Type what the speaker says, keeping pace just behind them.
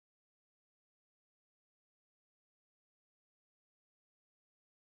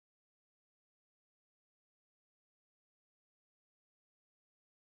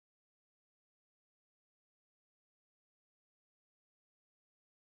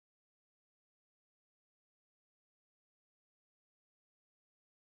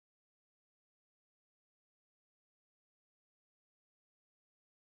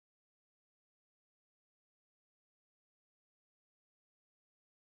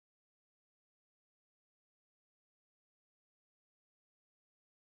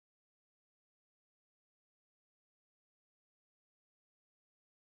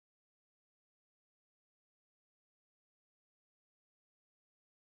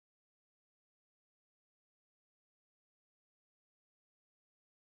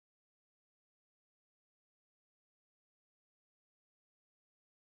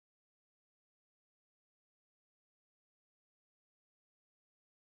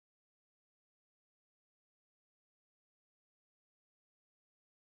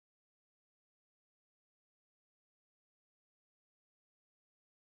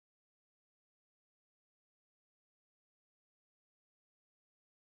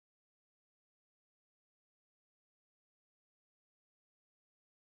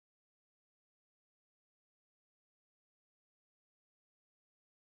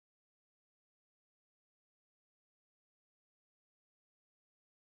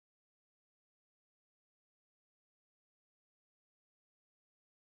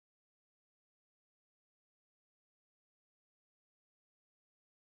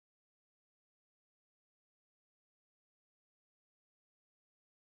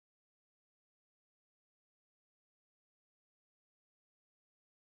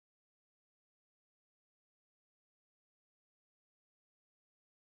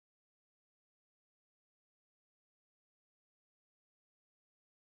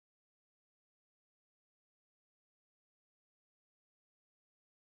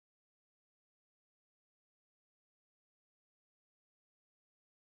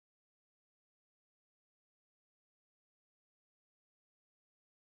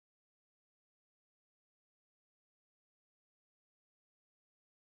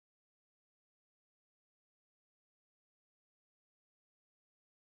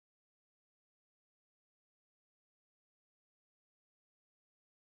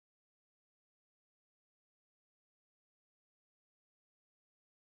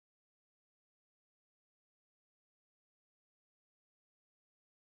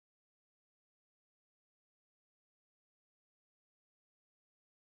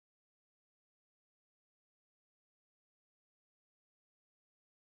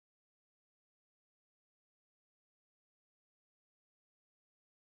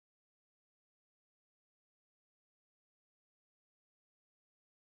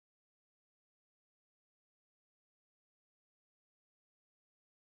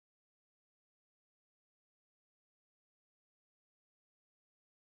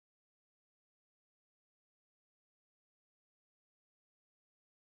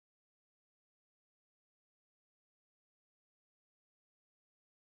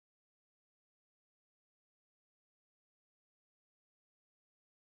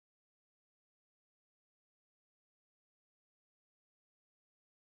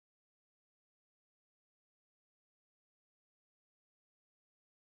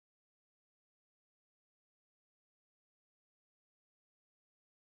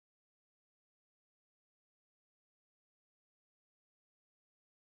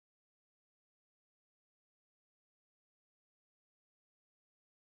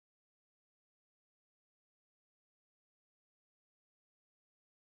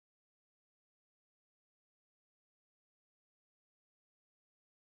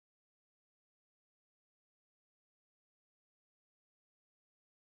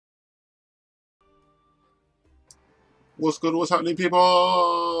What's good? What's happening,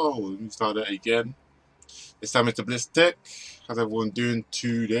 people? Let me start it again. It's time, Mr. Bliss Tech. How's everyone doing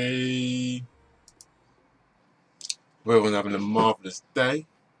today? We're everyone having a marvelous day.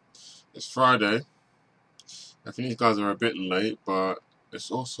 It's Friday. I think these guys are a bit late, but it's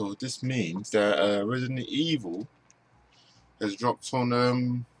also this means that Resident Evil has dropped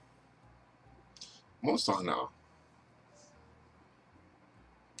on Monster Hunter.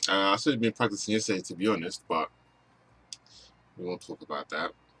 I should have been practicing yesterday, to be honest, but we won't talk about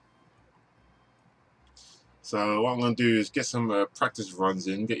that. So what I'm going to do is get some practice runs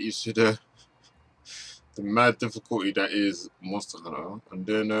in, get used to the mad difficulty that is Monster Hunter, and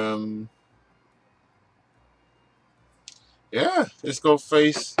then yeah, let's go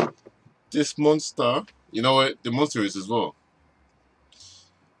face this monster. You know what the monster is as well.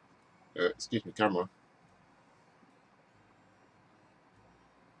 Excuse me, camera.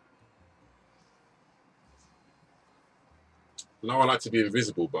 Now I like to be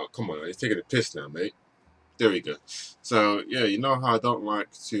invisible, but come on, he's taking a piss now, mate. There we go. So yeah, you know how I don't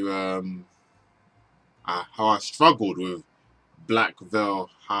like to how I struggled with Black Veil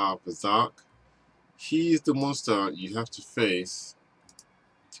Berserk. He's the monster you have to face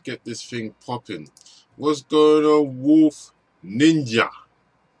to get this thing popping. What's going on, Wolf Ninja?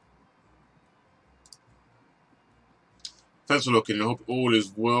 Thanks for looking. I hope all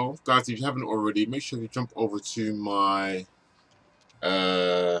is well, guys. If you haven't already, make sure you jump over to my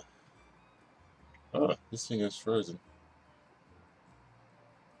oh, this thing is frozen.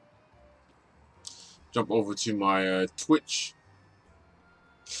 Jump over to my Twitch,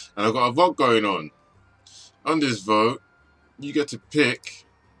 and I've got a vote going on. On this vote, you get to pick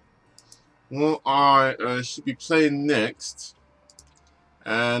what I should be playing next,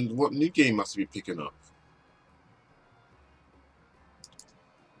 and what new game I should be picking up.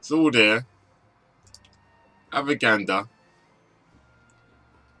 It's all there. Have a gander.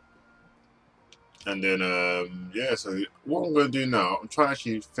 And then, yeah, so what I'm going to do now, I'm trying to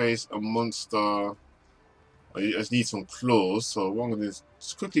actually face a monster. I just need some claws, so what I'm going to do is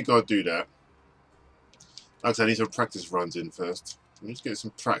just quickly go do that. Actually, I need some practice runs in first. Let me just get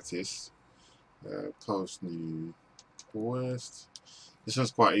some practice. Post new quest. This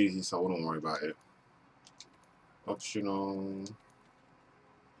one's quite easy, so I wouldn't worry about it. Optional.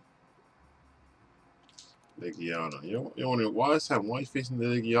 Legiana. You wondering why is that? Why are you facing the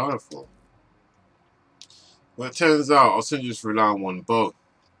Legiana for? Well, it turns out I'll simply just rely on one bow.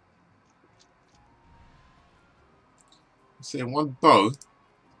 I'm saying one bow?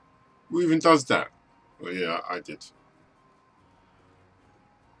 Who even does that? Well, yeah, I did.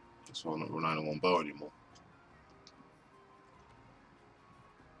 That's why I'm not relying on one bow anymore.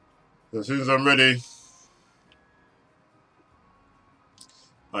 So as soon as I'm ready,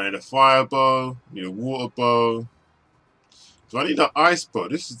 I need a fire bow, I need a water bow. Do I need an ice bow?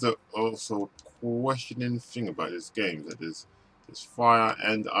 This is the also questioning thing about this game, that there's fire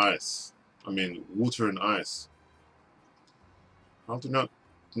and ice. I mean, water and ice. How do not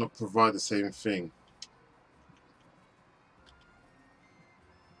provide the same thing?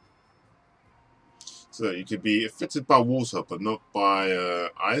 So you could be affected by water, but not by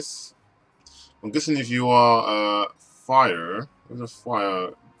ice. I'm guessing if you are fire, there's a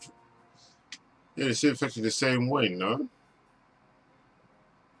fire. Yeah, it should affect you the same way, no?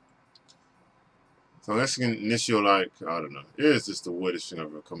 So unless you're like, I don't know. It is just the weirdest thing I've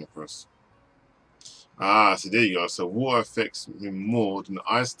ever come across. Ah, so there you go. So water affects me more than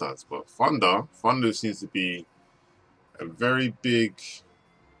ice does. But thunder seems to be a very big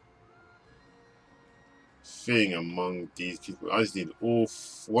thing among these people. I just need all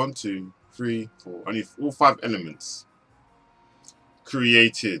 1, 2, 3, 4. I need all 5 elements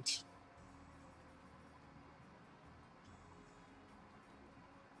created.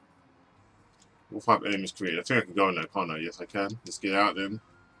 All 5 elements created. I think I can go in there, can't I? Yes, I can. Let's get out then.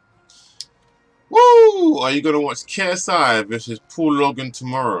 Woo! Are you going to watch KSI versus Paul Logan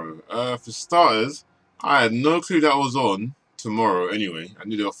tomorrow? For starters, I had no clue that was on tomorrow anyway. I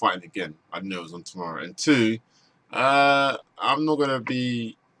knew they were fighting again. I didn't know it was on tomorrow. And 2, I'm not going to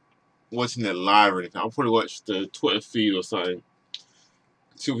be watching it live or anything. I'll probably watch the Twitter feed or something.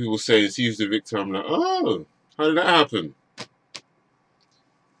 See what people say. See who's the victor. I'm like, oh, how did that happen?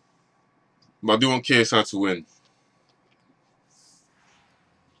 But I do want KSI to win.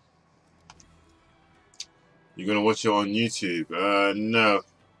 You're going to watch it on YouTube? No.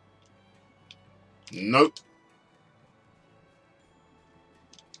 Nope.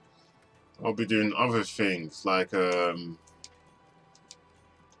 I'll be doing other things, like, I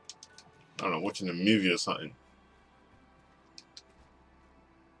don't know, watching a movie or something.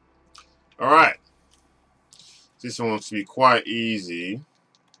 Alright. This one wants to be quite easy.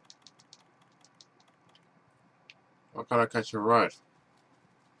 Why can't I catch a ride?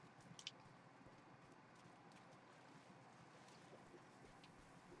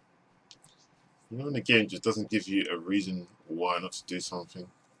 You know, when the game just doesn't give you a reason why not to do something.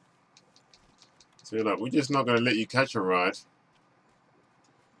 So you're like, we're just not going to let you catch a ride.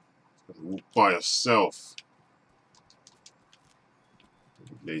 Walk by yourself.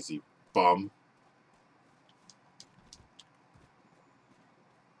 Lazy bum.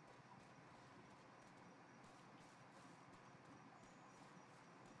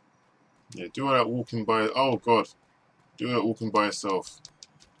 Yeah, do all that walking by... Oh, God. Do all that walking by yourself.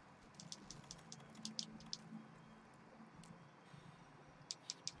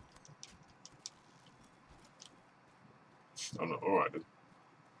 Oh, no. Alright, then.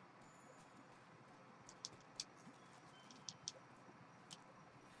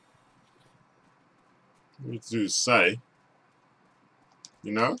 What you need to do is say,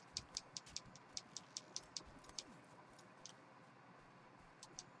 you know?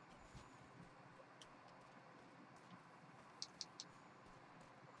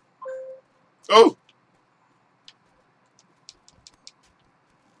 Oh!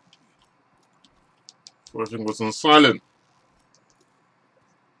 Everything was on silent.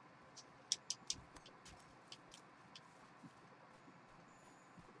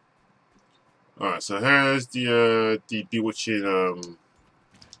 Alright, so here's the bewitching,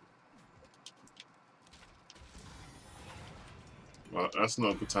 well, that's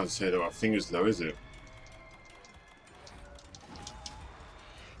not a good time to say that my finger's low, is it?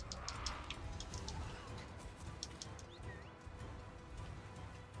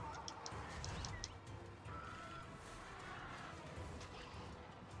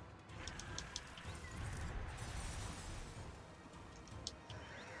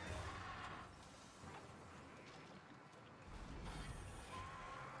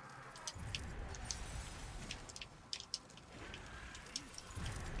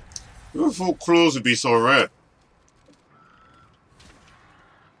 Who thought claws would be so rare?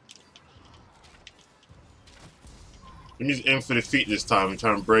 Let me just aim for the feet this time and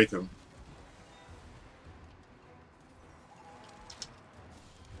try and break them.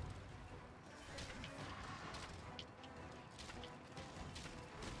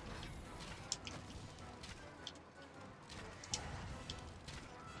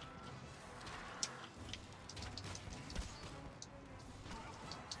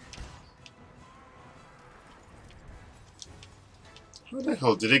 How the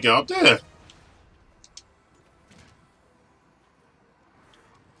hell did it get up there?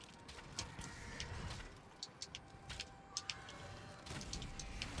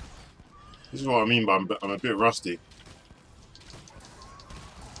 This is what I mean by I'm a bit rusty.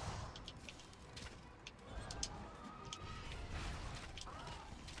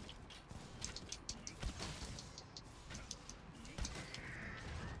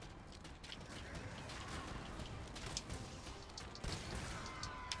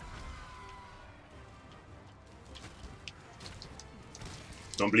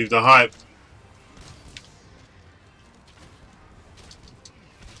 Don't believe the hype.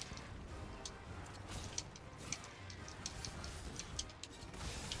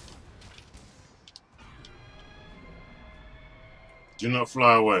 Do not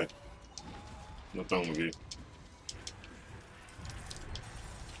fly away. I'm not done with you.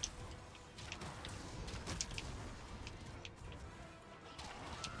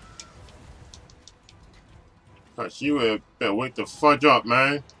 Gosh, you better wake the fudge up,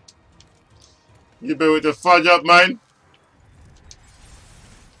 man. You better wake the fudge up, man.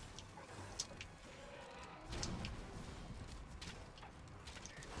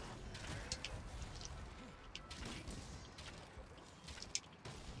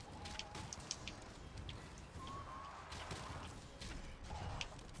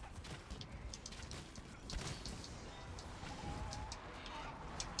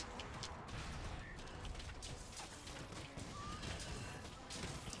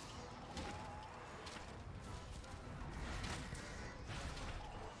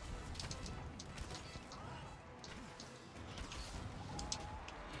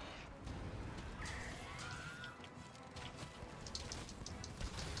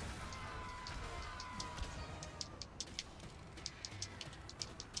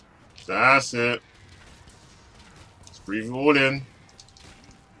 That's it. Let's breathe it all in.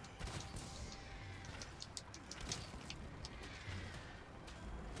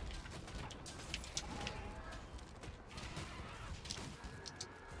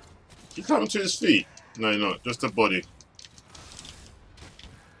 You come to his feet. No, you're not. Just the body.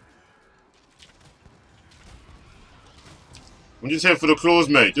 I'm just here for the claws,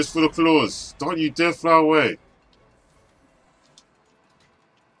 mate. Just for the claws. Don't you dare fly away.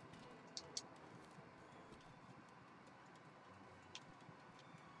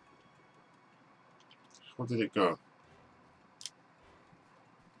 Where did it go?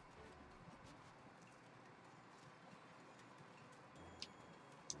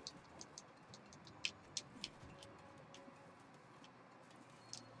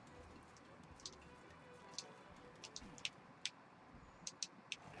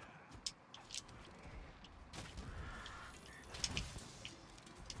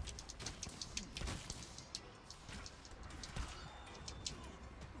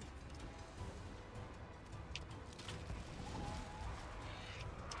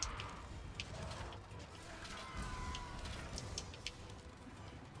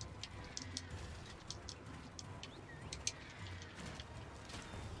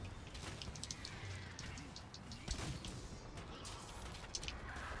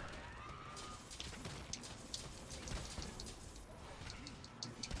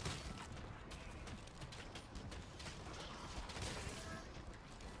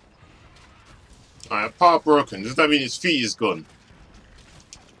 Alright, part broken. Does that mean his feet is gone?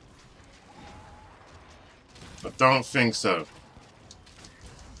 I don't think so.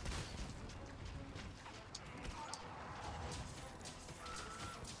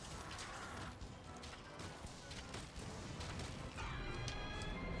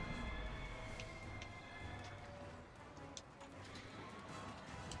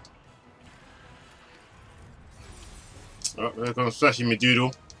 Oh, there comes Flashy me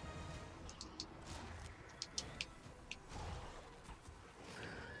doodle.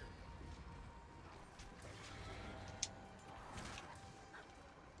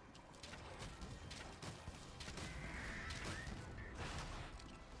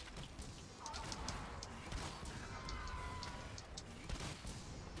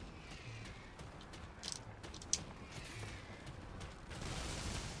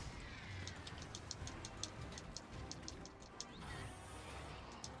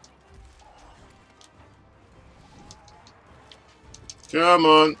 Come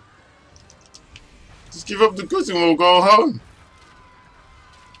on. Just give up the goods and we'll go home.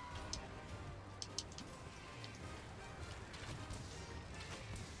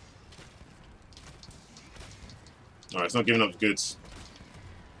 Alright, it's not giving up the goods.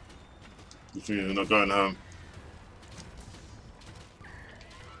 Which means we're not going home.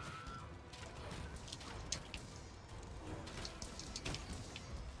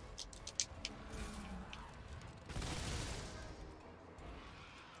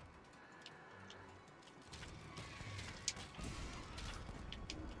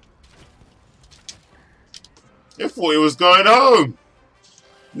 I thought it was going home.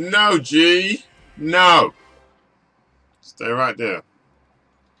 No, G. No. Stay right there.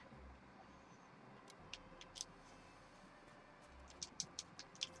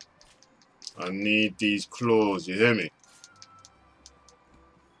 I need these claws, you hear me?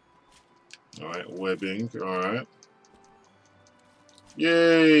 Alright, webbing, alright.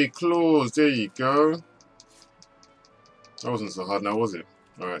 Yay, claws, there you go. That wasn't so hard now, was it?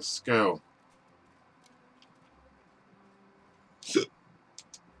 Alright, scale.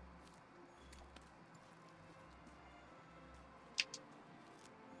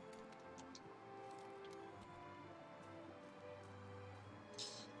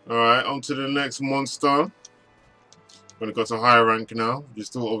 Alright, on to the next monster. Gonna go to higher rank now, which is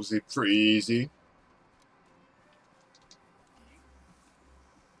still obviously pretty easy.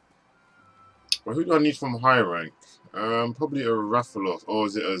 But who do I need from higher rank? Probably a Rathalos, or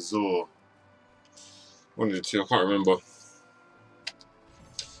is it a Zor? One of the two, I can't remember.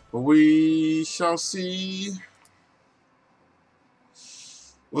 But we shall see.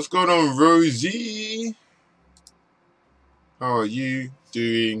 What's going on, Rosie? How are you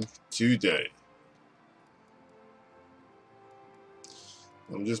doing today?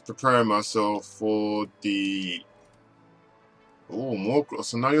 I'm just preparing myself for the... Oh, more claws.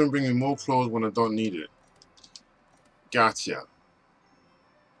 So now you're going to bring me more claws when I don't need it. Gotcha.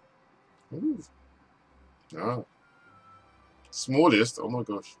 Ooh. Ah. Smallest? Oh my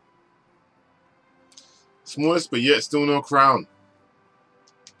gosh. Smallest, but yet still no crown.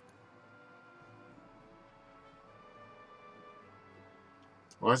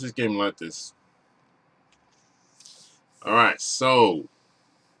 Why is this game like this? Alright, so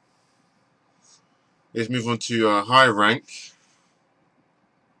let's move on to high rank.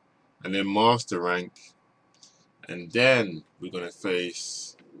 And then master rank. And then we're going to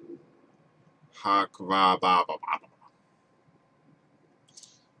face Hakrababa.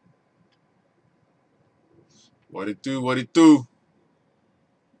 What it do? What it do?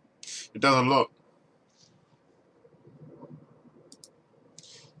 It does a lot.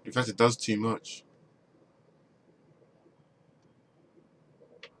 In fact, it does too much.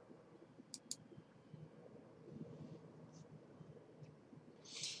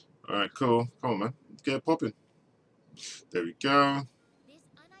 Alright, cool. Come on, man. Let's get it popping. There we go.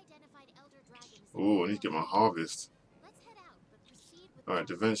 Oh, I need to get my harvest. Alright,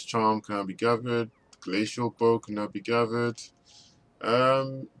 Defense Charm can now be gathered. Glacial Bow can now be gathered.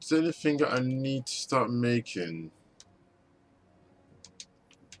 Is there anything that I need to start making?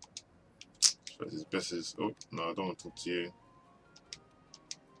 Best is. Oh, no, I don't want to talk to you.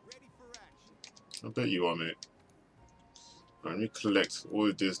 I bet you are, mate. Alright, let me collect all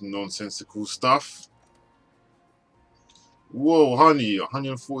of this nonsensical stuff. Whoa, honey,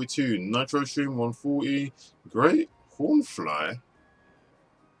 142. Nitro Shroom, 140. Great. Hornfly,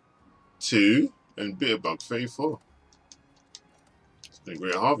 2. And Bitterbug, 34. It's been a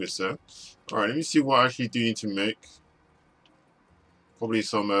great harvest, sir. Alright, let me see what I actually do need to make. Probably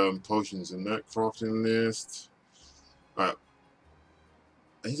some potions in that crafting list. Alright.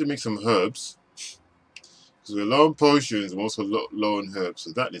 I need to make some herbs. Because we're low on potions, we're also low on herbs.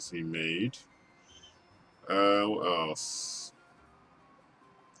 So that needs to be made. What else?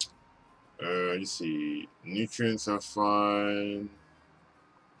 You see, nutrients are fine.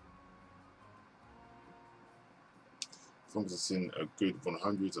 As long as it's in a good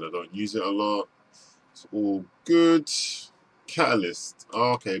 100 and I don't use it a lot, it's all good. Catalyst.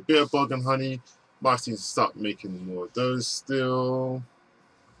 Okay, bit of bug and honey. Might need to start making more of those still.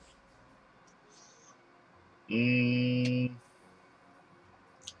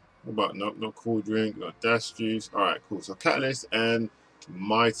 What about no cool drink, no dash juice? Alright, cool. So catalyst and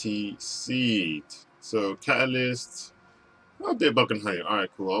mighty seed. So catalyst, a bit of bug and honey.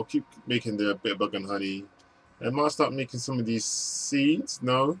 Alright, cool. I'll keep making the bit of bug and honey. I might start making some of these seeds.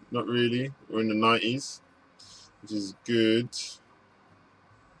 No, not really. We're in the 90s, which is good.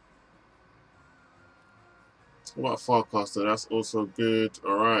 What about Farcaster? That's also good.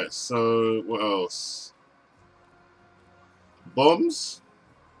 Alright, so what else? Bombs.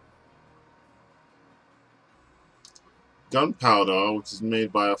 Gunpowder, which is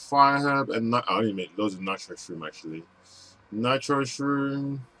made by a fire herb, and I only made loads of nitro shroom actually. Nitro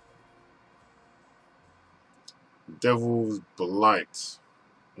shroom. Devil's Blight.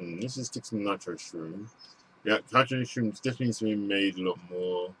 This is stick some nitro shroom. Yeah, nitro shroom definitely needs to be made a lot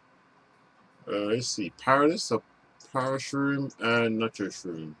more. Let's see, Paralysis, so Parashroom and Nitro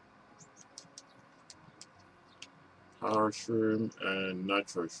Shroom. Parashroom and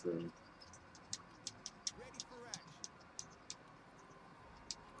Nitro Shroom.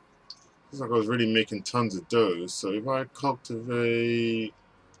 Looks like I was really making tons of those. So if I cultivate,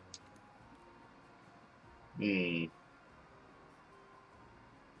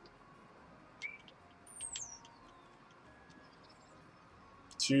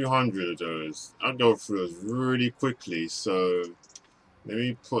 200 of those. I'll go through those really quickly. So let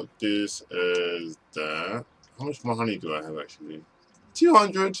me put this as that. How much more honey do I have actually?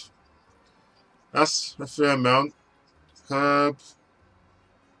 200. That's a fair amount. Herb.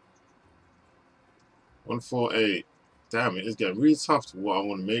 148. Damn, it is getting really tough to what I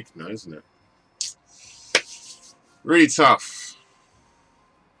want to make now, isn't it? Really tough.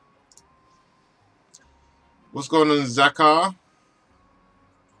 What's going on, Zakar?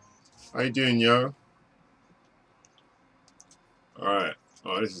 How you doing, yo? Alright.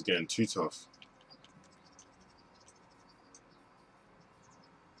 Oh, this is getting too tough.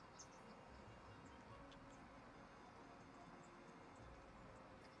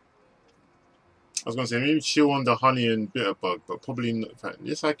 I was going to say, maybe chill on the honey and bitterbug, but probably not. In fact,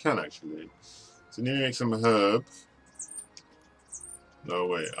 yes, I can actually. So let me make some herb. No,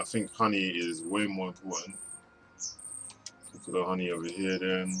 wait. I think honey is way more important. Put the honey over here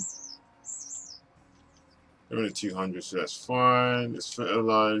then. Only 200, so that's fine. Let's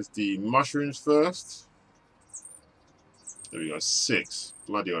fertilize the mushrooms first. There we go, 6.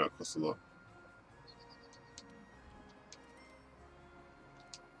 Bloody hell, that costs a lot.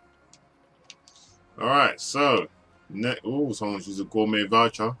 Alright, so someone's used a gourmet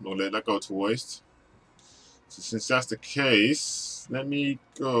voucher. Don't let that go to waste. So since that's the case, let me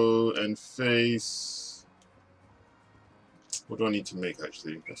go and face. What do I need to make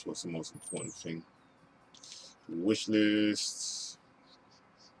actually? That's what's the most important thing. Wish lists.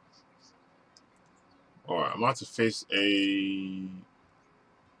 Alright, I'm about to face a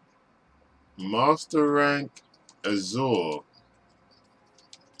Master Rank Azure.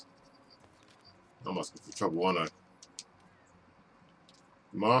 I'm asking for trouble, aren't I?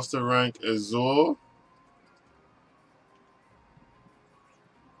 Master Rank Azure.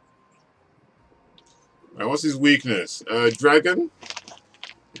 what's his weakness? Dragon?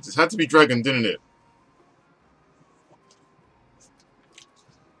 It just had to be dragon, didn't it?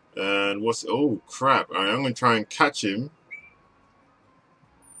 And what's... Oh, crap. Alright, I'm going to try and catch him.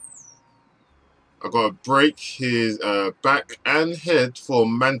 I got to break his back and head for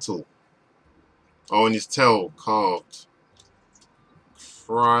mantle. Oh, and his tail carved.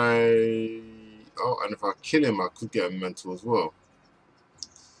 Cry... Oh, and if I kill him, I could get a mantle as well.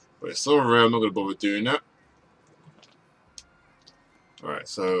 But it's so rare, I'm not going to bother doing that. Alright,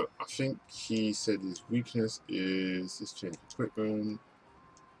 so I think he said his weakness is... Let's change equipment.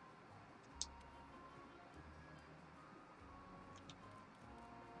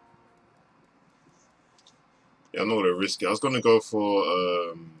 Yeah, I'm not going to risk it. I was going to go for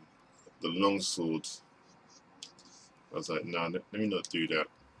the longsword. I was like, nah, let me not do that.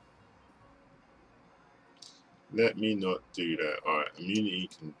 Let me not do that. Alright, immunity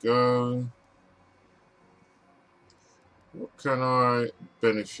can go. What can I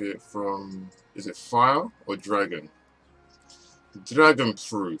benefit from? Is it fire or dragon? Dragon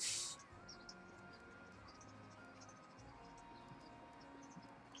proof.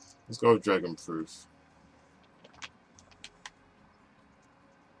 Let's go with dragon proof.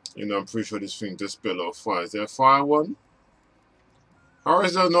 You know, I'm pretty sure this thing does spit a lot of fire. Is there a fire one? How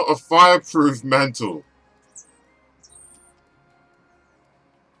is there not a fireproof mantle?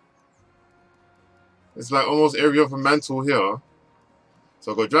 It's like almost every other mantle here.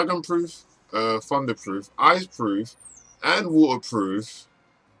 So I've got dragon proof, thunder proof, ice proof, and waterproof,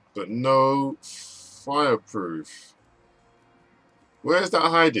 but no fireproof. Where is that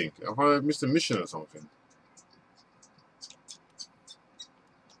hiding? Have I missed a mission or something?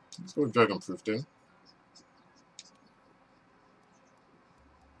 Let's go with dragon proof then.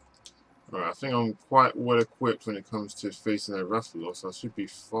 Alright, I think I'm quite well equipped when it comes to facing a Rathalos, so I should be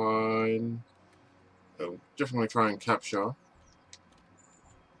fine. Just going to try and capture.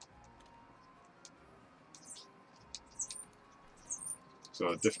 So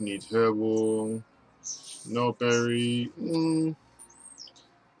I definitely need herbal. No berry. I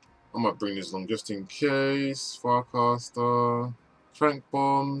might bring this along just in case. Farcaster. Trank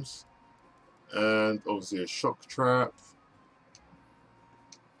bombs. And obviously a shock trap.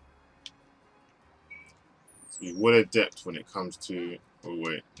 So be well adept when it comes to... Oh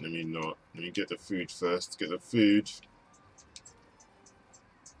wait, let me not. Let me get the food first. Get the food.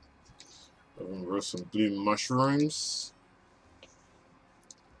 I'm gonna roast some blue mushrooms.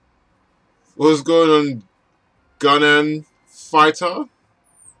 What's going on, Gunnan Fighter?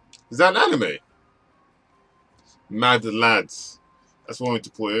 Is that an anime? Mad Lads. That's one way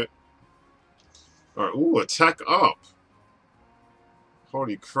to put it. Alright, ooh, attack up.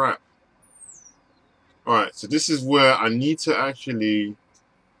 Holy crap. Alright, so this is where I need to actually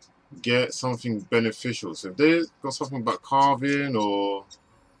get something beneficial. So if they've got something about carving or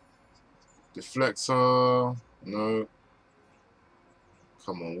deflector, no.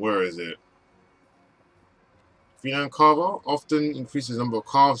 Come on, where is it? Phenom carver often increases the number of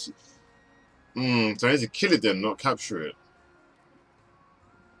carves. So I need to kill it then, not capture it.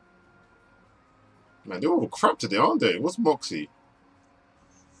 Man, they're all crap today, aren't they? What's Moxie?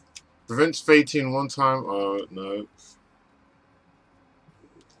 Prevents fainting one time. Oh, no.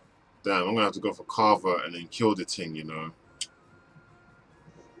 Damn, I'm going to have to go for Carver and then kill the thing, you know.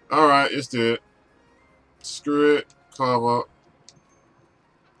 Alright, let's do it. Screw it. Carver.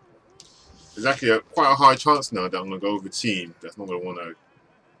 There's actually quite a high chance now that I'm going to go with a team that's not going to want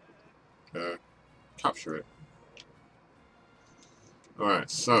to capture it. Alright,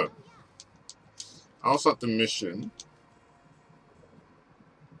 so. I'll start the mission.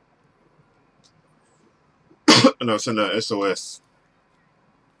 And I'll send out SOS.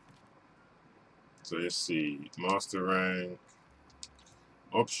 So let's see. Master rank.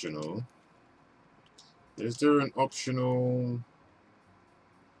 Optional. Is there an optional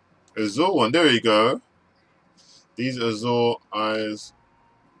Azure one? There you go. These Azure eyes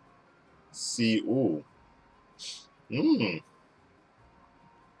see all.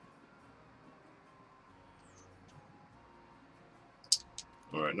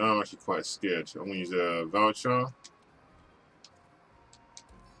 Alright, now I'm actually quite scared. I'm going to use a voucher.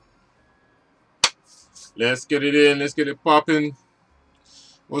 Let's get it in. Let's get it popping.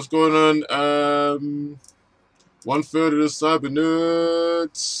 What's going on? 1/3 of the cyber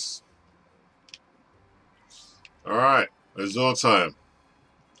nerds. Alright, Azure time.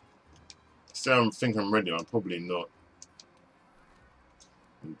 Say I think I'm ready. I'm probably not.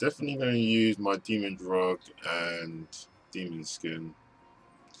 I'm definitely going to use my demon drug and demon skin.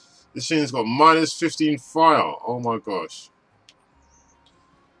 This thing's got -15 fire. Oh my gosh.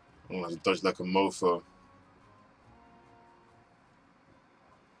 I'm going to have to dodge like a mofo.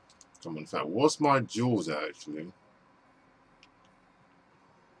 Come on, in fact, what's my jewels at, actually?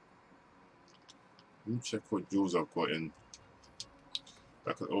 Let me check what jewels I've got in.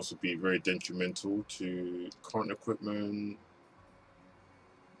 That could also be very detrimental to current equipment.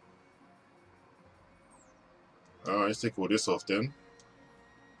 Alright, let's take all this off then.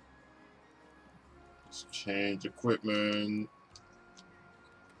 Let's change equipment.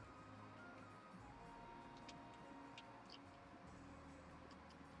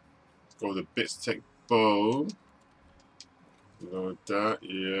 Let's go with the Bits Tech bow. Load that,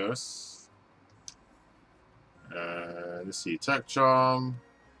 yes. And let's see, attack charm.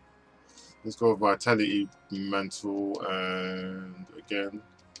 Let's go with vitality mantle and again,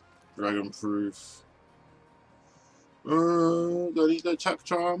 dragon proof. Do I need the attack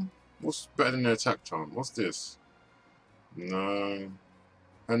charm? What's better than the attack charm? What's this? No.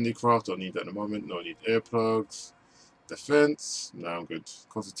 Handicraft, don't need that at the moment. No, I need earplugs. Defense, no, I'm good.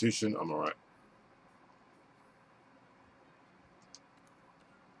 Constitution, I'm alright.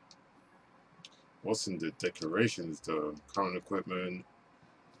 What's in the decorations though? Current equipment.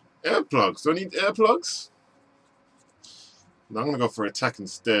 Earplugs, do I need earplugs? No, I'm gonna go for attack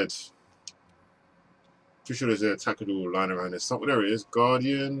instead. Pretty sure there's an attackable line around this. So, there it is.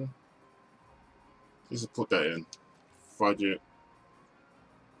 Guardian. Let's just put that in. Fudge it.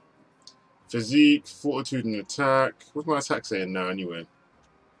 Physique, fortitude and attack. What's my attack saying now anyway?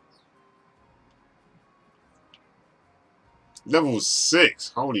 Level 6.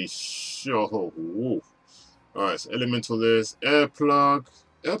 Holy shit. Alright, so elemental list. Air plug.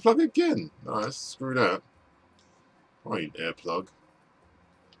 Air plug again. Nice. Screw that. I need air plug.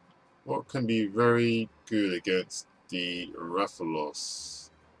 What can be very good against the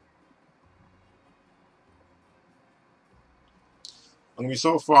Rathalos? I'm going to be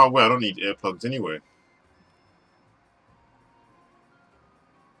so far away, I don't need earplugs anyway.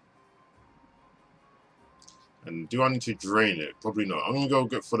 And do I need to drain it? Probably not. I'm going to go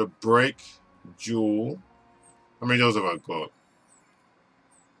get for the break jewel. How many of those have I got?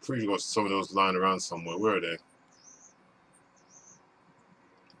 Pretty sure got some of those lying around somewhere. Where are they?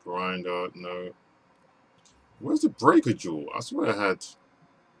 Grinder, no. Where's the breaker jewel? I swear I had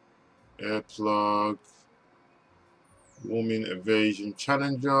air plug, warming, evasion,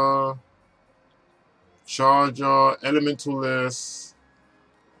 challenger, charger, elemental list.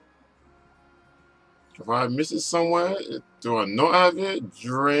 If I miss it somewhere, do I not have it?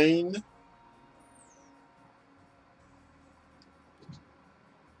 Drain,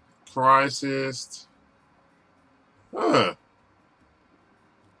 crisis. Huh.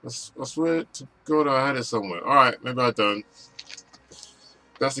 I swear to God I had it somewhere. Alright, maybe I don't.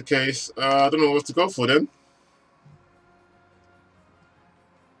 If that's the case. I don't know what to go for then.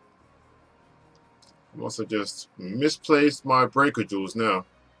 I must have just misplaced my breaker jewels now.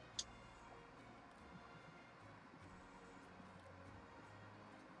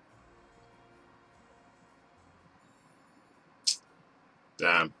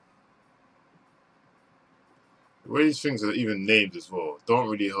 Damn. The way these things are even named as well don't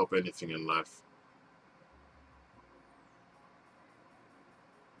really help anything in life.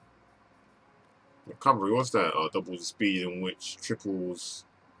 Recovery, what's that? Oh, doubles the speed in which triples.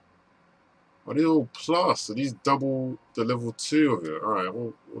 Are they all plus? Are these double the level 2 of it? Alright,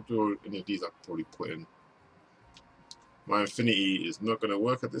 we'll do any of these I could probably put in. My infinity is not going to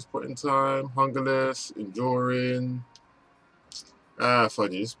work at this point in time. Hungerless, enduring. Ah,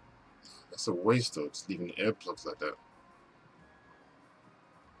 fudges. That's a waste though, just leaving air plugs like that.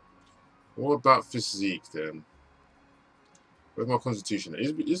 What about physique then? Where's my constitution?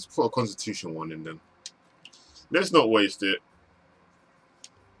 Let's put a constitution one in then. Let's not waste it.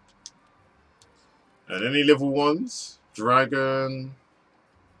 And any level 1s? Dragon.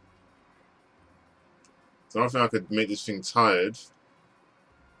 So I don't think I could make this thing tired.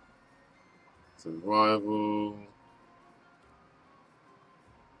 Survival.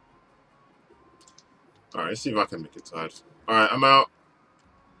 Alright, let's see if I can make it tired. Alright, I'm out.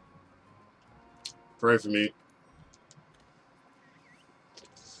 Pray for me.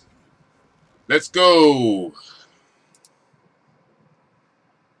 Let's go!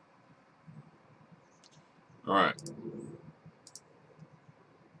 Alright.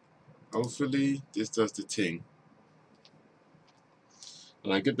 Hopefully, this does the thing.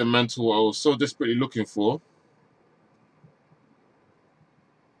 And I get the mantle I was so desperately looking for.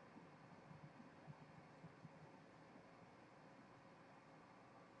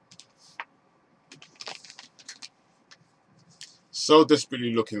 So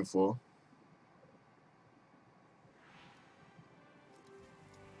desperately looking for.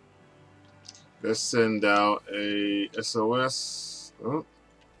 Let's send out a SOS. Oh.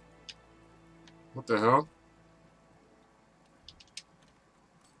 What the hell?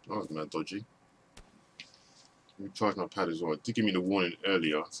 That was mad dodgy. Let me charge my pad as well. It did give me the warning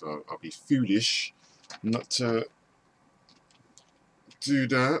earlier, so I'll be foolish not to do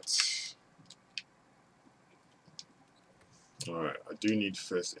that. Alright, I do need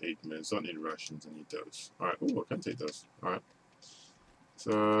first aid meds. I don't need rations, I need those. Alright, oh, I can take those. Alright.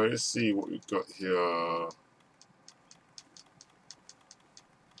 So, let's see what we've got here.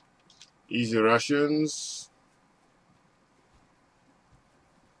 Easy rations.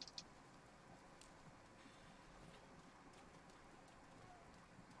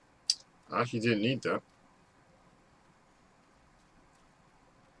 I actually didn't need that.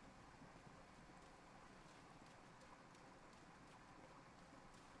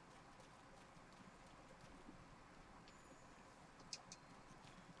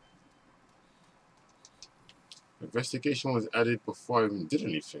 Investigation was added before I even did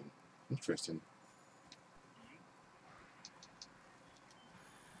anything. Interesting.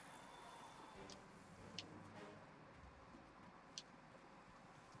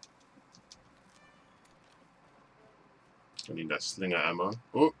 I need that slinger ammo.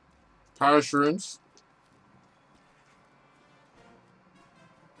 Oh, parachutes.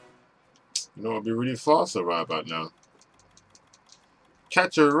 You know, I'll be really fast right about now.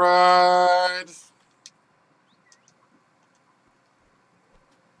 Catch a ride.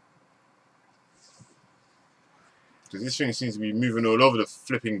 Because this thing seems to be moving all over the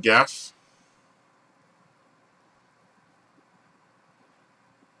flipping gaff.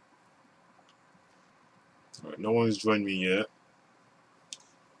 Right, no one's joined me yet.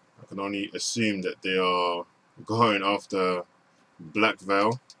 I can only assume that they are going after Black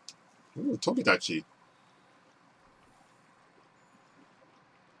Veil. Ooh, Tokidachi.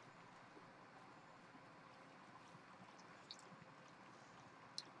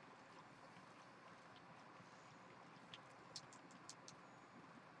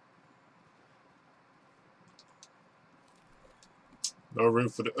 No room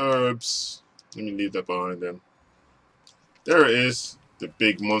for the herbs. Let me leave that behind then. There it is. The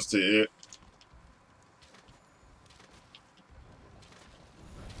big monster here.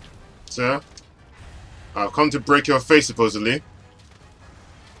 Sir, I've come to break your face, supposedly.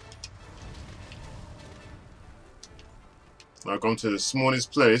 I've come to the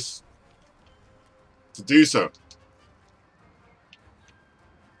smallest place to do so.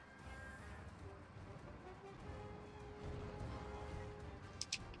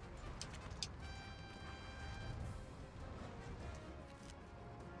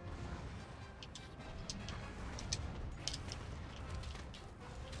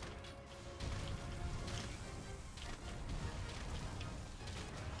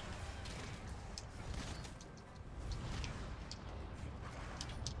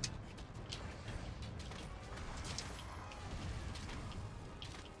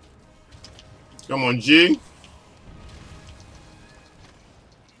 Come on, G.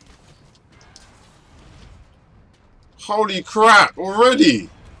 Holy crap, already!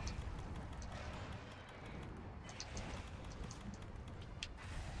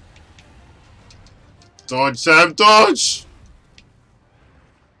 Dodge, Sam, dodge!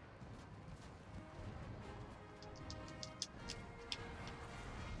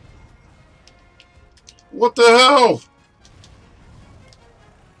 What the hell?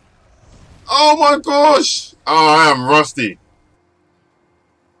 Oh my gosh! Oh, I am rusty.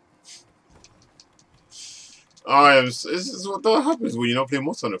 I am. This is what that happens when you don't play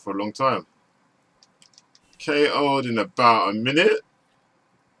Moss on it for a long time. KO'd in about a minute.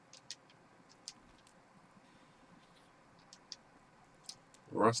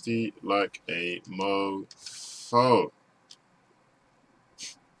 Rusty like a mofo.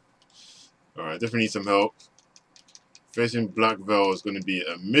 Alright, definitely need some help. Facing Black Veil is going to be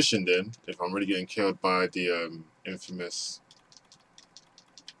a mission then, if I'm really getting killed by the infamous...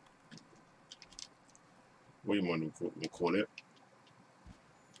 What do you want to call it?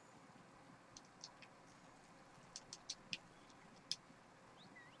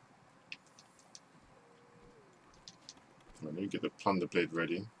 Let me get the plunder blade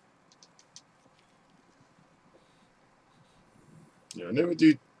ready. Yeah, I never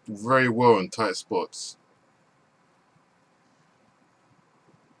do very well in tight spots.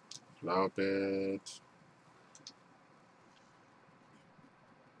 Flower bed.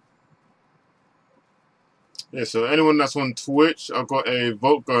 Yeah, so anyone that's on Twitch, I've got a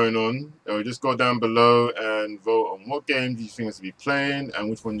vote going on. Just go down below and vote on what game do you think is to be playing and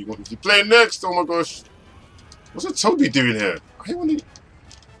which one you want me to play next. Oh my gosh. What's a Toby doing here? I hate when he...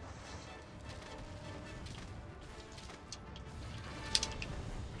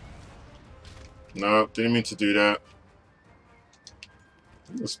 No, didn't mean to do that.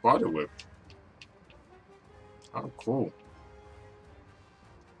 Ooh, a spider web. Oh, cool.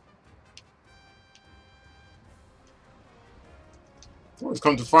 Oh, it's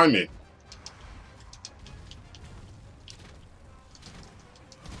come to find me.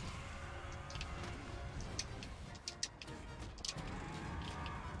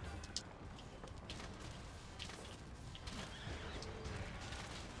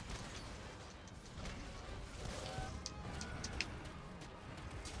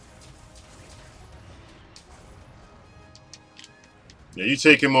 Yeah, you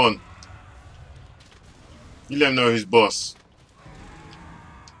take him on. You let him know who's boss.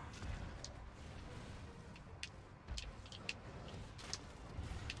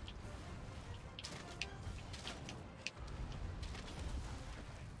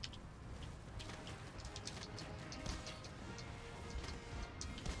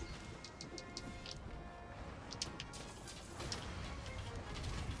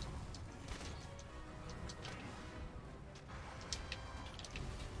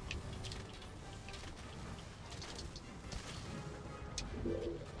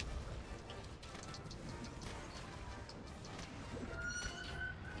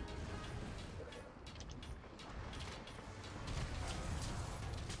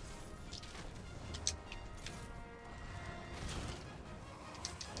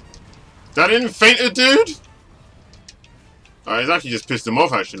 That didn't faint a dude? He's actually just pissed him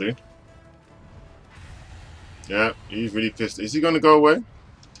off, actually. Yeah, he's really pissed. Is he going to go away?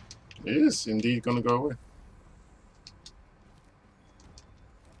 He is indeed going to go away.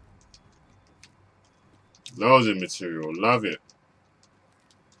 Loads of material. Love it.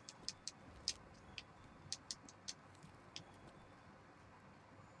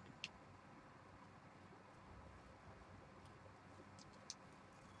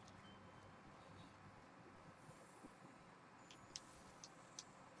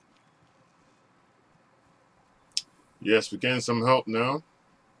 Yes, we're getting some help now.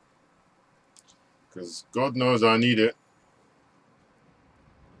 Because God knows I need it.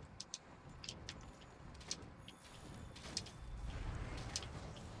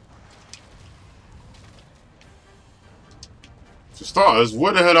 For starters,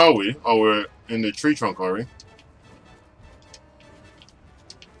 where the hell are we? Oh, we're in the tree trunk, are we?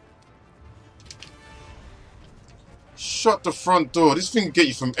 Shut the front door. This thing can get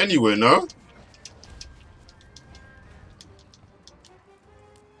you from anywhere, no?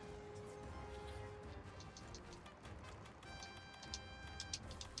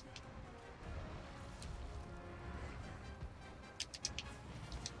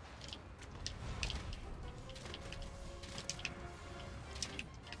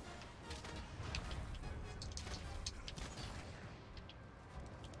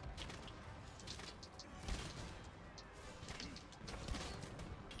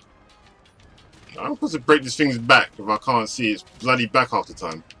 I'm supposed to break this thing's back if I can't see its bloody back half the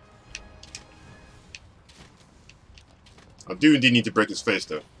time. I do indeed need to break his face,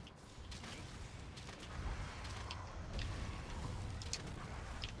 though.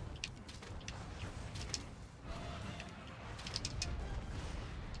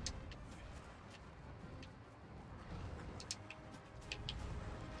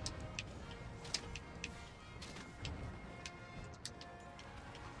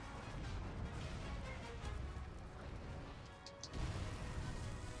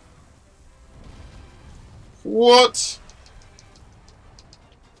 What?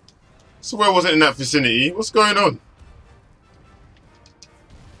 So where was it in that vicinity? What's going on?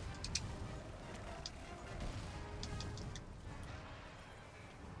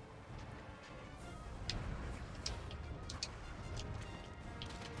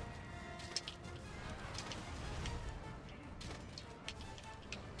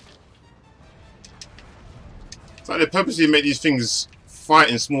 It's like they purposely make these things fight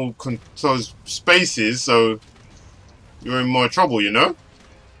in small closed spaces, so you're in more trouble, you know?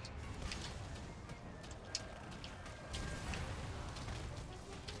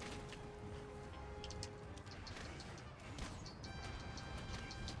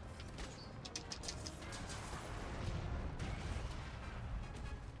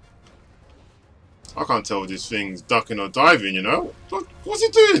 I can't tell if this thing's ducking or diving, you know? What's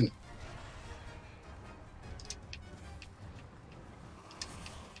it doing?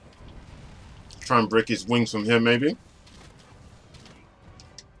 Try and break its wings from here, maybe?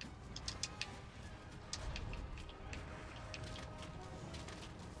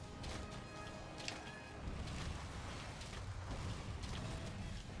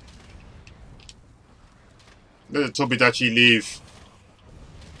 Let the Tobidachi leave.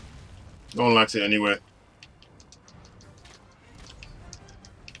 No one likes it anyway.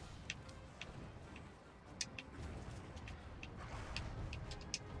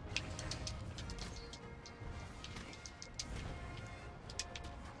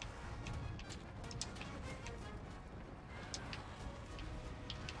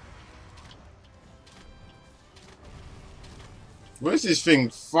 Where's this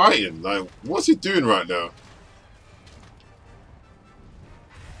thing fighting? Like, what's it doing right now?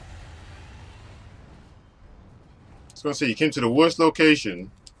 I was gonna say, you came to the worst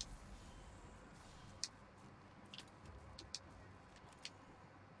location.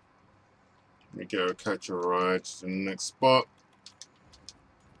 Let me go catch a ride to the next spot.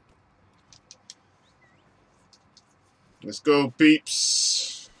 Let's go, peeps.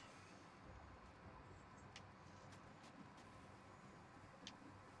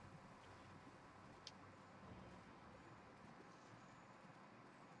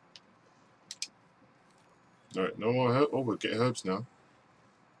 Alright, no more herbs. Oh, we'll get herbs now.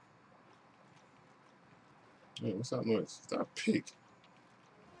 Wait, what's that noise? Is that a pig?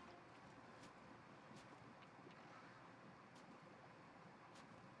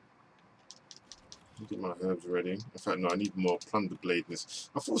 Get my herbs ready. In fact, no, I need more plunder bladeness.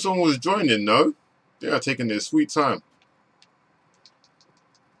 I thought someone was joining, no? They are taking their sweet time.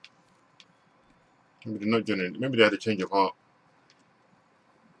 Maybe they're not joining. Maybe they had a change of heart.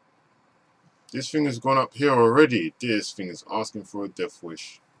 This thing has gone up here already. This thing is asking for a death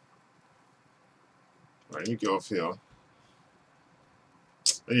wish. Right, let me get off here.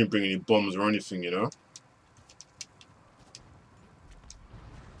 They didn't bring any bombs or anything, you know?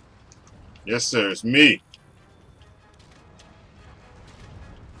 Yes, sir, it's me.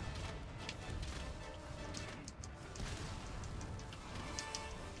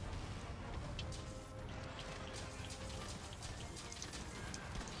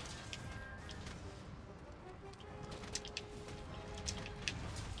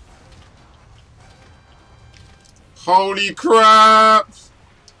 Holy crap!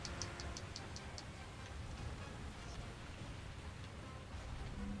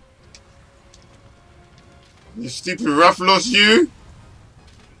 You stupid Rathalos, you!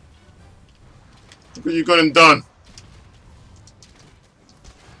 Look what you got him done.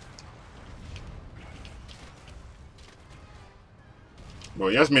 Well,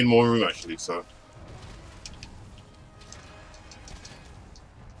 he has made more room actually, so.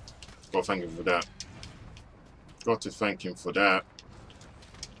 Gotta thank him for that. Got to thank him for that.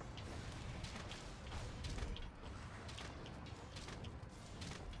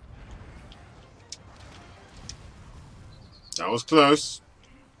 That was close.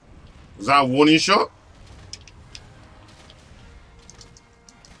 Was that a warning shot?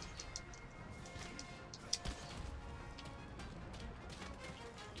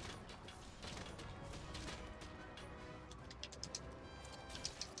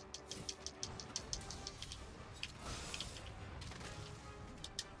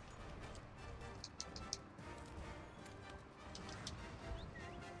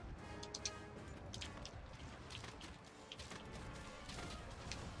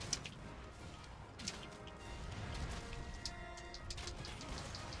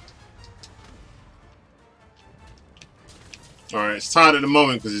 Alright, it's tired at the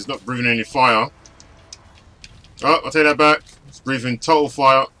moment because it's not breathing any fire. Oh, I'll take that back. It's breathing total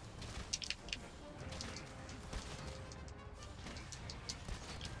fire.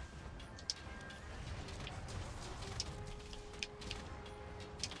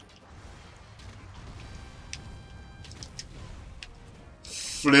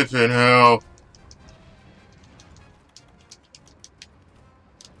 Flipping hell.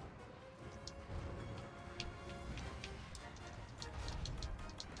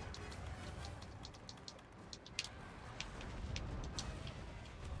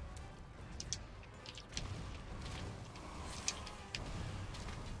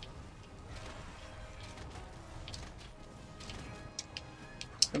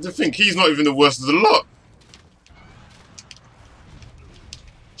 I just think he's not even the worst of the lot.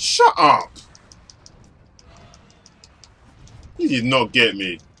 Shut up! He did not get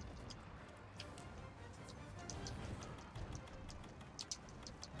me.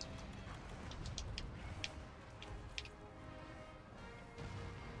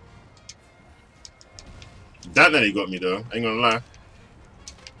 That nearly got me though, ain't gonna lie.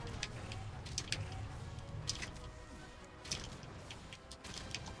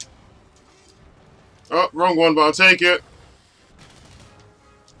 Oh, wrong one, but I'll take it.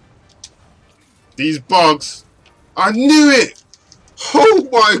 These bugs. I knew it! Oh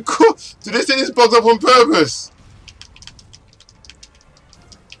my god! Did they set these bugs up on purpose?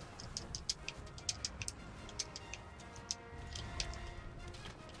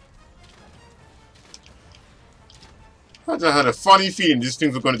 I had a funny feeling these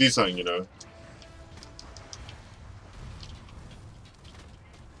things were going to do something, you know.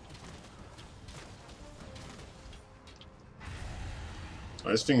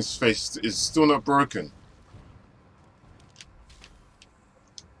 This thing's face is still not broken.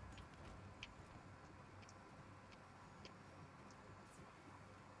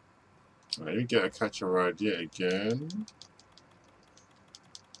 Let me get a catcher ride yet again.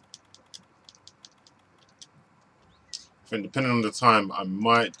 I think depending on the time, I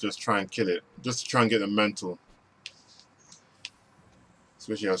might just try and kill it. Just to try and get the mental.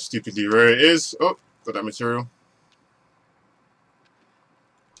 Especially how stupidly rare it is. Oh, got that material.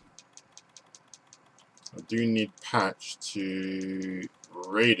 I do need patch to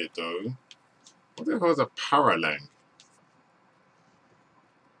raid it though. What the hell is a paralang?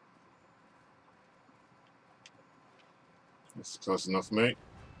 That's close enough, mate.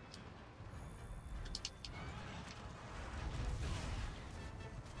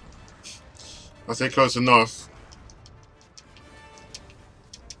 I say close enough.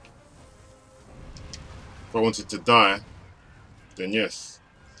 If I wanted to die, then yes.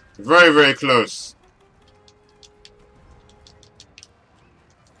 Very, very close.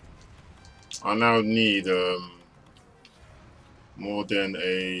 I now need more than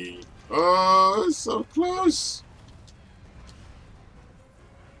a... Oh, it's so close.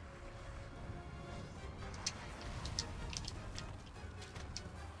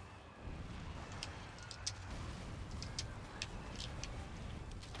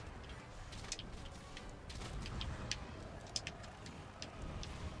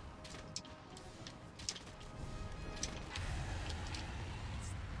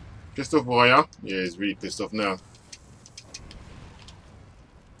 Pissed off, wire. Yeah, he's really pissed off now.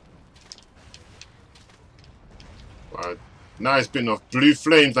 Right. Now he's been off blue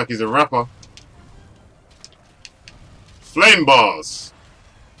flames like he's a rapper. Flame bars.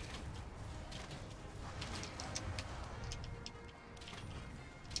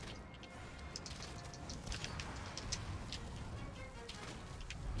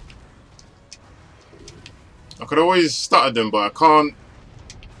 I could always stutter them, but I can't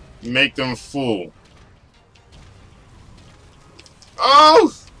make them fall.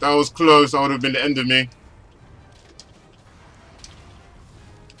 Oh! That was close. That would have been the end of me.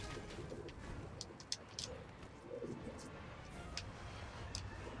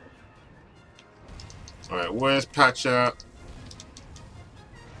 Alright, where's Patch at?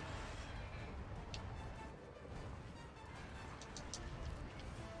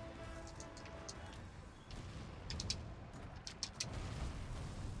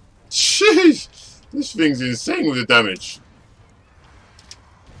 Jeez! This thing's insane with the damage.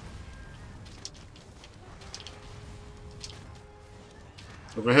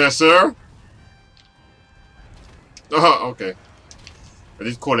 Over here, sir. Oh, okay. I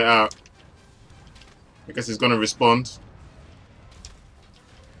did call it out. I guess he's gonna respond.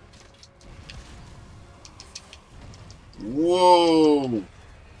 Whoa!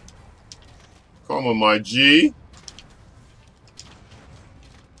 Come on, my G.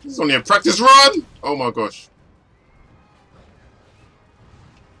 This is only a practice run! Oh my gosh.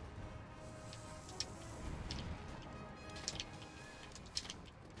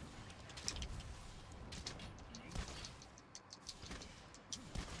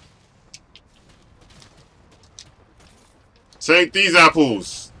 Take these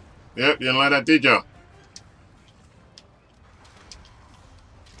apples. Yep, you didn't like that, did ya?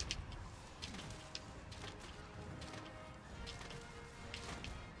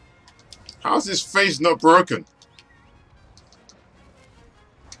 How's his face not broken?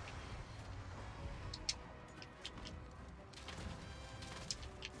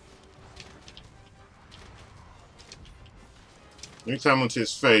 New time onto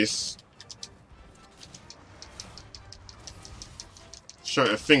his face. Show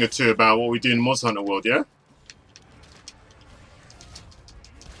it a thing or two about what we do in Monster Hunter World, yeah?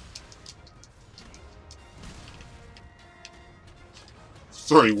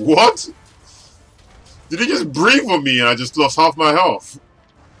 Sorry, what? Did he just breathe on me and I just lost half my health?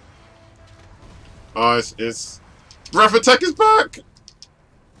 Oh, it's... Breath attack is back!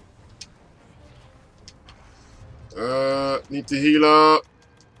 Need to heal up.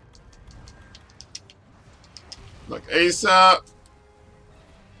 Like ASAP.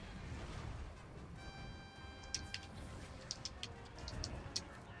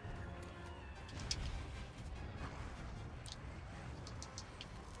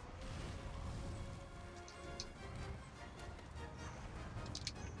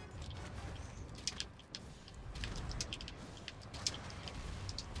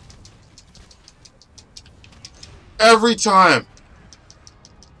 Every time.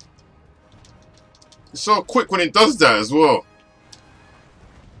 It's so quick when it does that as well.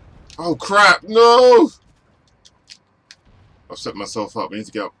 Oh crap, no! I've set myself up. I need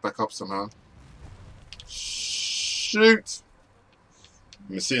to get back up somehow. Shoot! I'm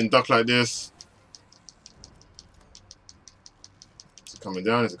gonna sit and duck like this. Is it coming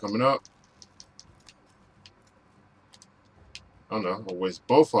down? Is it coming up? Oh no, I'll waste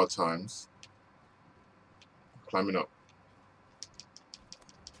both our times. Climbing up.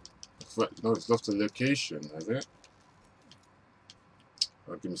 No, it's lost the location, has it?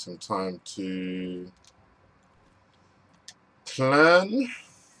 I'll give me some time to plan.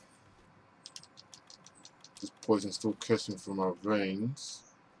 This poison still coursing through my veins.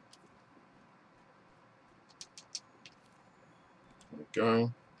 There we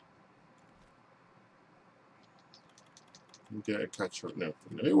go. Get a catcher. No,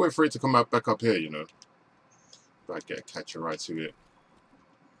 let me wait for it to come back up here, you know. But I get a catcher right to it.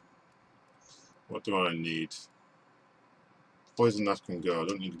 What do I need? Poison knife can go. I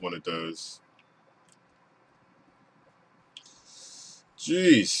don't need one of those.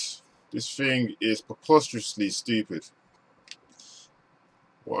 Jeez. This thing is preposterously stupid.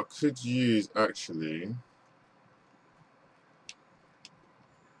 What I could use, actually...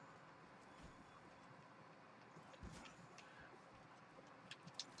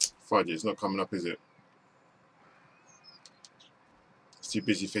 Fudge, it's not coming up, is it? It's too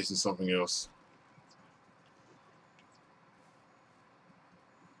busy facing something else.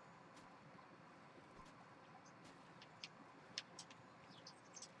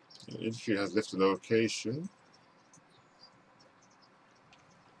 The infantry has left the location.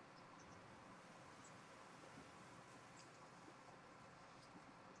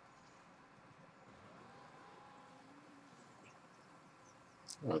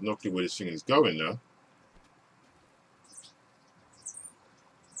 I have no clue where this thing is going now.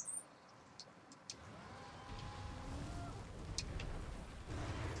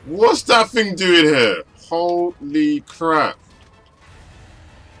 What's that thing doing here? Holy crap.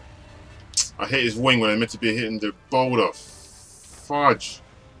 I hit his wing when I meant to be hitting the boulder. Fudge.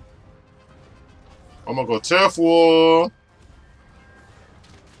 Oh my god, turf war!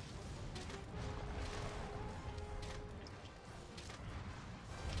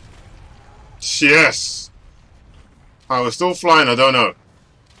 Yes! I was still flying, I don't know.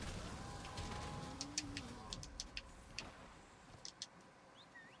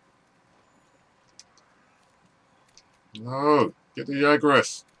 No, get the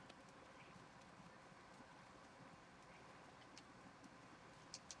Jagras.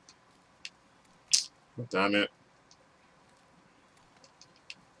 Damn it.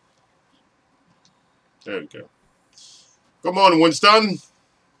 There we go. Come on, Winston.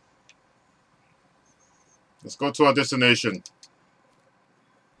 Let's go to our destination.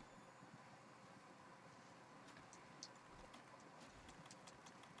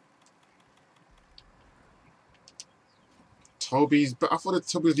 Toby's... But I thought that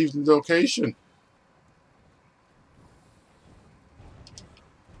Toby was leaving the location.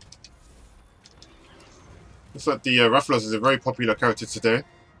 Looks like the Rufflos is a very popular character today.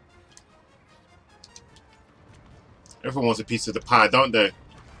 Everyone wants a piece of the pie, don't they?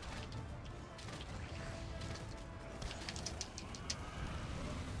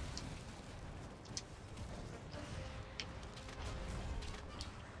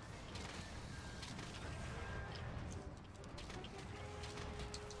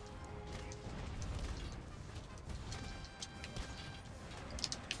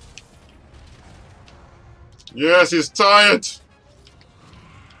 Yes, he's tired.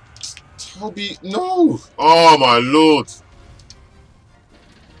 Toby, no! Oh my lord!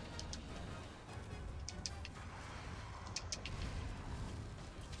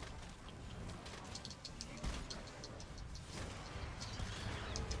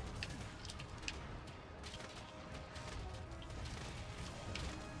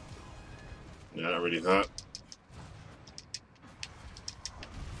 Yeah, that really hurt.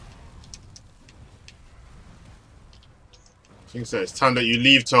 I think so. It's time that you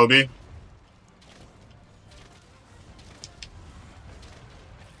leave, Toby.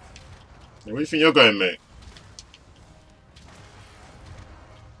 Where do you think you're going, mate?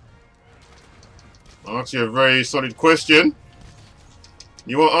 I'll ask you a very solid question.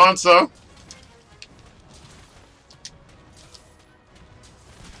 You won't answer.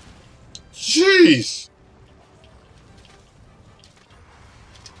 Jeez!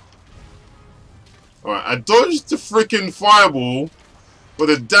 Alright, I dodged the freaking fireball, but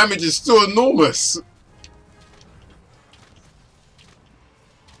the damage is still enormous.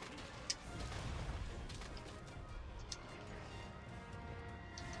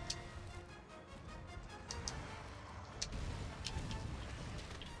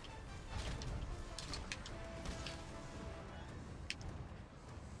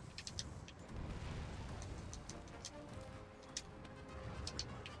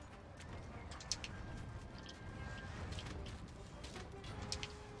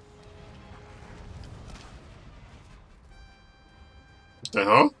 The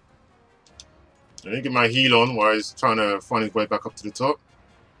hell? I didn't get my heal on while he's trying to find his way back up to the top.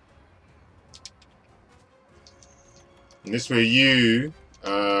 And this way you,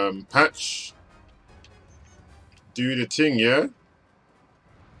 Patch, do the thing, yeah?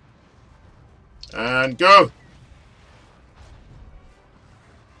 And go!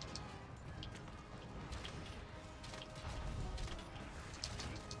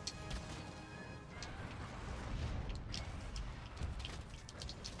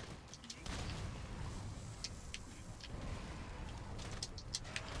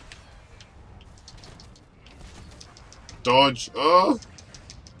 Dodge. Oh!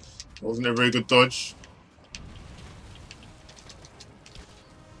 Wasn't a very good dodge.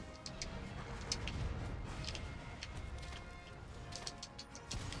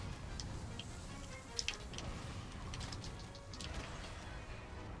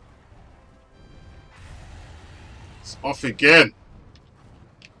 It's off again.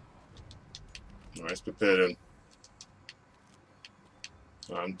 Alright, let's prepare then.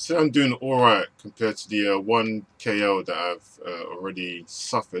 I'm doing alright compared to the 1 KO that I've already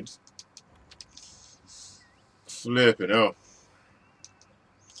suffered. Flipping hell.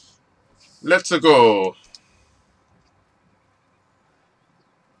 Let's go.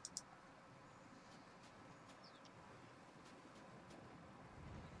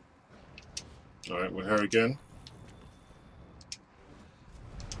 Alright, with her again.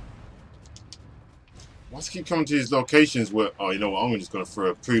 Why does he keep coming to these locations where... Oh, you know what? I'm just going to throw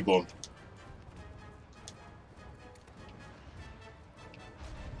a poo bomb.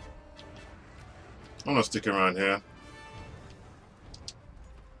 I'm not sticking around here.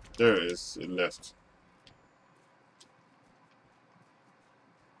 There it is. It left.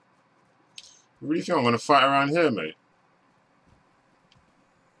 You really think I'm going to fight around here, mate?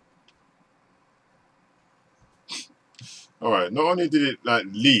 Alright, not only did it, like,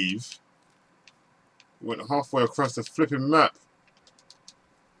 leave... It went halfway across the flipping map.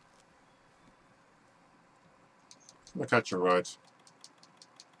 I'm going to catch a ride.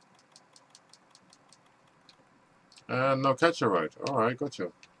 And no catch a ride. Alright,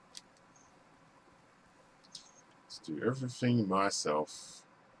 gotcha. Let's do everything myself.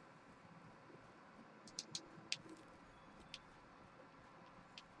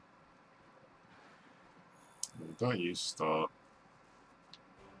 Don't you start.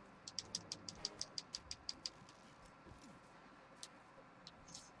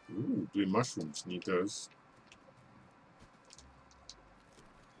 Ooh, blue mushrooms. Need those.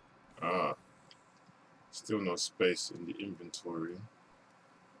 Ah. Still no space in the inventory.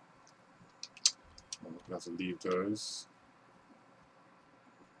 I'm gonna have to leave those.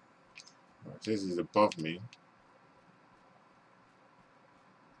 Right, this is above me.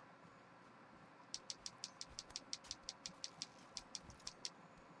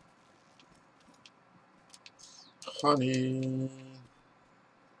 Honey.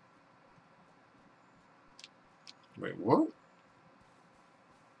 Wait, what?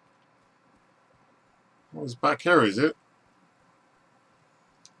 Oh, it's back here, is it?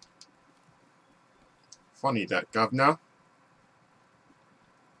 Funny that, governor.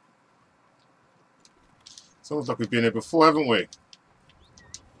 Sounds like we've been here before, haven't we?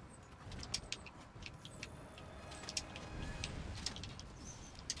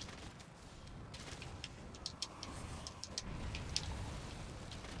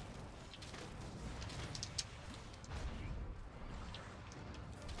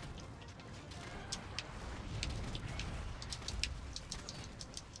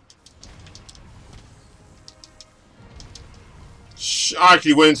 I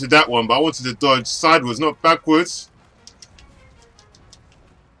actually went into that one, but I wanted to dodge sideways, not backwards.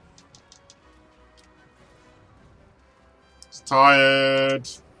 It's tired.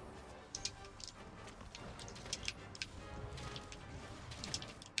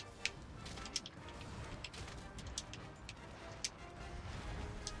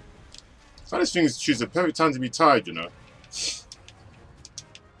 So this thing is choose the perfect time to be tired, you know.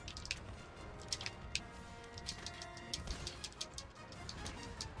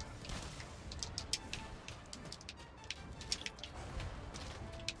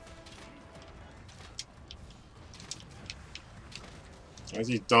 Where's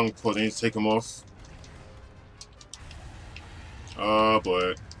he dunk pod? I need to take him off. Oh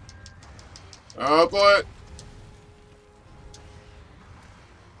boy. Oh boy.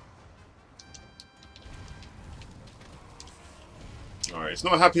 Alright, it's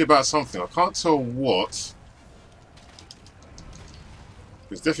not happy about something. I can't tell what.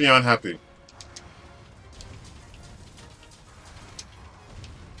 It's definitely unhappy.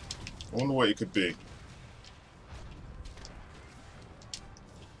 I wonder what it could be.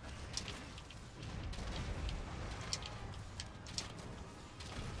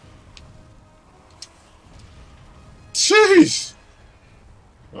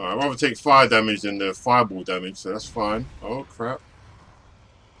 I'd rather take fire damage than the fireball damage, so that's fine. Oh crap.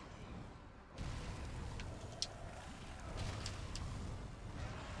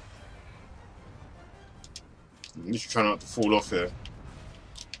 I'm just trying not to fall off here.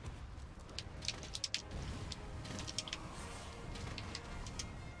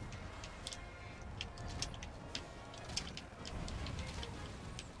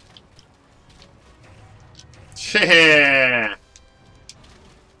 Yeah.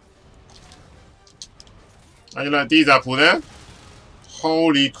 How you like these apples there?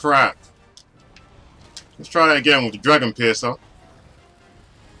 Holy crap. Let's try that again with the Dragon Piercer.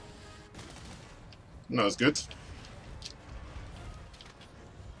 Not as good.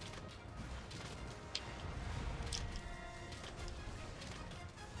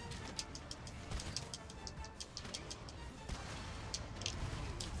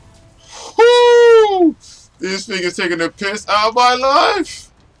 Woo! This thing is taking the piss out of my life!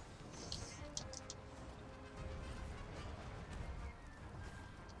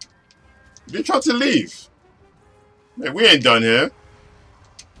 They tried to leave. Man, we ain't done here.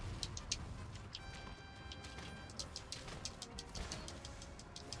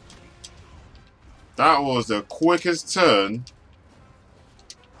 That was the quickest turn.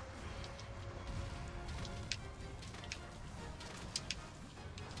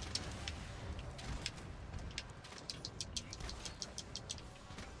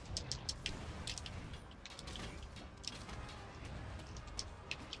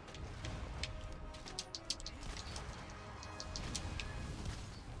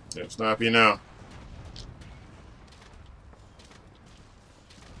 Yeah, snappy now.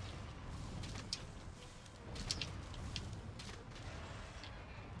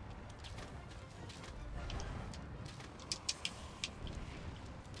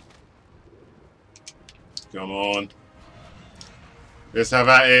 Come on. Let's have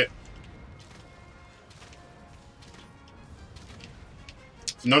at it.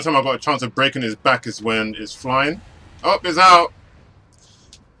 Another time I got a chance of breaking his back is when it's flying. Oh, it's out.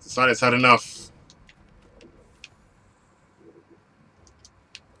 Decided it's had enough.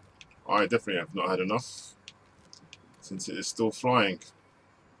 I definitely have not had enough. Since it is still flying.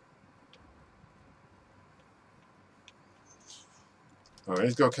 Alright,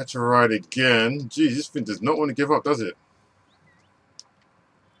 let's go catch a ride again. Geez, this thing does not want to give up, does it?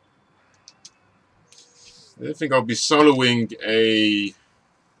 I didn't think I'll be soloing a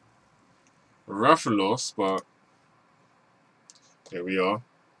Rathalos, but here we are.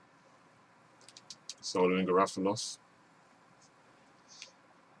 Soloing a Rathalos.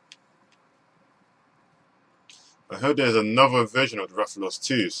 I heard there's another version of the Rathalos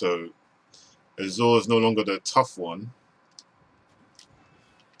too, so Azor is no longer the tough one.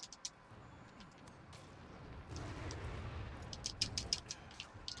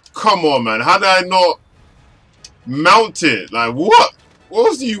 Come on, man. How did I not mount it? Like, what? What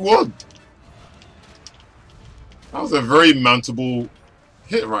else do you want? That was a very mountable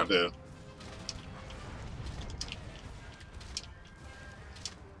hit right there.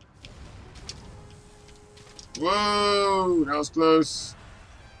 Whoa, that was close.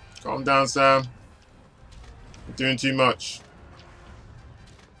 Calm down, Sam. You're doing too much.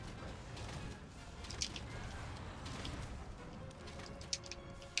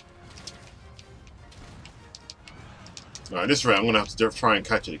 Alright, this round I'm going to have to try and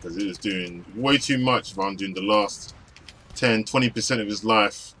catch it because it is doing way too much if I'm doing the last 10-20% of his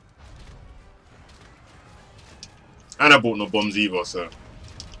life. And I bought no bombs either, so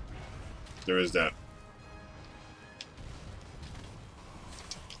there is that.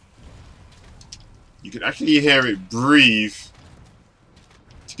 You can actually hear it breathe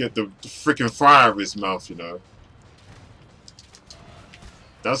to get the freaking fire out of his mouth, you know.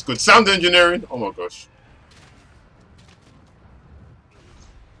 That's good. Sound engineering! Oh my gosh.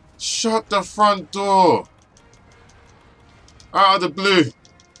 Shut the front door! Out of the blue!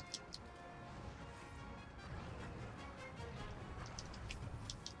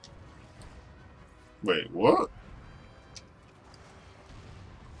 Wait, what?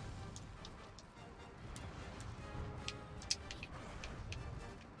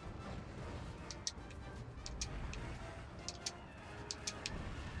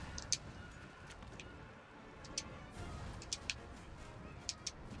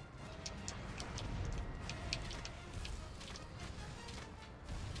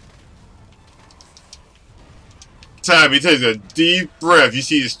 Time, he takes a deep breath. You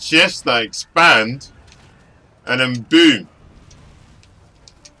see his chest like expand, and then boom.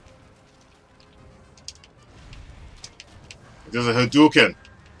 There's a Hadouken.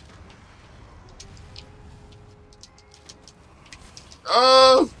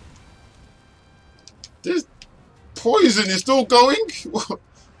 This poison is still going?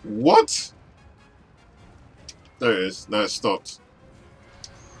 What? There it is. Now it's stopped.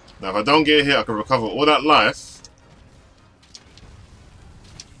 Now if I don't get hit, I can recover all that life.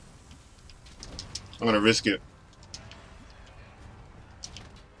 I'm gonna risk it.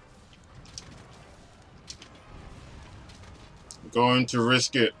 I'm going to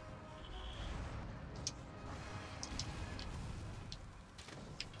risk it.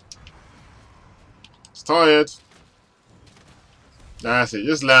 It's tired. That's it.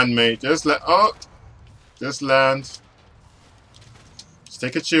 Just land, mate. Just land. Oh! Just land. Just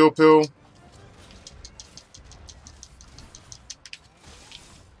take a chill pill.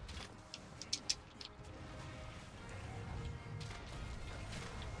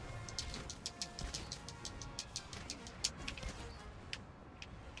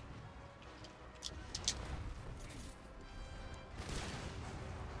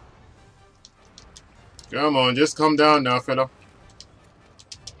 Come on, just come down now, fella.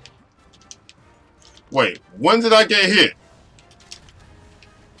 Wait, when did I get hit?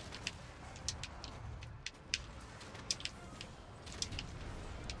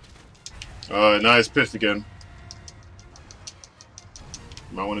 Now it's pissed again.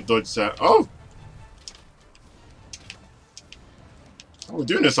 Might want to dodge that. Oh! Oh, we're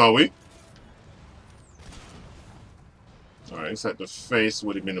doing this, are we? Alright, it's like the face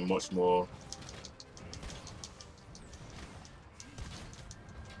would have been a much more...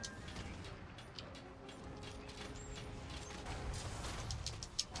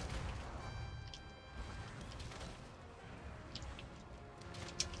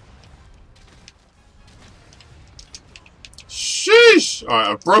 Sheesh! Alright,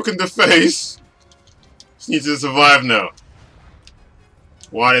 I've broken the face. Just need to survive now.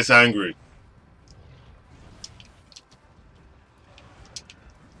 Why is angry?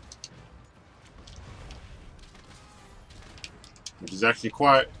 Which is actually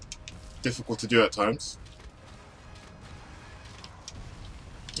quite difficult to do at times.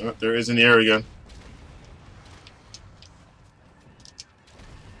 Oh, there it is in the air again.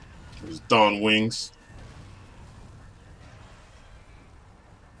 Those darn wings.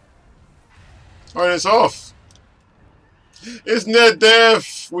 Alright, it's off. It's near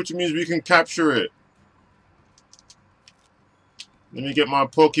death, which means we can capture it. Let me get my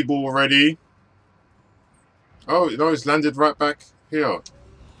Pokeball ready. Oh, no, it's landed right back here.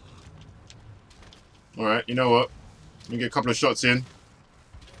 Alright, you know what? Let me get a couple of shots in.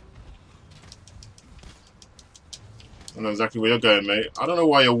 I know exactly where you're going, mate. I don't know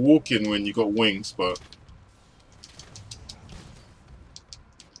why you're walking when you got wings, but...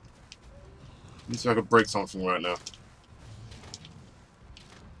 Let me see if I can break something right now.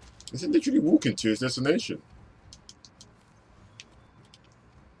 Is it literally walking to its destination?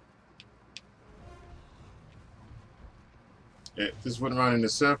 It just went around in a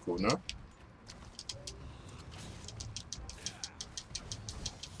circle, no?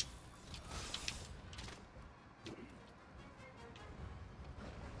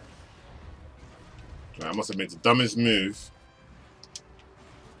 I must have made the dumbest move.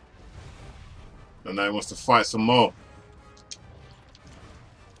 And now he wants to fight some more.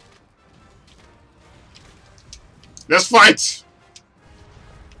 Let's fight!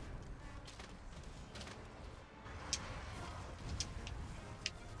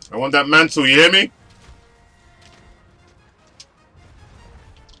 I want that mantle, you hear me?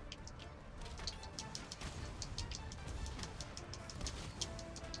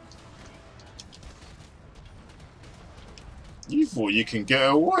 You thought you can get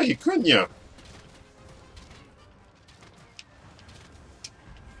away, couldn't you?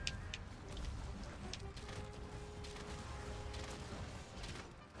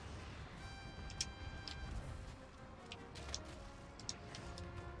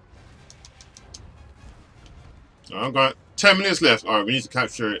 I've got 10 minutes left. Alright, we need to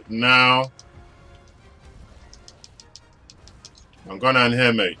capture it now. I'm going down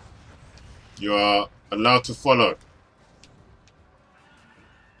here, mate. You are allowed to follow.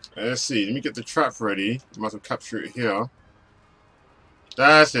 Let's see. Let me get the trap ready. I might as well capture it here.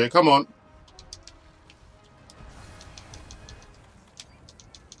 That's it. Come on.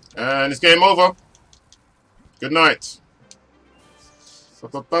 And it's game over. Good night.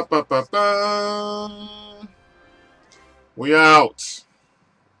 We out.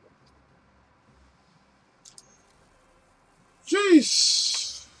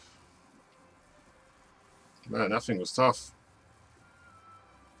 Jeez. Man, that thing was tough.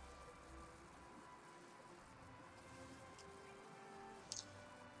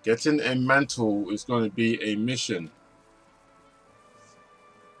 Getting a mantle is going to be a mission.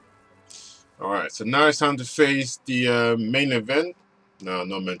 Alright, so now it's time to face the main event. No,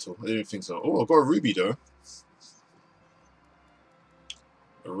 not mental. I didn't think so. Oh, I got a ruby though.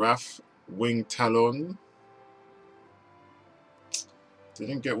 A Wrath Wing Talon.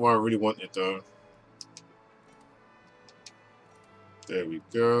 Didn't get what I really wanted though. There we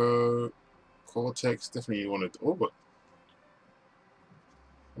go. Cortex, definitely wanted. Oh, but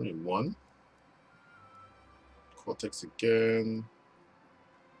only one. Cortex again.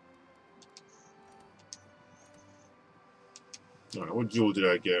 Alright, what jewel did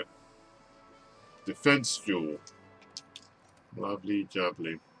I get? Defense jewel. Lovely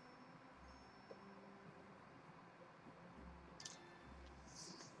jubbly.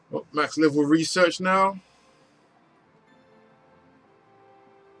 Oh, max level research now.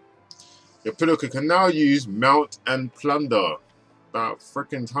 Your Pinocchio can now use Mount and Plunder. About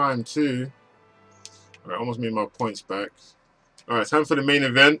freaking time too. Alright, almost made my points back. Alright, time for the main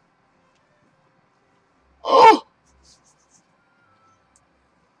event. Oh!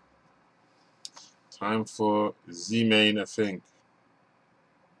 Time for Z-Main, I think.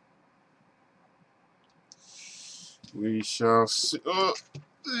 We shall see. Oh!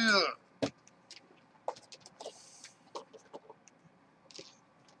 Yeah.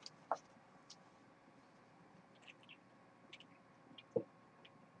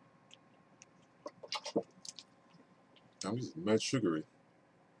 Damn, this is mad sugary.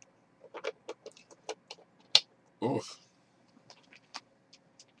 Oh.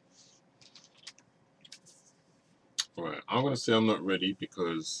 Alright, I'm going to say I'm not ready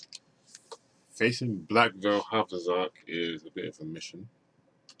because facing Black Veil Haphazard is a bit of a mission.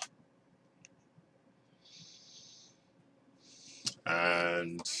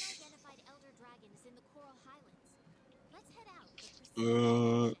 And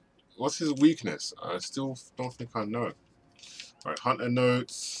what's his weakness? I still don't think I know. Alright, Hunter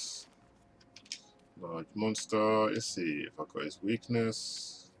Notes. Large monster. Let's see if I got his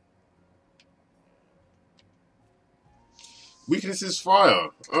weakness. Weakness is fire.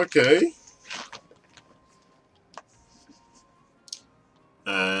 Okay.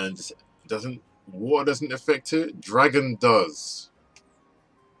 And water doesn't affect it. Dragon does.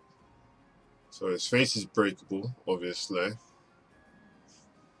 So his face is breakable, obviously.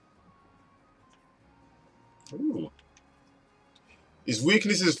 Ooh. His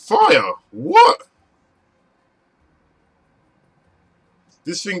weakness is fire. What?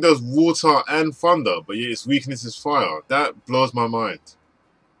 This thing does water and thunder, but yet its weakness is fire. That blows my mind.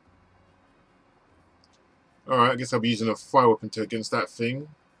 Alright, I guess I'll be using a fire weapon against that thing.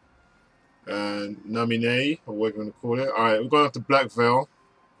 And Namine, or whatever you want to call it. Alright, we're going after Black Veil.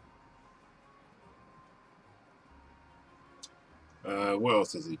 What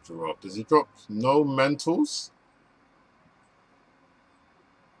else does he drop? Does he drop no mentals?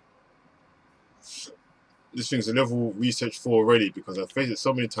 This thing's a level research 4 already because I've faced it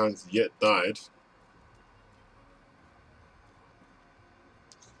so many times yet died.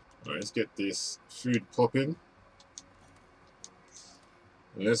 Alright, let's get this food popping.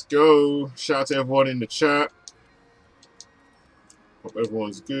 Let's go. Shout out to everyone in the chat. Hope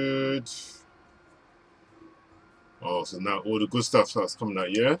everyone's good. Oh, so now all the good stuff starts coming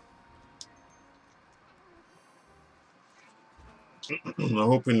out, yeah? I'm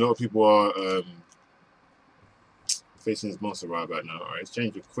hoping a lot of people are facing this monster right about now. Alright,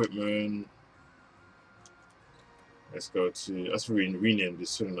 exchange equipment. Let's go to... Let's rename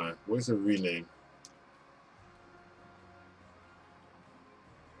this, shouldn't I? Where's the rename?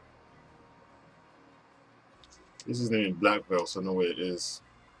 This is named Black Belt, so I know where it is.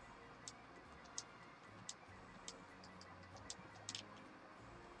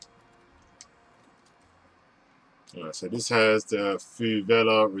 Alright, so this has the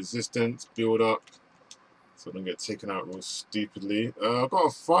Fuvela resistance build up. So I don't get taken out real stupidly. I've got a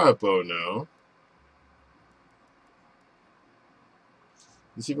Firebow now.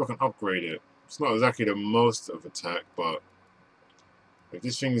 Let's see if I can upgrade it. It's not exactly the most of attack, but if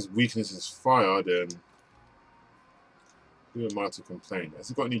this thing's weakness is fire, then who am I to complain?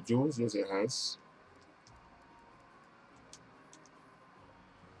 Has it got any jewels? Yes, it has.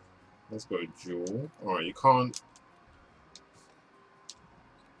 Let's go jewel. Alright, you can't...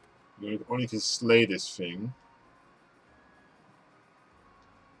 You only can slay this thing.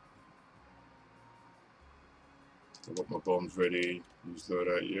 I've got my bombs ready. Use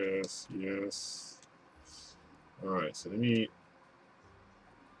loadout. Yes, yes. Alright, so let me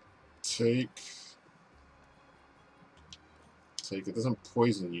take it. Doesn't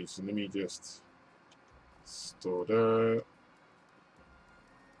poison you, so let me just store that.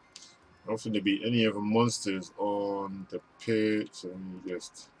 I don't think there'll be any other monsters on the pit, so let me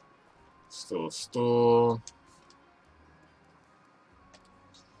just Store.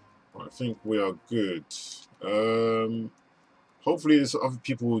 I think we are good. Hopefully there's other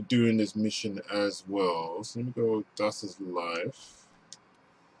people doing this mission as well. So let me go Dust's life.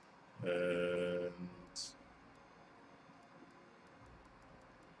 And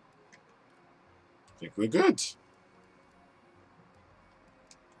I think we're good.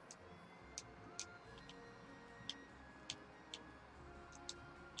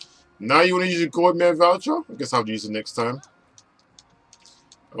 Now you want to use a gold man voucher? I guess I'll have to use it next time.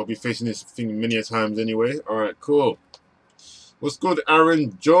 I'll be facing this thing many a times anyway. Alright, cool. What's good,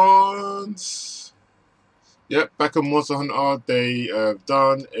 Aaron Jones? Yep, back on Monster Hunter, they have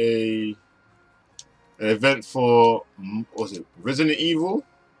done an event for, what was it, Resident Evil?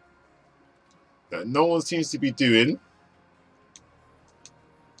 That no one seems to be doing.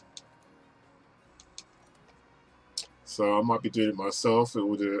 So I might be doing it myself. It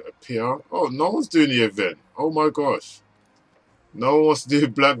would appear. Oh, no one's doing the event. Oh my gosh. No one wants to do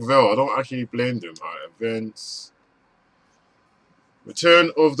Black Veil. I don't actually blame them. Alright, events.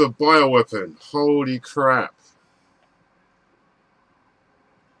 Return of the bioweapon. Holy crap.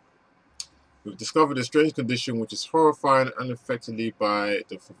 We've discovered a strange condition which is horrifying unaffectedly by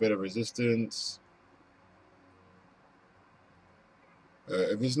the Favela resistance.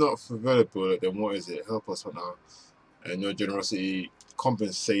 If it's not Favela bullet, then what is it? Help us, Hunter. And your generosity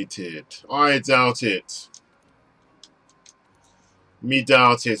compensated. I doubt it. Me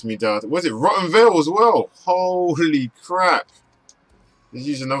doubt it. Was it Rotten Veil as well? Holy crap. Let's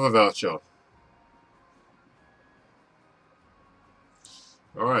use another voucher.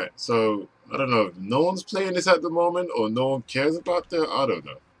 Alright, so I don't know if no one's playing this at the moment or no one cares about it. I don't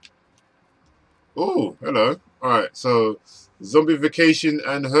know. Oh, hello. Alright, so zombification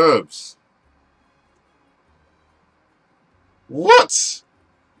and herbs. What?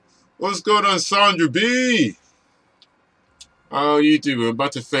 What's going on, Sandra B? How are you doing? We're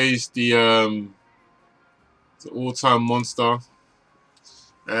about to face the all-time monster.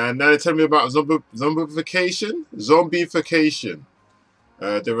 And now they tell me about zombification.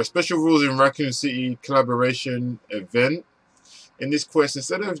 There are special rules in Raccoon City collaboration event. In this quest,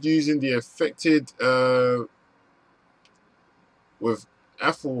 instead of using the affected with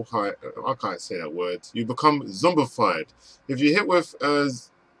Athelhide, I can't say that word. You become zombified. If you hit with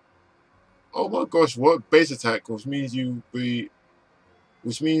oh my gosh, what base attack, which means that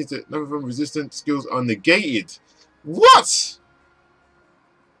none of them resistant skills are negated. What?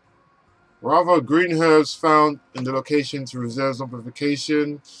 Rather, green herbs found in the location to reserve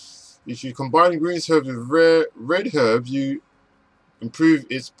zombification. If you combine green herbs with red herbs, you improve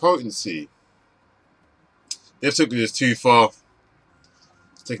its potency. They've taken this too far.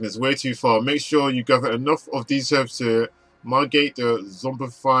 It's taking this way too far. Make sure you gather enough of these herbs to mitigate the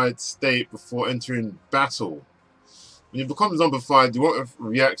zombified state before entering battle. When you become zombified, you won't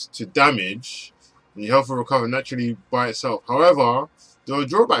react to damage, and your health will recover naturally by itself. However, there are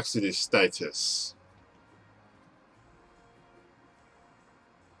drawbacks to this status.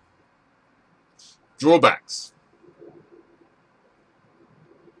 Drawbacks.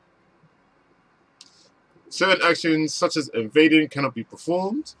 Certain actions, such as invading, cannot be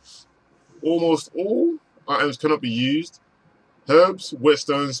performed. Almost all items cannot be used. Herbs,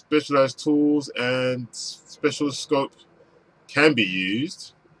 whetstones, specialized tools, and special scope can be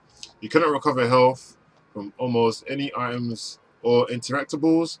used. You cannot recover health from almost any items or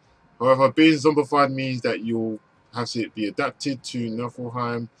interactables. However, being zombified means that you'll have to be adapted to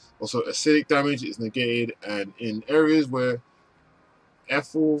Niflheim. Also, acidic damage is negated, and in areas where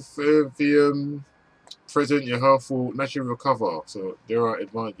Ethelfium present, your health will naturally recover. So there are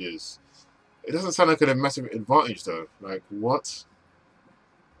advantages. It doesn't sound like a massive advantage though. Like what?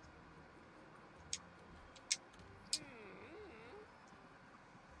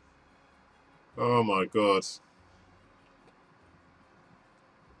 Oh my god.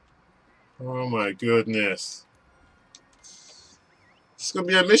 Oh my goodness. It's gonna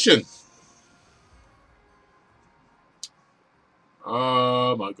be a mission.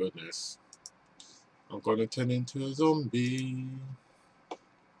 Oh my goodness. I'm gonna turn into a zombie.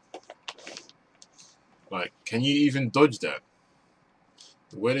 Like, can you even dodge that?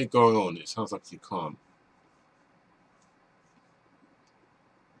 The way they're going on, it sounds like you can't.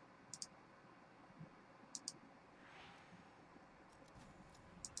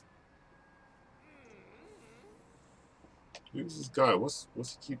 Who's this guy? What's he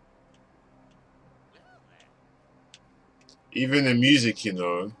keep? Even the music, you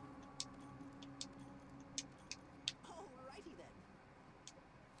know.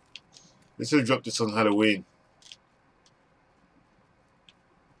 They should have dropped this on Halloween.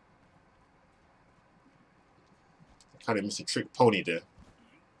 Kind of missed a trick pony there.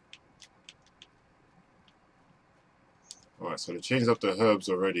 Alright, so they changed up the herbs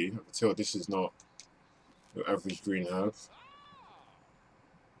already. I can tell this is not your average green herb.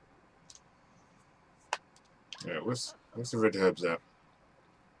 Yeah, what's the red herbs at?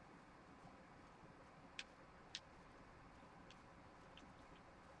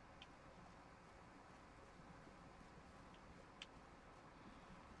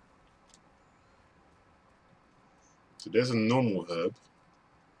 So there's a normal herb.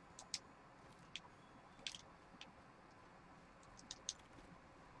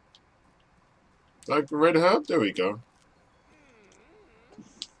 Like red herb? There we go.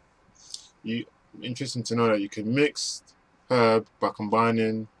 Interesting to know that you can mix herb by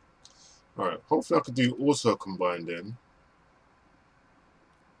combining. Alright, hopefully I could do also combine then.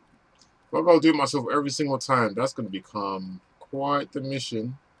 If I gotta do it myself every single time, that's gonna become quite the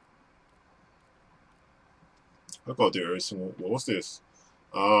mission. I gotta do it every single. Well, what's this?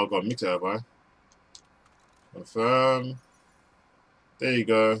 Oh, I gotta mix it, have I? Confirm. There you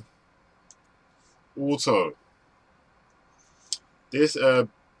go. Auto. This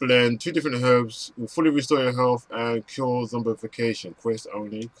blend 2 different herbs will fully restore your health and cure zombification. Quest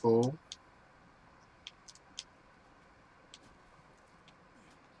only. Cool.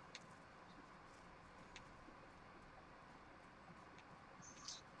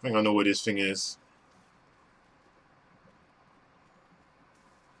 I think I know where this thing is.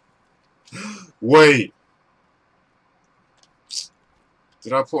 Wait!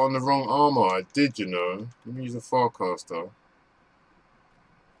 Did I put on the wrong armor? I did, you know. Let me use a Farcaster.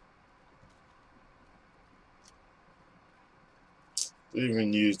 Didn't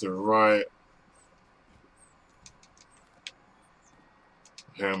even use the right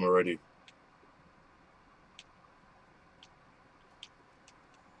ham already.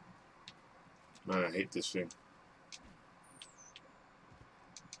 Man, I hate this thing.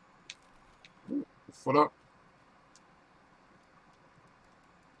 Ooh, full up.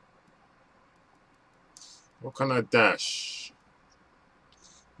 What can I dash?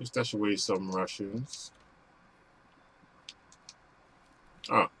 Let's dash away some rations.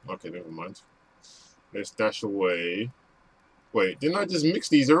 Ah, okay, never mind. Let's dash away. Wait, didn't I just mix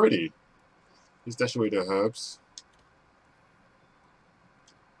these already? Let's dash away the herbs.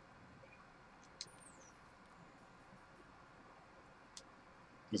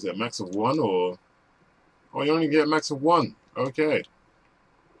 Is it a max of 1 or? Oh, you only get a max of 1. Okay.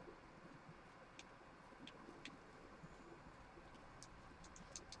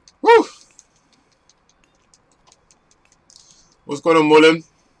 Woo! What's going on, Mullen?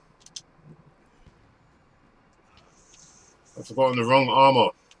 I've forgotten the wrong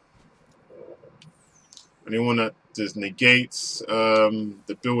armor. Anyone that just negates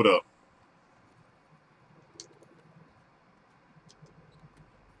the build-up.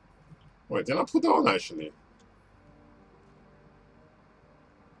 Wait, did I put that on actually?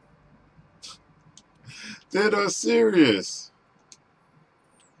 Dead or serious?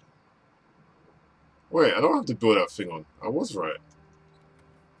 Wait, I don't have to build that thing on. I was right.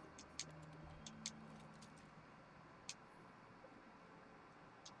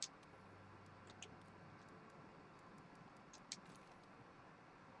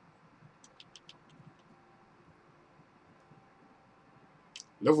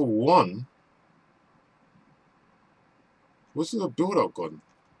 Level 1? What's the build-up gone?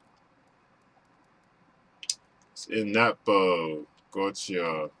 It's in that bow.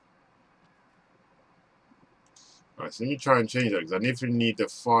 Gotcha. Alright, so let me try and change that because I definitely need the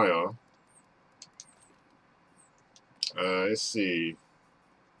fire. Let's see.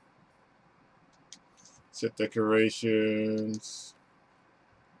 Set decorations.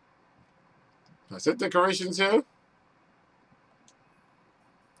 Can I set decorations here?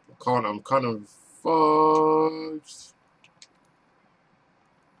 I can't, I'm kind of fudged.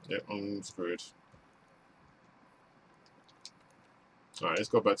 Yep, I'm screwed. Alright, let's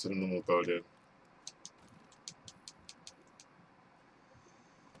go back to the normal bow then.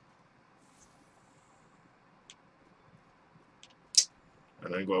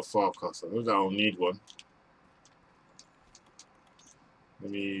 And I got a Farcaster. I don't need one.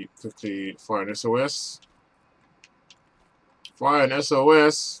 Let me quickly fire an SOS. Fire an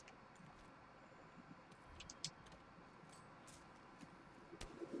SOS.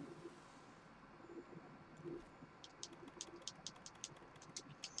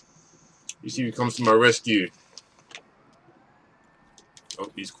 You see, he comes to my rescue.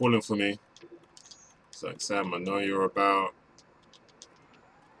 Oh, he's calling for me. It's like, Sam, I know you're about.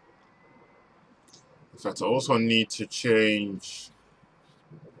 In fact, I also need to change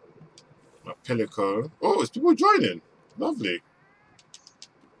my Pelico. Oh, it's people joining. Lovely.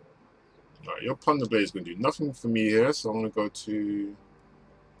 Alright, your Plunder Blade is going to do nothing for me here, so I'm going to go to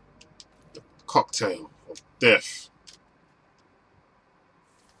the Cocktail of Death.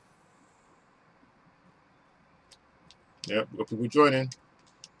 Yep, we've got people joining.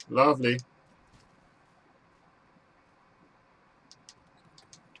 Lovely.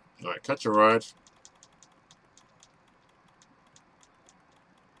 Alright, catch a ride.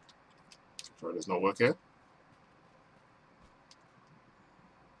 Sorry, does not work here.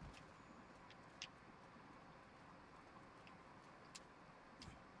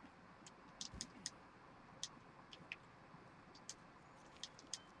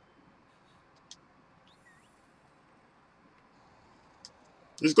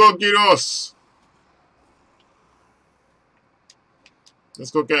 Let's go get us. Let's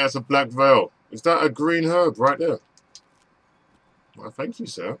go get us a black veil. Is that a green herb right there? Well, thank you,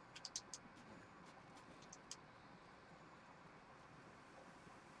 sir.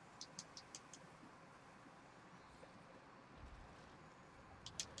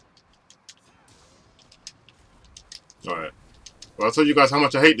 Alright. Well, I'll tell you guys how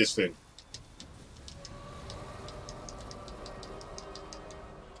much I hate this thing.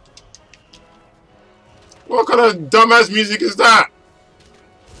 What kind of dumbass music is that?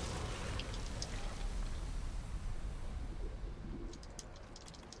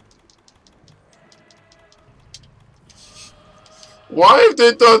 Why have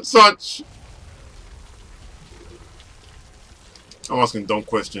they done such... I'm asking dumb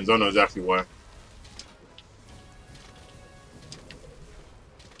questions. I know exactly why.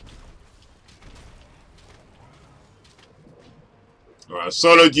 Alright, I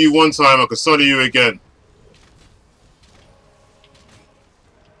soloed you one time, I can solo you again.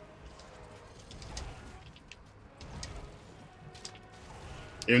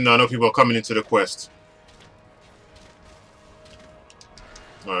 Even though I know people are coming into the quest.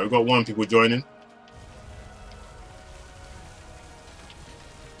 Alright, we've got one people joining.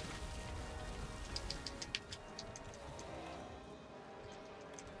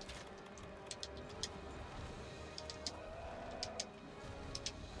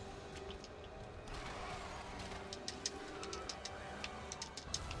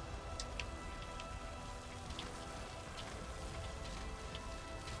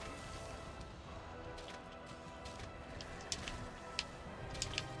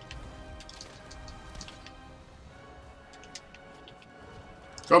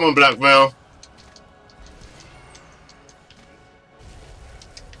 Come on, Black Veil.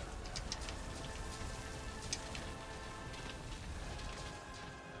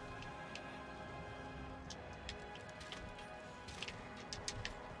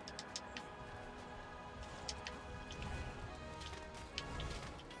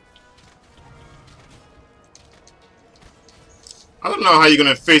 I don't know how you're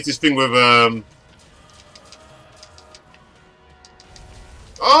gonna face this thing with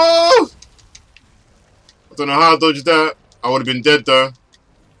Oh! I don't know how I dodged that. I would have been dead though.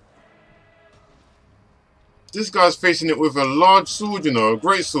 This guy's facing it with a large sword, you know, a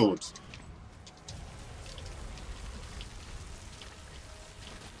great sword.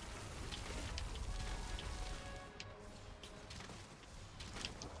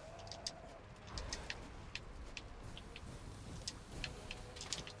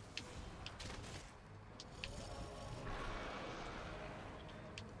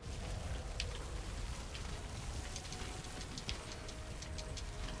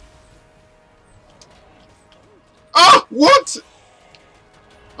 Ah! What?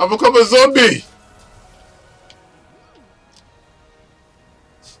 I've become a zombie!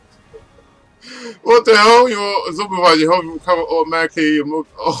 What the hell? You're a zombie while you help become automatically.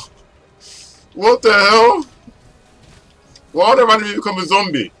 Oh. What the hell? Why would I become a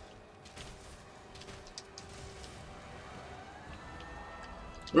zombie?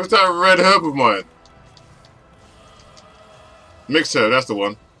 Where's that red herb of mine? Mixer, that's the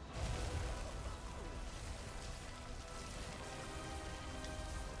one.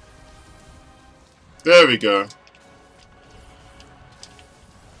 There we go.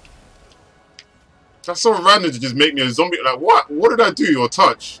 That's so random to just make me a zombie. Like, what? What did I do or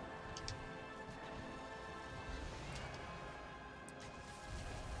touch?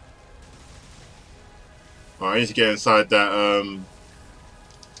 Oh, I need to get inside that, I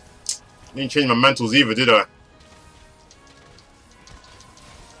didn't change my mantles either, did I?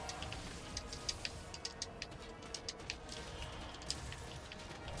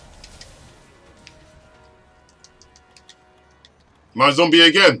 Am I a zombie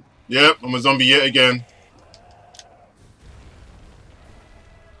again? Yep, I'm a zombie yet again.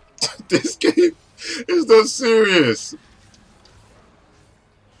 This game Is that serious?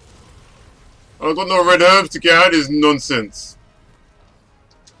 I've got no red herbs to get out of this nonsense.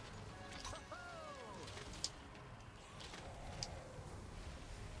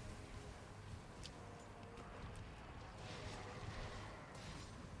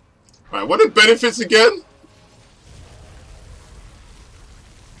 Alright, what are the benefits again?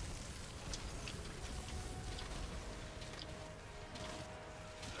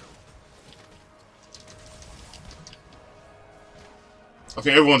 I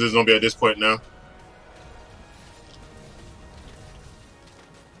think everyone's a zombie at this point now.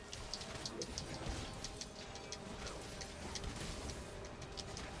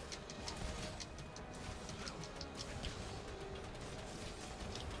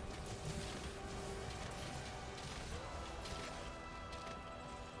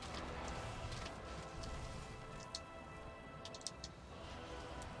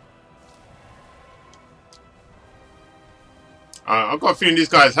 I've got a feeling these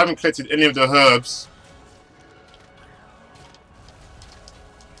guys haven't collected any of the herbs.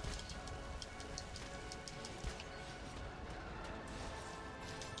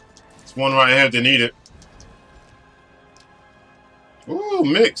 There's one right here if they need it. Ooh,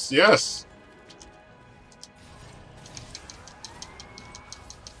 mix, yes.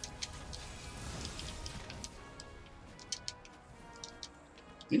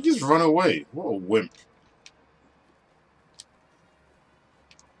 Did he just run away? What a wimp.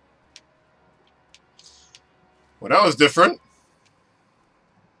 Well, that was different.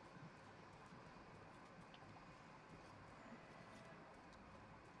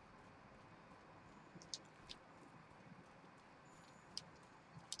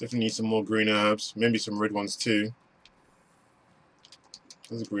 Definitely need some more green herbs. Maybe some red ones too.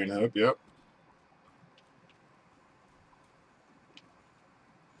 There's a green herb, yep.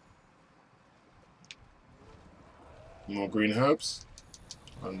 More green herbs.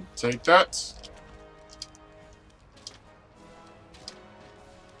 And take that.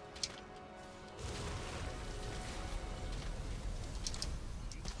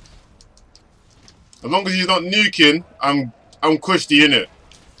 As long as he's not nuking, I'm cushy in it.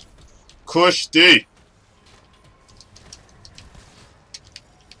 Cushy.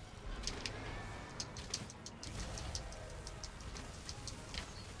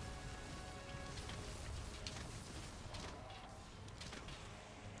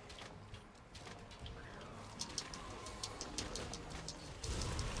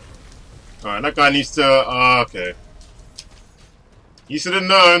 Alright, that guy needs to okay. He should have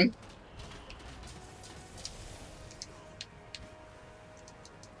known.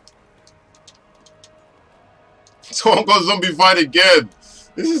 Someone got zombie fight again.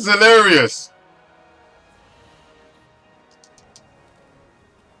 This is hilarious.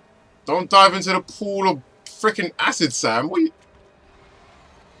 Don't dive into the pool of freaking acid, Sam. What you...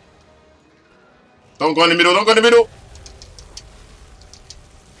 Don't go in the middle. Don't go in the middle.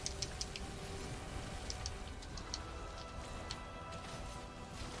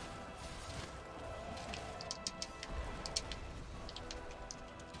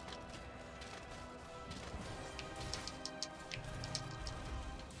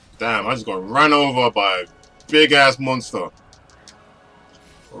 Damn, I just got run over by a big-ass monster.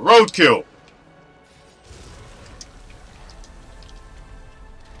 Roadkill!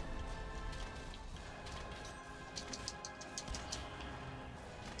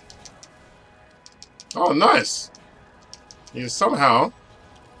 Oh, nice! He somehow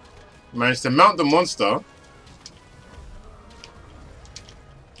managed to mount the monster. Alright,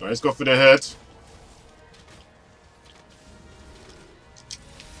 let's go for the head.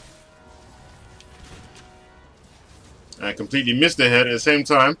 I completely missed the head at the same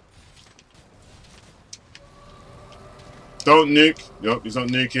time. Don't nuke. Nope, he's not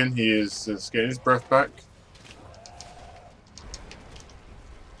nuking. He is just getting his breath back.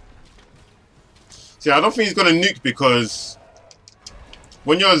 See, I don't think he's gonna nuke because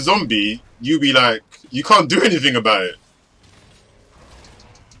when you're a zombie, you be like, you can't do anything about it.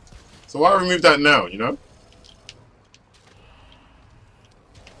 So why remove that now, you know?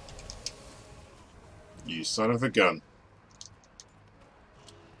 You son of a gun.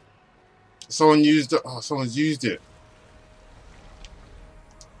 Someone used it. Oh, someone's used it.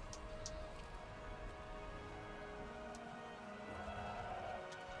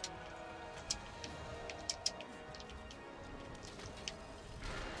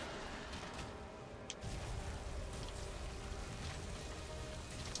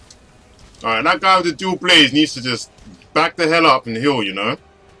 Alright, that guy with the dual blades needs to just back the hell up and heal, you know?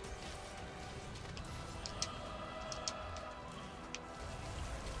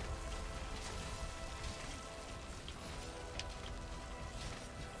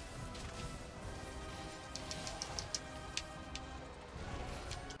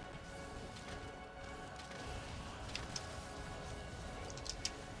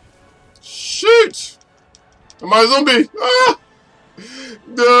 Shoot! Am I a zombie? Ah!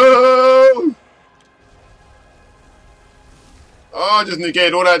 No! Oh, I just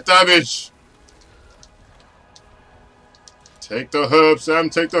negated all that damage. Take the herb, Sam.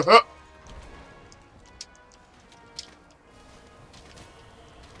 Take the herb.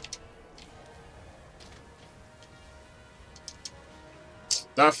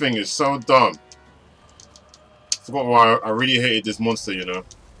 That thing is so dumb. Forgot why I really hated this monster, you know.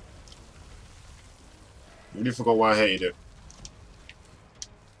 Really forgot why I hated it.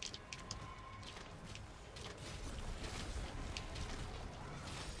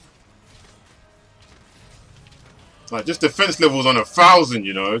 Like, just defense levels on 1,000,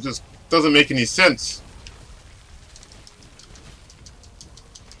 you know. It just doesn't make any sense.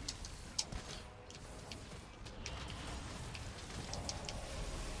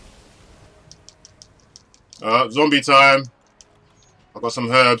 Zombie time. I got some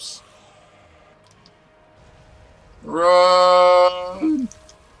herbs. Run!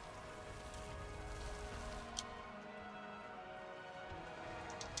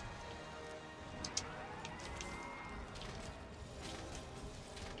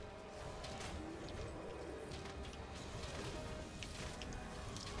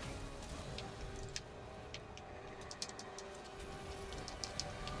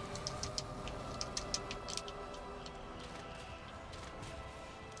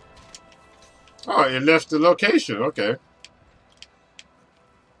 Oh, you left the location. Okay. Let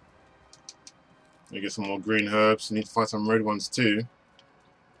me get some more green herbs. Need to find some red ones too.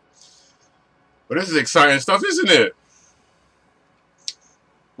 But this is exciting stuff, isn't it?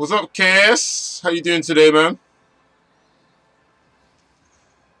 What's up, KS? How you doing today, man?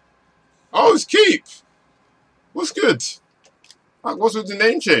 Oh, it's Keep. What's good? What's with the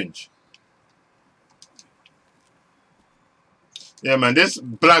name change? Yeah, man, this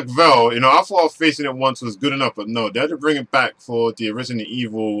Black Veil, you know, I thought facing it once was good enough, but no, they had to bring it back for the Resident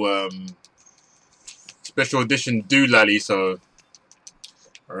Evil Special Edition Doolally, so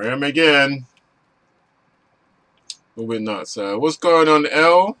I am again. A bit nuts. What's going on,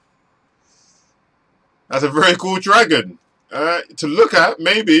 L? That's a very cool dragon. To look at,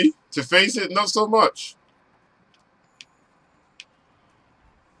 maybe. To face it, not so much.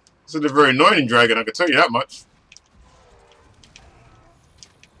 It's a very annoying dragon, I can tell you that much.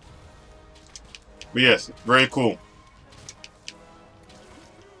 But yes, very cool.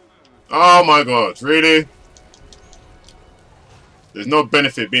 Oh my god, really? There's no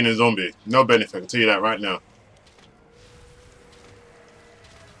benefit being a zombie. No benefit, I can tell you that right now.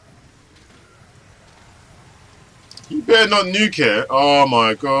 You better not nuke it. Oh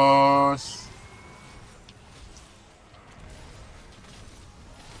my gosh.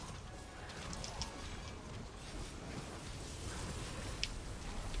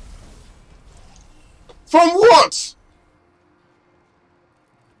 From what?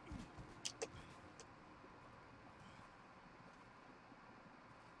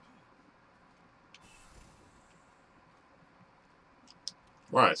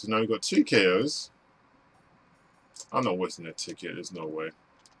 Right, so now we've got 2 KOs. I'm not wasting a ticket, there's no way.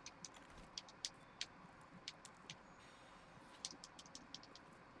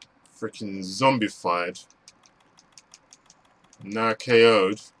 Freaking zombified. Now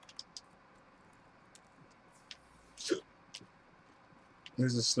KO'd.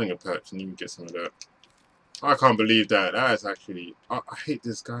 Here's a slinger patch, and you can get some of that. I can't believe that. That is actually... I hate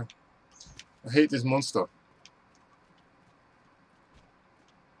this guy. I hate this monster.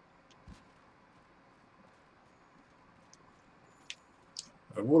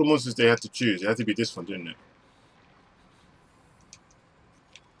 Of all the monsters they had to choose, it had to be this one, didn't it?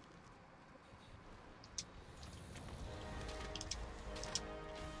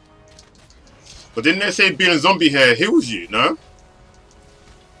 But didn't they say being a zombie here heals you, no?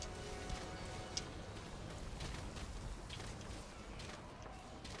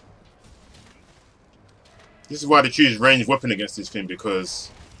 This is why they choose ranged weapon against this thing,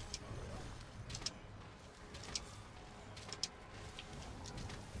 because...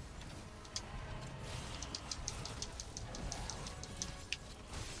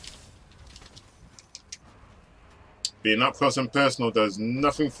 being up close and personal does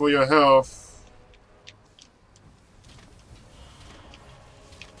nothing for your health.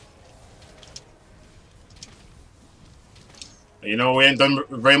 And you know, we ain't done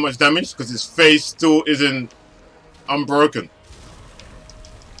very much damage because his face still isn't unbroken.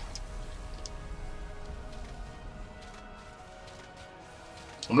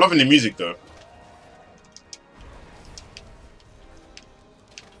 I'm loving the music though.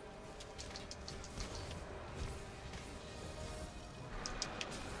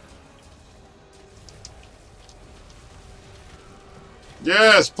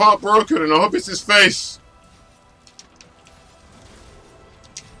 Yes, part broken, and I hope it's his face.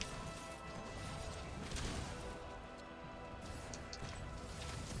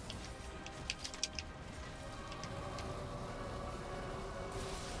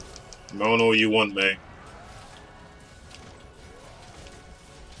 Moan all you want, mate.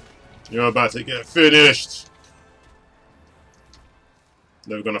 You're about to get finished.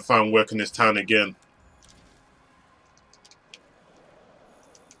 Never gonna find work in this town again.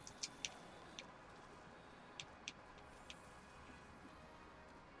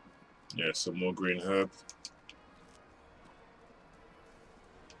 Yeah, some more green herb.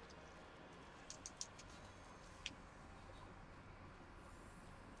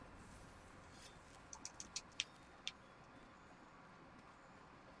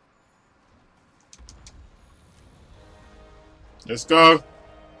 Let's go.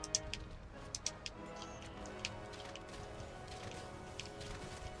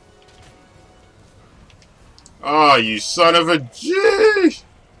 Ah, oh, you son of a G!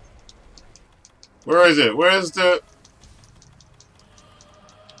 Where is it? Where's the...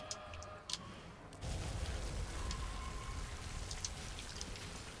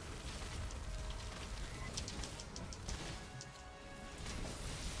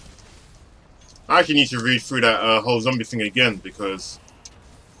 I actually need to read through that whole zombie thing again, because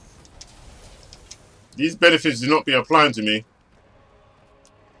these benefits do not be applying to me.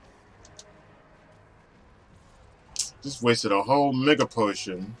 Just wasted a whole mega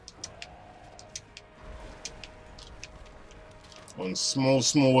potion on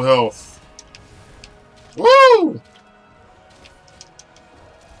small health. Woo!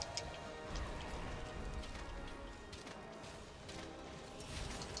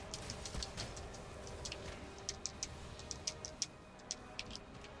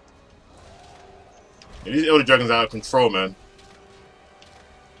 Yeah, these elder dragons are out of control, man.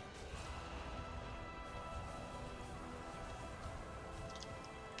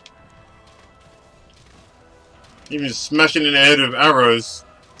 Even smashing in the head with arrows,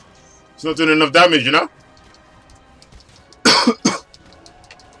 it's not doing enough damage, you know?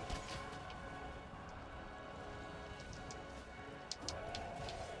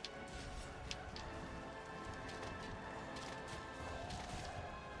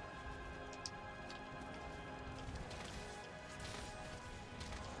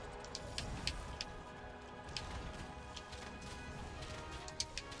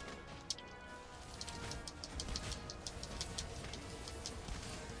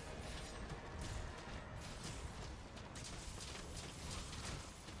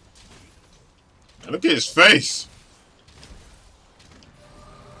 Look at his face.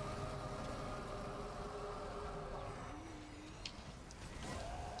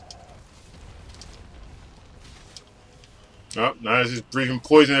 Oh, now he's just breathing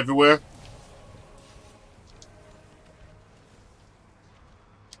poison everywhere.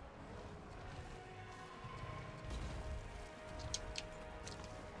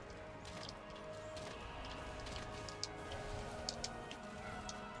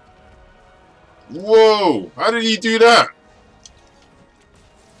 Whoa! How did he do that?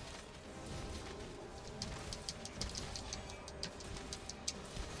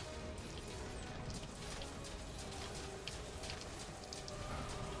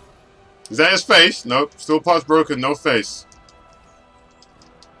 Is that his face? Nope. Still parts broken, no face.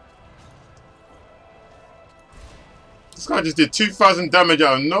 This guy just did 2,000 damage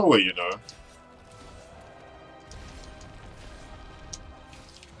out of nowhere, you know.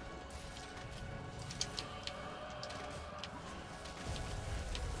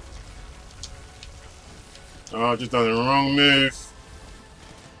 Oh, I just done the wrong move.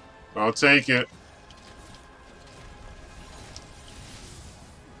 I'll take it.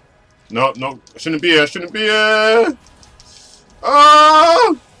 No, no, I shouldn't be here, I shouldn't be here!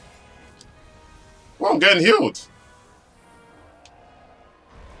 Oh! Well, I'm getting healed.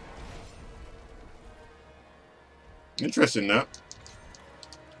 Interesting, that.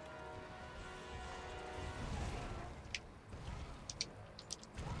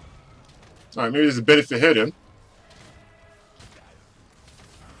 Alright, maybe there's a benefit here then.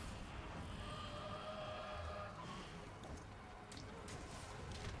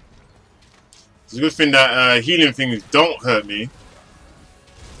 It's a good thing that healing things don't hurt me.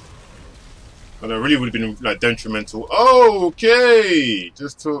 And that really would have been like detrimental. Okay!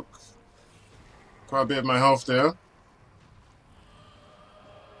 Just took quite a bit of my health there.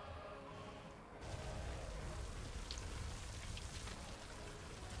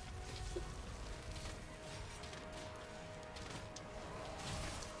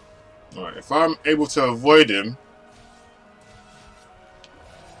 Alright, if I'm able to avoid him,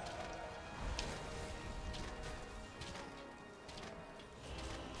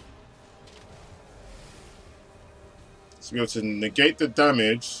 to be able to negate the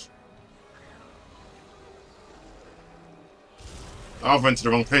damage. I've went to the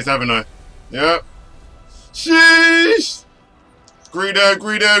wrong place, haven't I? Yep. Sheesh! Greed up,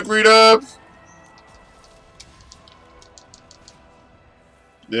 greed up, greed up!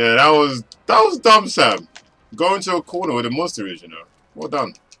 Yeah, that was dumb, Sam. Going to a corner where the monster is, you know. Well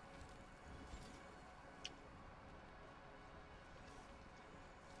done.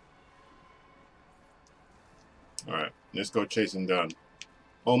 Alright, let's go chase him down.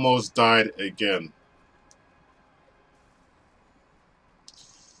 Almost died again.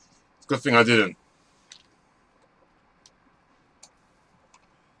 It's a good thing I didn't.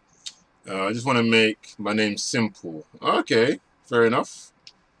 I just want to make my name simple. Okay, fair enough.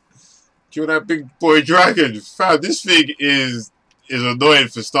 Kill that big boy dragon. Fam, this thing is annoying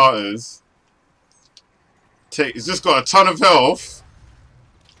for starters. It's just got a ton of health.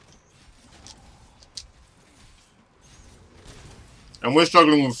 And we're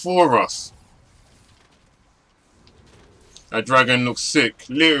struggling with 4 of us. That dragon looks sick.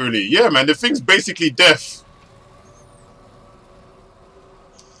 Literally. Yeah, man, the thing's basically death.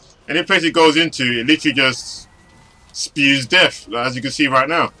 Any place it goes into, it literally just spews death, as you can see right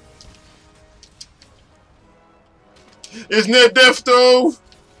now. It's near death, though.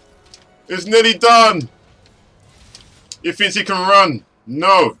 It's nearly done. He thinks he can run.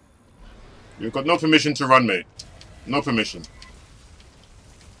 No. You've got no permission to run, mate. No permission.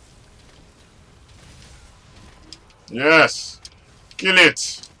 Yes. Kill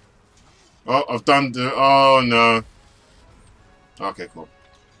it. Oh, I've done the... Oh, no. Okay, cool.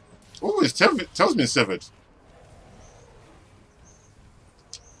 Oh, his tail's been severed.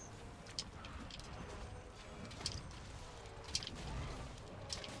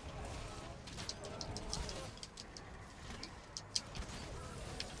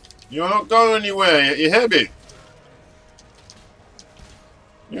 You're not going anywhere, you heavy.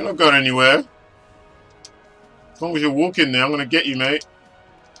 You're not going anywhere. As long as you're walking there, I'm going to get you, mate.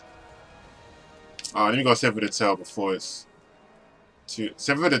 Ah, let me go sever the tail before it's too...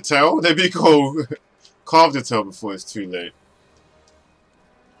 Sever the tail? Let me go carve the tail before it's too late.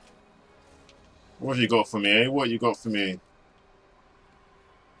 What have you got for me, eh? What you got for me?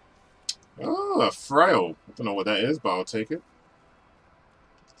 Oh, a frail. I don't know what that is, but I'll take it.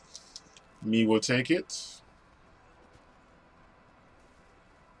 Me will take it.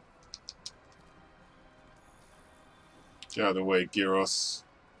 Get out of the way, Gyros.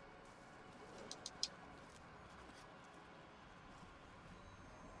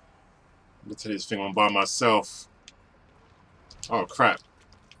 I'm gonna take this thing on by myself. Oh, crap.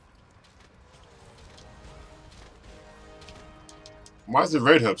 Why is the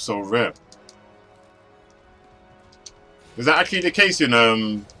red herb so rare? Is that actually the case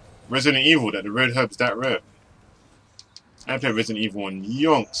in Resident Evil, that the red herb's that rare? I played Resident Evil on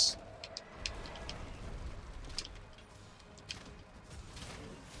yonks.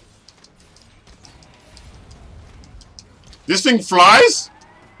 This thing flies?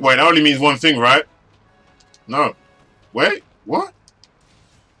 Wait, that only means one thing, right? No. Wait, what?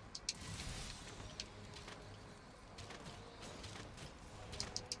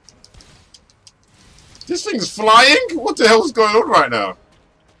 This thing's flying? What the hell's going on right now?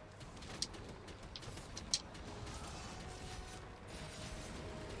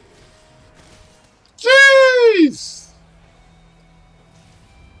 Jeez!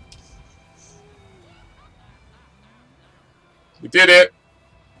 We did it.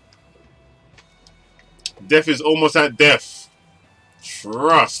 Death is almost at death.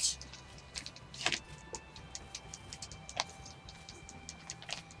 Trust.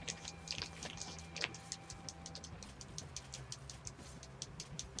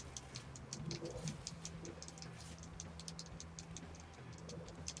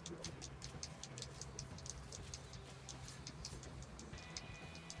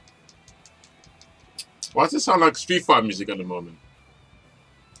 Why does it sound like Street Fighter music at the moment?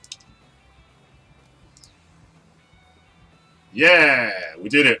 Yeah, we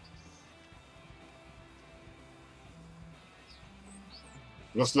did it.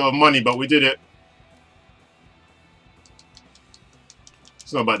 Lost a lot of money, but we did it.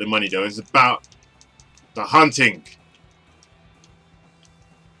 It's not about the money, though. It's about the hunting.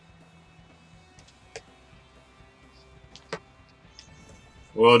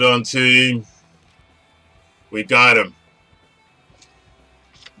 Well done, team. We got him.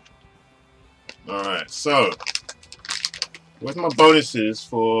 Alright, so where's my bonuses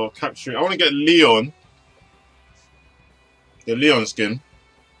for capturing? I want to get Leon. The Leon skin.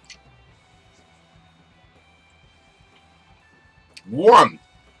 1.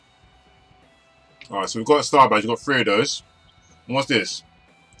 Alright, so we've got a star badge. We've got 3 of those. And what's this?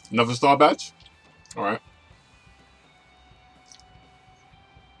 Another star badge? Alright.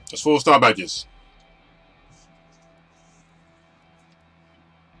 That's 4 star badges.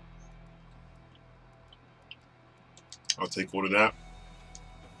 I'll take all of that.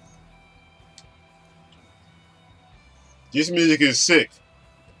 This music is sick.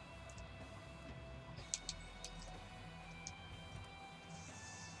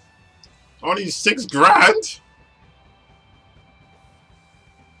 Only 6 grand?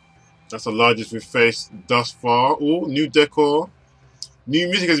 That's the largest we've faced thus far. Oh, new decor. New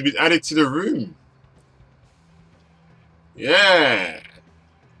music has been added to the room. Yeah.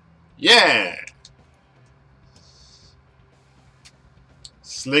 Yeah.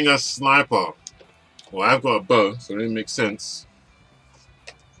 Slinger sniper. Well, I've got a bow, so it makes sense.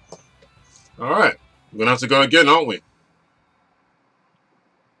 Alright. We're going to have to go again, aren't we?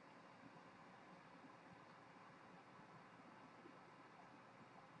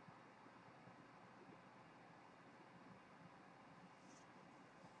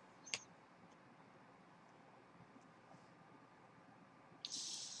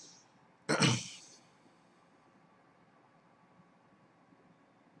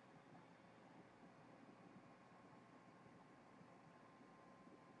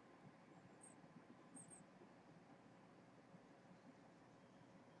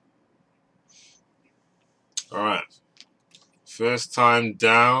 Alright. First time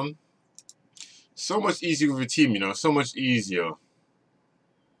down. So much easier with a team, you know. So much easier.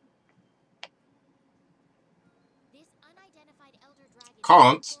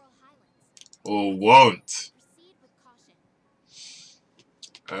 Can't. Or won't.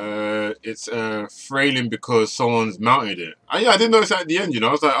 It's frailing because someone's mounted it. Yeah, I didn't notice that at the end, you know.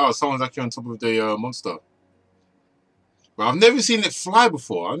 I was like, oh, someone's actually on top of the monster. But I've never seen it fly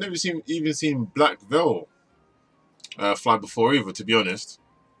before. I've never even seen Black Veil fly before either, to be honest.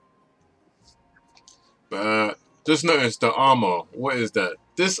 But just notice the armor. What is that?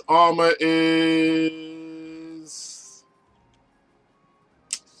 This armor is...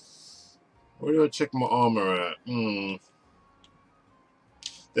 Where do I check my armor at? The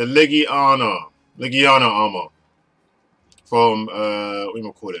Legiana armor. From, what do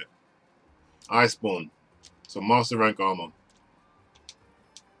you call it? Iceborne. So master rank armor.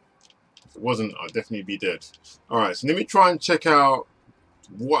 If it wasn't, I'd definitely be dead. Alright, so let me try and check out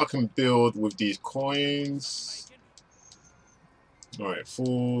what I can build with these coins. Alright,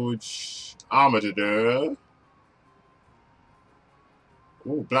 forge. Armor there.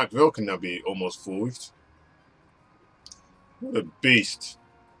 Oh, Black Veil can now be almost forged. What a beast.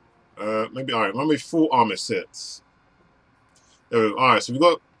 Maybe, alright, maybe full armor sets. There we go. Alright, so we've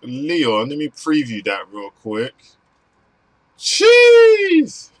got Leon. Let me preview that real quick.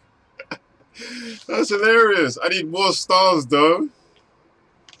 Jeez! That's hilarious. I need more stars, though.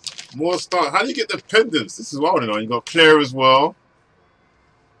 More stars. How do you get the pendants? This is what I want to know. You got Claire as well.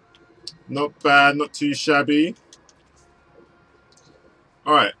 Not bad. Not too shabby.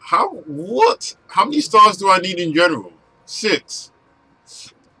 Alright. How many stars do I need in general? 6.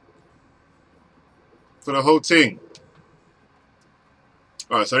 For the whole thing.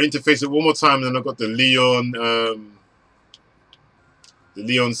 Alright, so I need to face it one more time, and then I've got the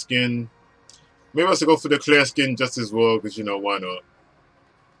Leon skin. Maybe I should go for the Claire skin just as well, because, you know, why not?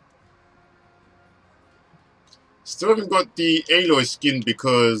 Still haven't got the Aloy skin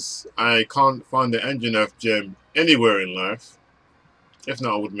because I can't find the Anjanath gem anywhere in life. If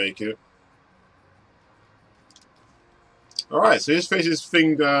not, I would make it. Alright, so his face is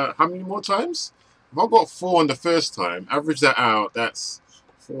thing, how many more times? If I got 4 on the first time, average that out, that's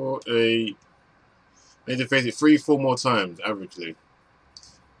 4, 8. I need to face it 3, 4 more times, averagely.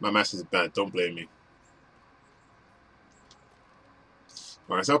 My maths is bad, don't blame me.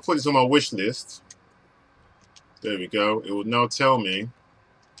 Alright, so I'll put this on my wish list. There we go. It will now tell me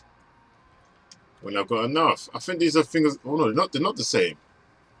when I've got enough. I think these are things... Oh no, they're not the same.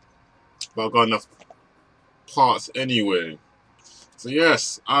 But I've got enough parts anyway. So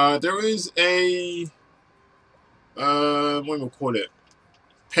yes, there is a... what do we call it?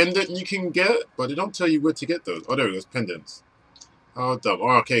 Pendant you can get, but they don't tell you where to get those. Oh, there it goes, pendants. Oh, dumb.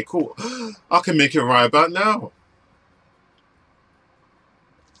 Oh, okay, cool. I can make it right about now.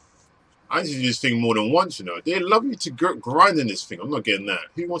 I need to do this thing more than once, you know. They love you to grind in this thing. I'm not getting that.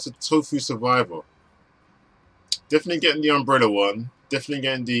 Who wants a Tofu Survivor? Definitely getting the Umbrella one. Definitely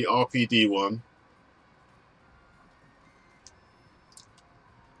getting the RPD one.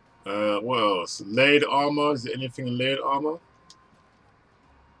 What else? Layered armor. Is there anything in layered armor?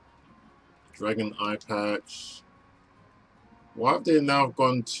 Dragon eye patch. Why have they now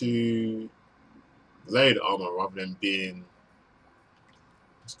gone to... blade armor rather than being...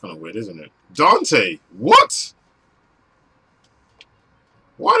 It's kind of weird, isn't it? Dante! What?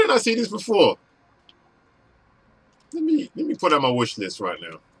 Why didn't I see this before? Let me put that on my wish list right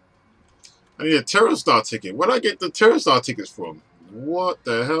now. I need a Terror Star ticket. Where'd I get the Terror Star tickets from? What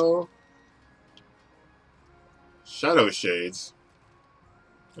the hell? Shadow Shades.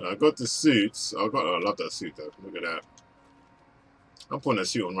 I got the suits. I love that suit though. Look at that. I'm putting that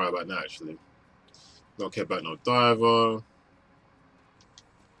suit on right about now actually. Don't care about no diver.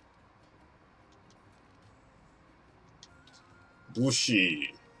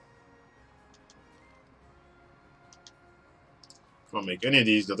 Bushi. Can't make any of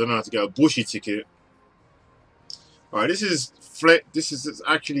these. I don't know how to get a Bushi ticket. Alright, this is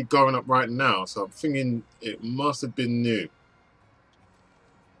actually going up right now, so I'm thinking it must have been new.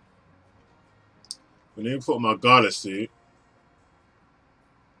 I need to put on my Gala suit.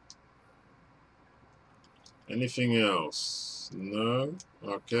 Anything else? No?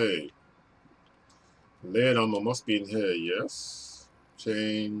 Okay. Layered armor must be in here, yes.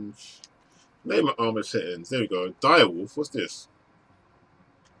 Change. Layer my armor settings. There we go. Direwolf, what's this?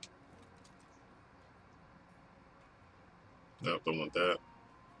 No, don't want that.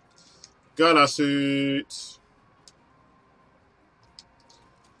 Gala suit.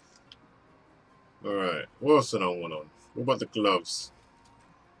 Alright, what else did I want on? What about the gloves?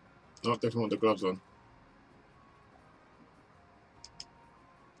 No, definitely want the gloves on.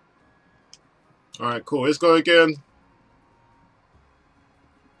 Alright, cool. Let's go again.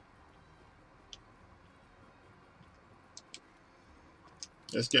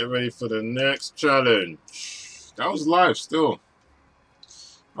 Let's get ready for the next challenge. That was live still.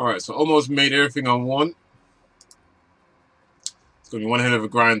 Alright, so almost made everything I want. It's going to be one hell of a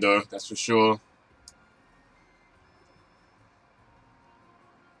grinder, that's for sure.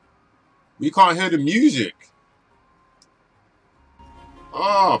 We can't hear the music.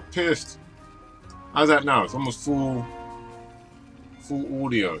 Oh, pissed. How's that now? It's almost full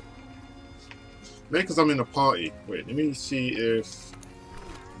audio. Maybe because I'm in a party. Wait, let me see if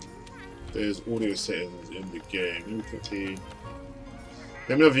there's audio settings in the game. Let me quickly...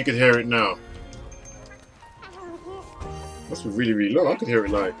 Let me know if you can hear it now. Must be really, really low. I could hear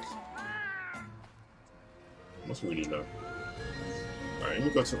it like... Must be really low. Alright, let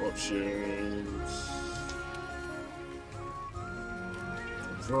me go to options.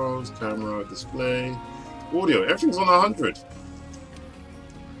 Controls, camera, display, audio. Everything's on 100.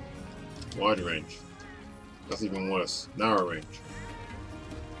 Wide range. That's even worse. Narrow range.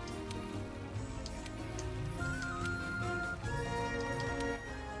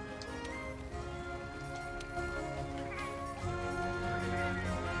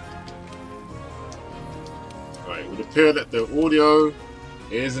 Alright, it would appear that the audio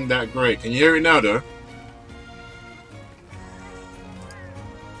isn't that great. Can you hear it now though?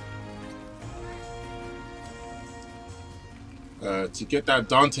 To get that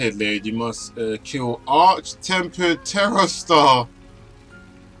Dante blade, you must kill Arch-Tempered Terror Star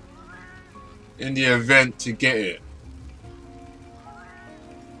in the event to get it.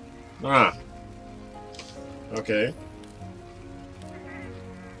 Ah. Okay.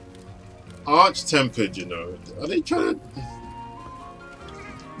 Arch-Tempered, you know. Are they trying to...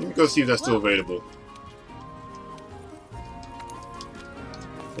 Let me go see if that's still available.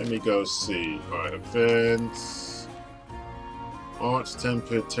 Let me go see. Alright, events.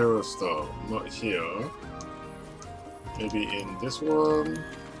 Arch-Tempered Terror Star. Not here. Maybe in this one.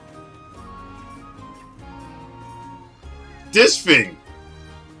 This thing!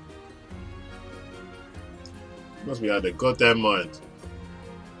 Must be out of their goddamn mind.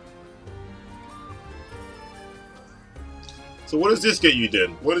 So what does this get you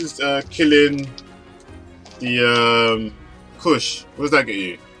then? What is killing the Kush? What does that get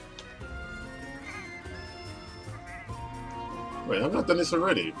you? Wait, haven't I done this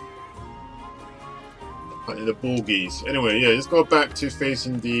already? Hunting the Borgies. Anyway, yeah, let's go back to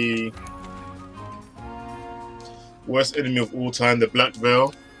facing the worst enemy of all time, the Black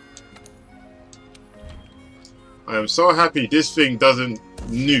Veil. I am so happy this thing doesn't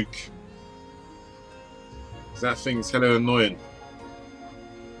nuke. That thing's hella annoying.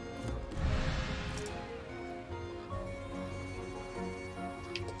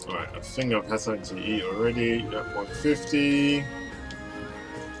 Alright, I think I've had something to eat already. At 150.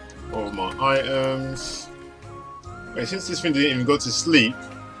 All of my items. Wait, since this thing didn't even go to sleep.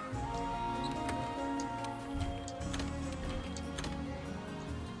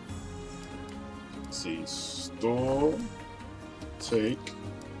 Let's see. Store. Take.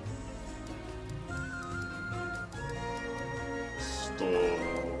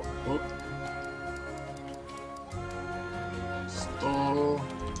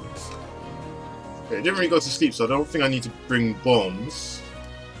 Okay, I didn't really go to sleep, so I don't think I need to bring bombs.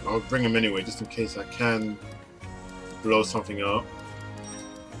 I'll bring them anyway, just in case I can blow something up.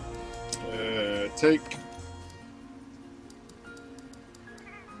 Take.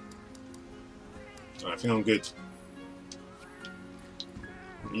 I think I'm good.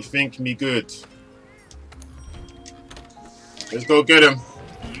 You think me good? Let's go get him.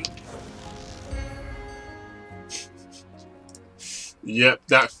 Yep,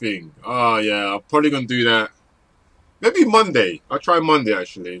 that thing. Oh yeah, I'm probably gonna do that. Maybe Monday. I'll try Monday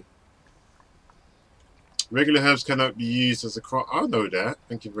actually. Regular herbs cannot be used as a crop. I know that.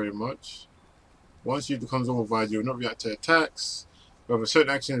 Thank you very much. Once you becomes override, you will not react to attacks. However, certain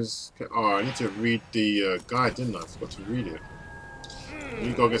actions. Oh, I need to read the guide, didn't I? I forgot to read it.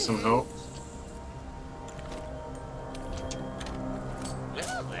 You go get some help.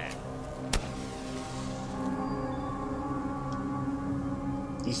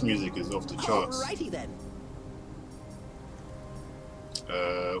 This music is off the charts. Alrighty then.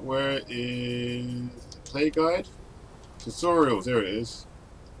 Where is the play guide? Tutorials, there it is.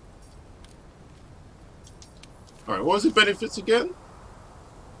 Alright, what was the benefits again?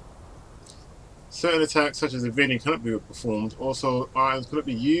 Certain attacks such as evading cannot be performed. Also, items cannot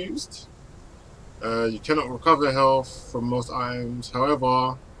be used. You cannot recover health from most items.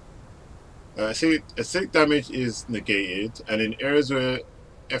 However, acidic damage is negated, and in areas where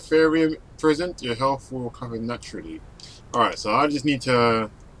Ethereum present, your health will recover naturally. Alright, so I just need to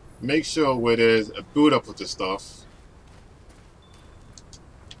make sure where there's a build up of the stuff.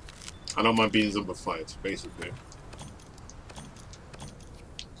 I don't mind being zombified, basically.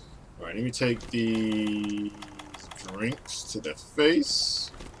 Alright, let me take these drinks to the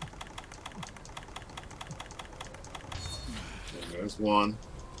face. There's one.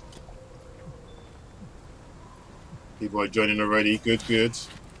 People are joining already. Good, good.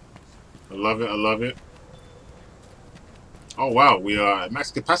 I love it, I love it. Oh wow, we are at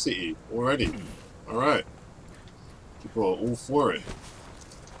max capacity already. Alright. People are all for it.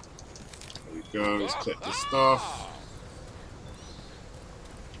 There we go, let's collect this stuff.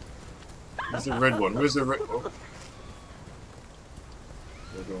 Where's the red one? Where's the red? Oh.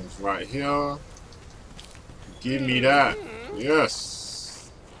 Red one's right here. Give me that.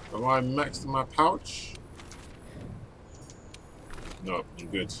 Yes. Am I maxed in my pouch? No, I'm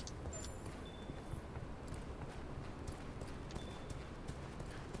good.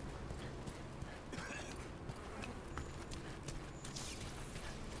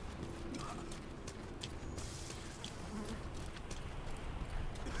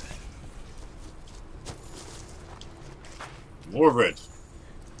 More red.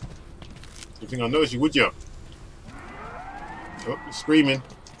 You think I noticed you, would you? Oh, you're screaming.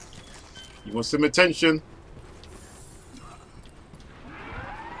 You want some attention?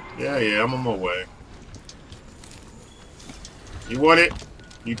 Yeah, yeah, I'm on my way. You want it?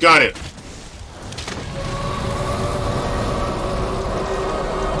 You got it.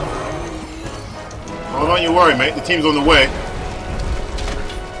 Oh, don't you worry, mate. The team's on the way.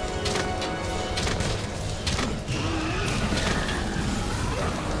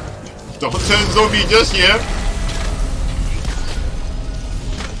 Don't turn zombie just yet.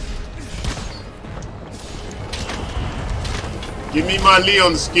 Give me my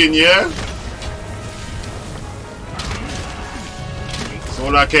Leon skin, yeah? That's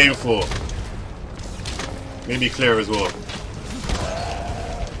all I came for. Maybe Claire as well.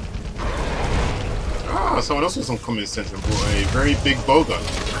 Ah, someone else with some common sense and brought a very big bowgun.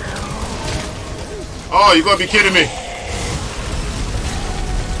 Oh, you gotta be kidding me.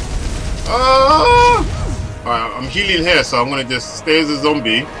 Alright, I'm healing here, so I'm gonna just stay as a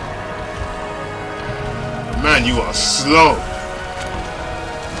zombie. Man, you are slow.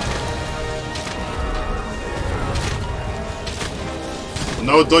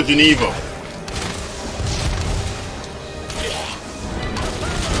 No dodging either.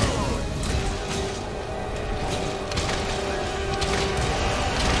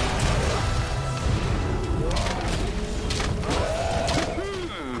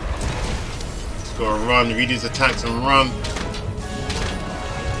 Gotta run, read his attacks and run.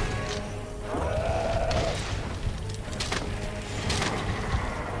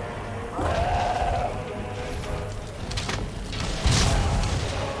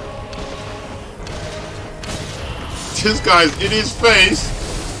 This guy's in his face.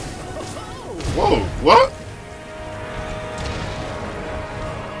 Whoa, what?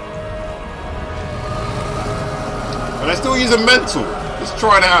 And I still use a mental. Let's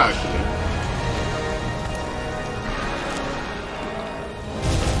try that out actually.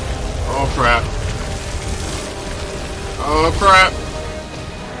 Oh crap. Oh crap.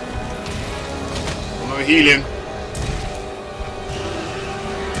 No healing.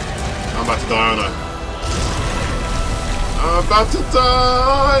 I'm about to die, aren't I? I'm about to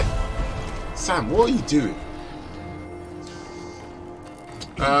die! Sam, what are you doing?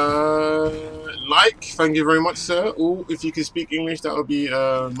 Like, thank you very much, sir. Oh, if you can speak English, that would be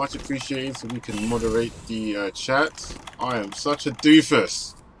much appreciated so we can moderate the chat. I am such a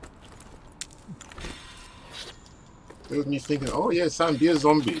doofus. It was me thinking, oh yeah, Sam, be a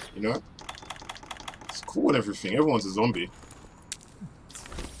zombie, you know? It's cool and everything. Everyone's a zombie.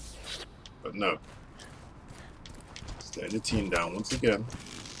 But no. Letting the team down once again.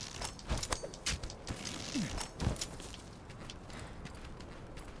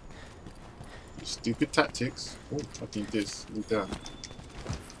 Stupid tactics. Oh, I need this. Need that.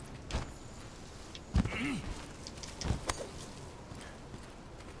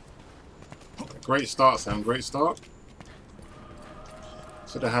 Great start, Sam. Great start.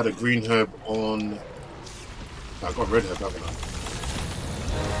 Should have had a green herb on. I got red herb, haven't I?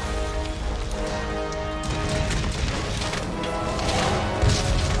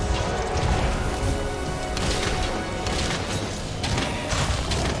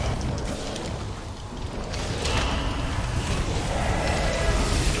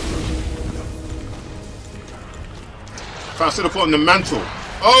 I should have put on the mantle.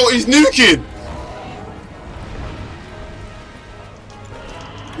 Oh, he's nuking!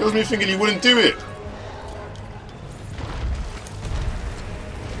 It was me thinking he wouldn't do it.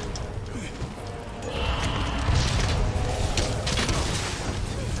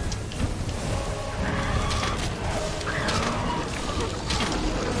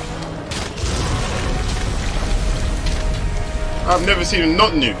 I've never seen him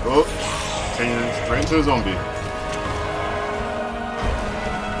not nuke. Oh, changing straight into a zombie.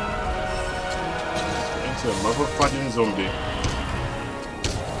 A motherfucking zombie.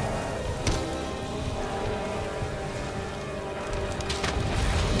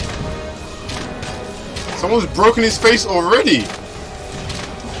 Someone's broken his face already.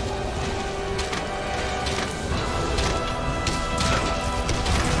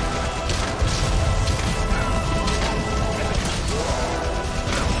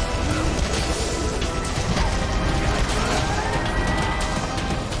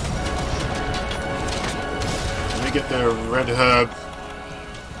 Get the red herb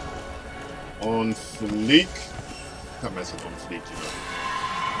on fleek. Can't mess with on fleek, you know.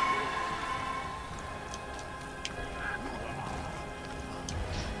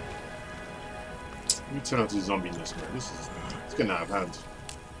 Let me turn out to zombiness, man. This is it's getting out of hand.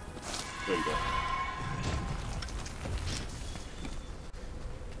 There you go.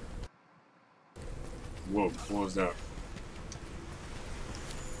 Whoa, what was that?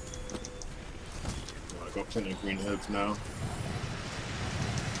 Got plenty of green herbs now.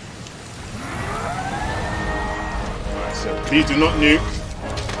 Alright, so please do not nuke.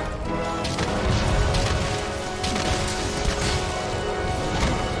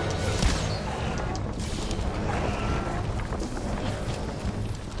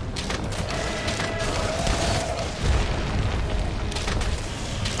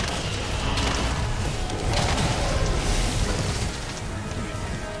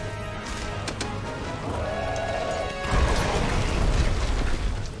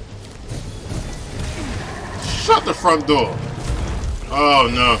 Shut the front door. Oh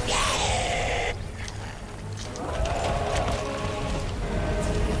no.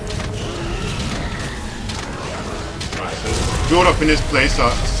 Right, so build up in this place. I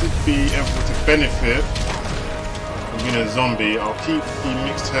should be able to benefit from being a zombie. I'll keep the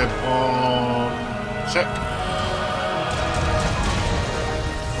mixed herb on check.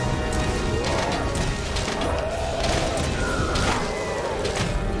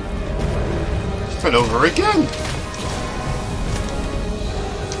 Fell over again.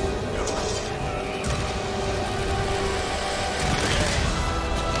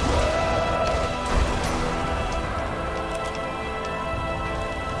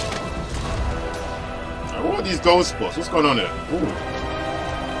 What are these gold spots? What's going on here? Ooh.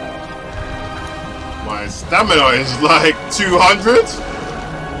 My stamina is like 200.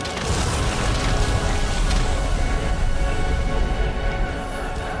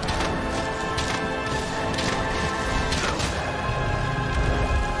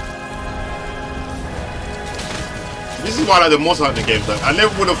 This is why I like the Monster Hunter games. Like, I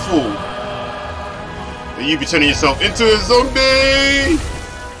never would have thought that you'd be turning yourself into a zombie!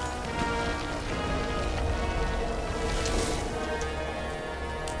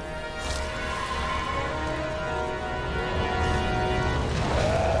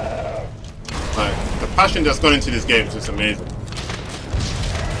 Like, the passion that's gone into this game is just amazing.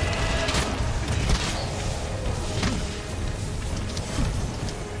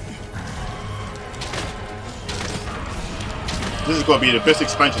 This has got to be the best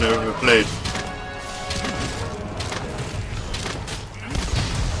expansion I've ever played.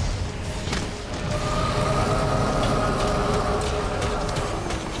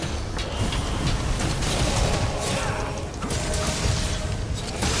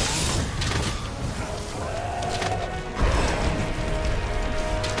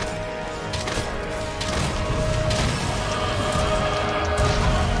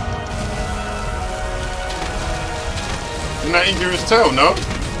 Didn't that injure his tail, no?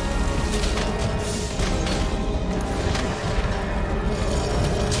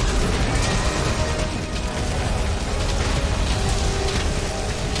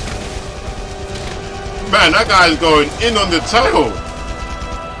 Man, that guy's going in on the tail.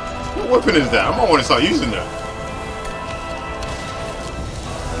 What weapon is that? I might want to start using that.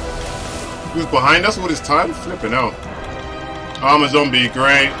 Who's behind us all this time? Flipping out. I'm a zombie,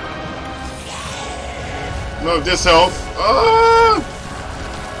 great. No, this health. Ah!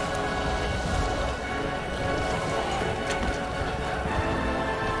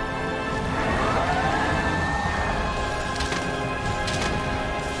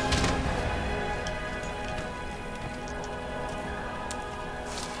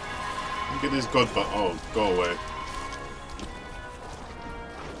 Look at this god, but oh, go away.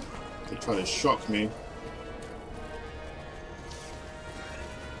 They're trying to shock me.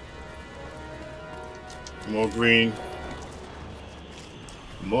 More green.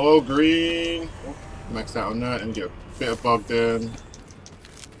 More green. Oh, max out on that and get a bit of bug then.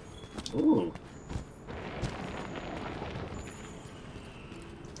 Ooh.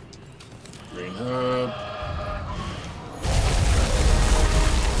 Green herb.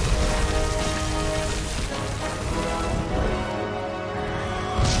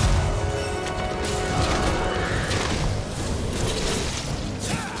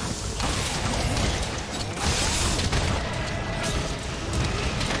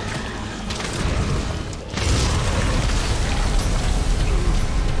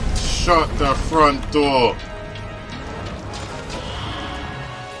 Shut the front door.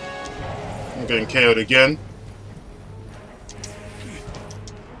 I'm getting KO'd again.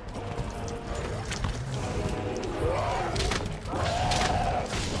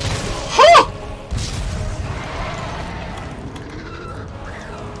 Ha!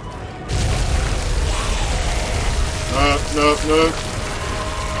 No.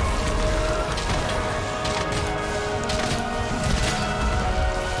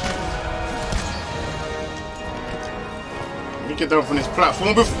 Get down from this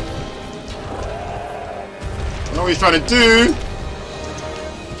platform before. I know what he's trying to do.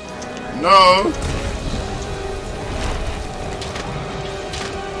 No.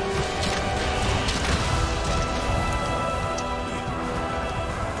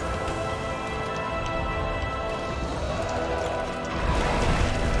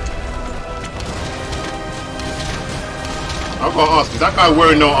 I've got to ask, is that guy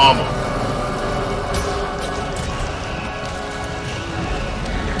wearing no armor?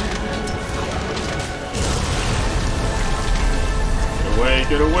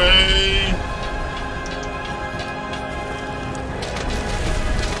 Get away!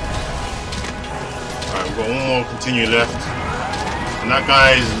 Alright, we've got one more continue left. And that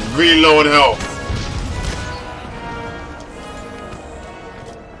guy is really low on health.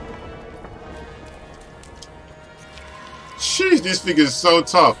 Jeez, this figure's so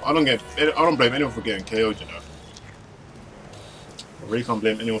tough. I don't blame anyone for getting KO'd, you know. I really can't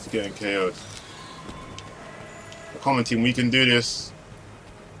blame anyone for getting KO'd. The common team, we can do this.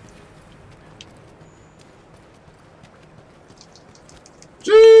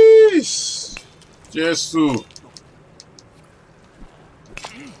 Jeez! Jesus!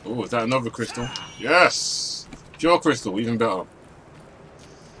 Oh, is that another crystal? Yes! Pure crystal, even better.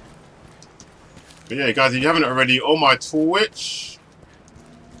 But yeah, guys, if you haven't already, on my Twitch,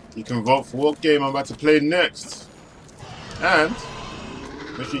 you can vote for what game I'm about to play next. And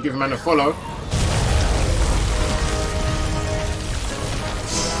make sure you give a man a follow.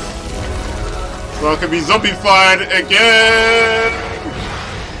 So I can be zombified again!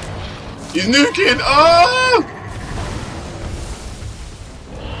 He's nuking! Oh!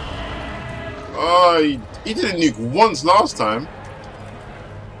 Oh, he didn't nuke once last time.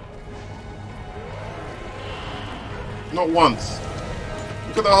 Not once.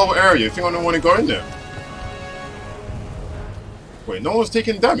 Look at the whole area. You think I don't want to go in there? Wait, no one's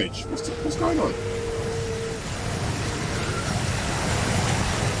taking damage? What's going on?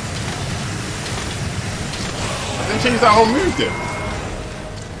 I didn't change that whole move there.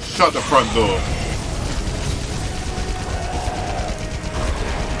 Shut the front door.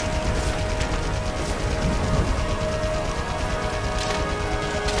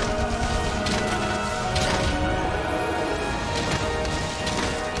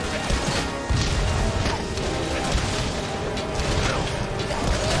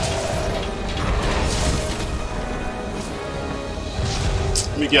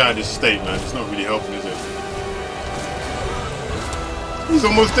 get out of this state, man. It's not really helping, is it? He's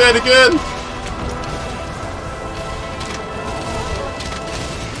almost dead again!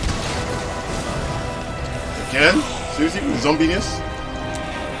 Again? Seriously, with zombiness?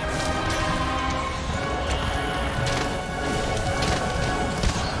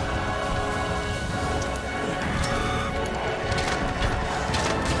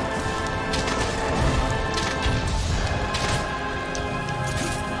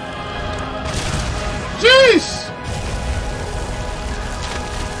 Jeez!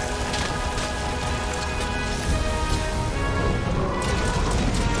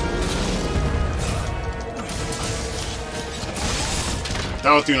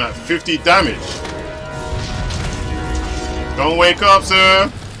 That was doing like 50 damage. Don't wake up,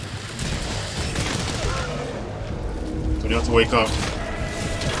 sir. Don't you have to wake up?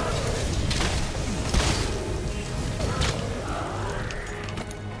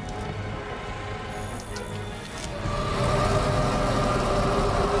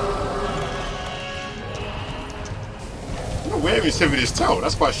 No, where even severed his tail?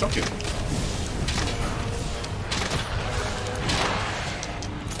 That's quite shocking.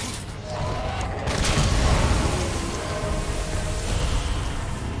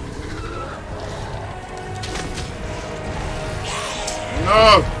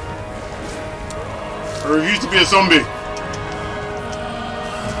 No! I refuse to be a zombie.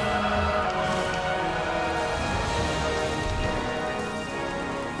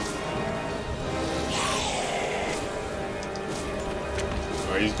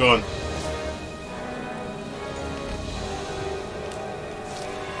 Alright, he's gone.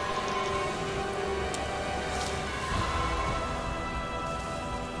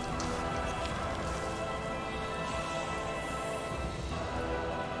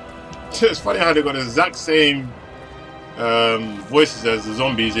 It's funny how they got the exact same voices as the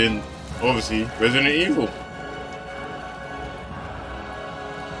zombies in, obviously, Resident Evil.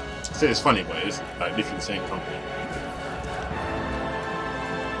 I say it's funny, but it's like literally the same company.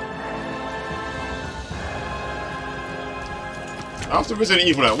 After Resident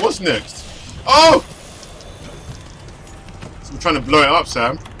Evil, like, what's next? Oh! I'm trying to blow it up,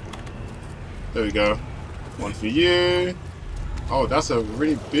 Sam. There we go. One for you. Oh, that's a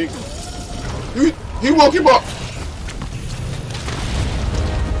really big... He woke him up!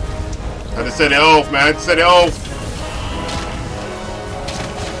 Had to set it off, man. Set it off.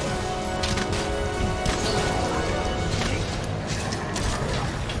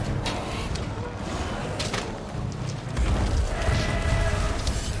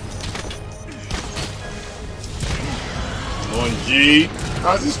 Come on, G.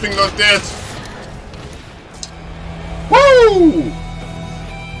 How's this thing not dead? Woo!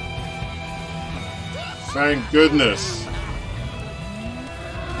 Thank goodness.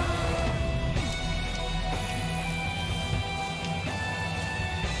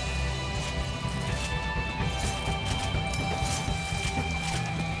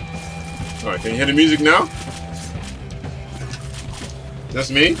 Alright, can you hear the music now? That's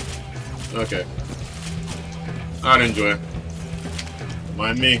me? Okay. I'd enjoy it. Don't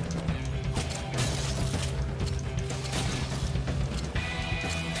mind me.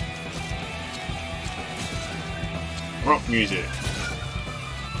 Rock music.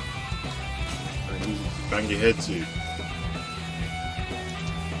 And music to bang your head to.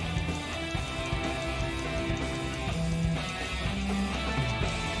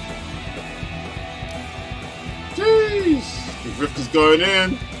 Jeez! The rift is going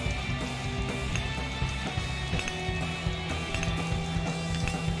in.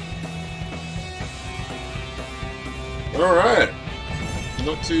 Alright.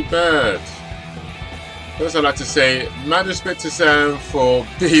 Not too bad. First, I'd like to say, mad respect to Sam for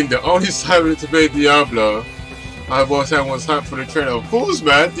being the only cyber to play Diablo. I thought Sam was hyped for the trailer. Of course,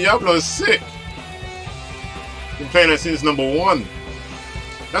 man, Diablo is sick. Been playing that since #1.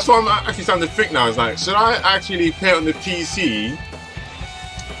 That's what I'm actually starting to think now. It's like, should I actually play it on the PC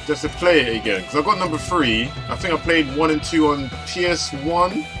just to play it again? Because I got #3. I think I played 1 and 2 on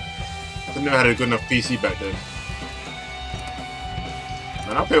PS1. I didn't know I had a good enough PC back then.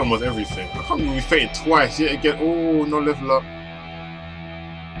 Man, I play almost everything. I can't believe we fainted twice yet again. Oh, no level up.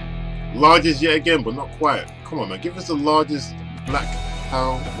 Largest yet again, but not quite. Come on, man. Give us the largest Black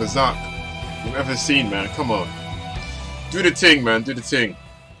Hal Bazak we've ever seen, man. Come on. Do the thing, man. Do the thing.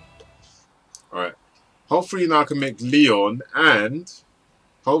 Alright. Hopefully now I can make Leon, and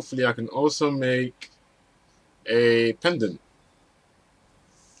hopefully I can also make a pendant.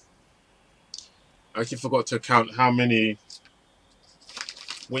 I actually forgot to count how many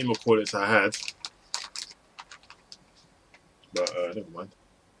whatchamacallits I had, but never mind.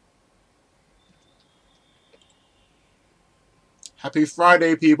 Happy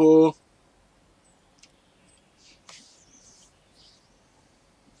Friday, people.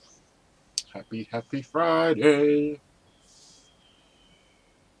 Happy Friday.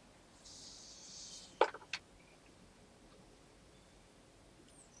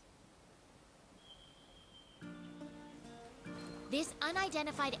 This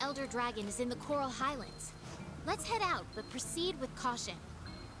unidentified elder dragon is in the Coral Highlands. Let's head out, but proceed with caution.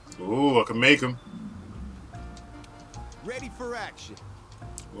 Ooh, I can make him. Ready for action.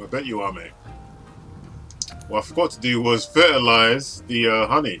 Well, I bet you are, mate. What I forgot to do was fertilize the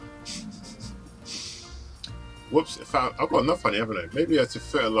honey. Whoops, I've got enough honey, haven't I? Maybe I have to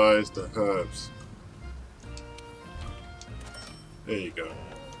fertilize the herbs. There you go.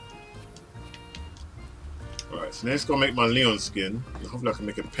 Alright, so next, gotta make my Leon skin. Hopefully I can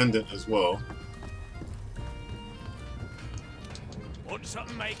make a pendant as well. Want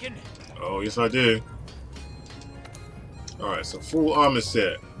something making? Oh, yes I do. Alright, so full armor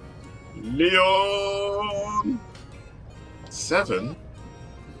set. Leon! 7?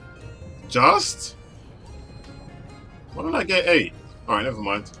 Just? Why did I get 8? Alright, never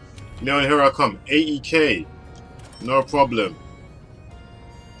mind. Leon, here I come. 80k. No problem.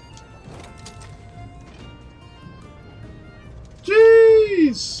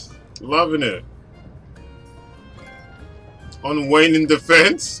 Jeez! Loving it. Unwaning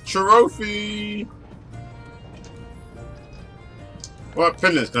defense. Trophy! What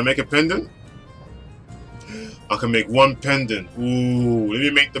pendants? Can I make a pendant? I can make one pendant. Ooh, let me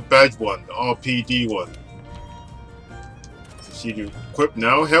make the badge one. The RPD one. See you equip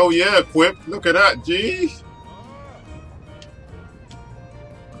now? Hell yeah, equip. Look at that, G.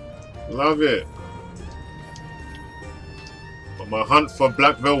 Love it. But my hunt for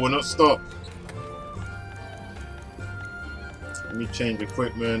Black Veil will not stop. Let me change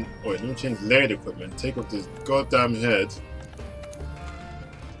equipment. Wait, let me change layered equipment. Take off this goddamn head.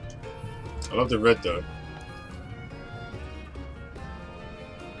 I love the red though.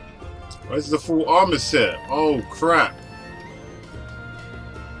 Where's the full armor set? Oh crap.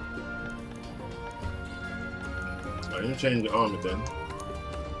 Alright, let me change the armor then.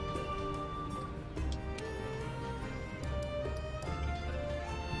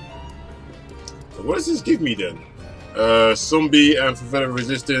 So what does this give me then? Zombie and Favela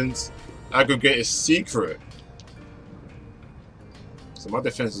resistance. Aggregator secret. So my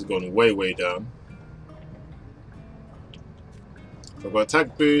defense has gone way down. So I've got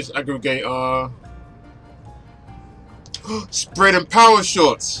attack boost, aggregator. Spread and power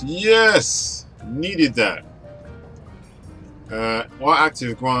shots! Yes! Needed that. While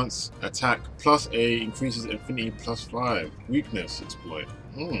active grants attack +8, increases infinity +5. Weakness exploit.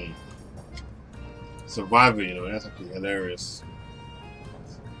 Survivor, you know, that's actually hilarious.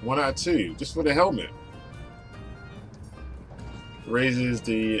 1 out of 2, just for the helmet. Raises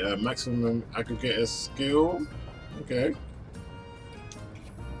the maximum aggregator skill. Okay.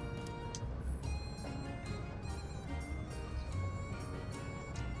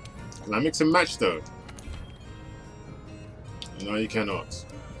 Can I mix and match though? No, you cannot.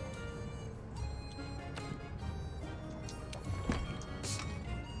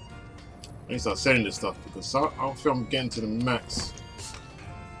 I need to start selling this stuff because I don't feel I'm getting to the max.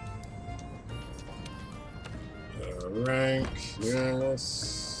 Rank,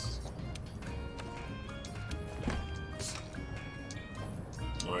 yes.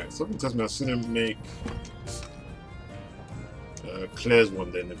 Alright, something tells me I shouldn't make Claire's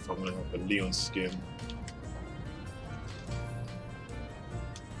one then if I'm going to have a Leon skin.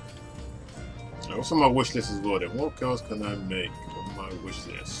 Right, what's on my wish list as well then? What else can I make on my wish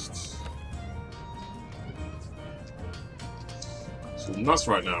list? So nuts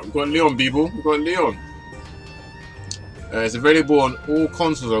right now. We've got Leon, people. We've got Leon. It's available on all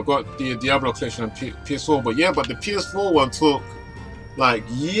consoles. I've got the Diablo collection on PS4, but yeah, but the PS4 one took like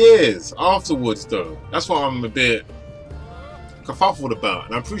years afterwards though. That's what I'm a bit kerfuffled about,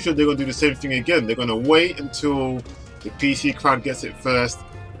 and I'm pretty sure they're gonna do the same thing again. They're gonna wait until the PC crowd gets it first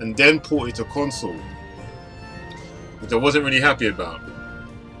and then port it to console, which I wasn't really happy about.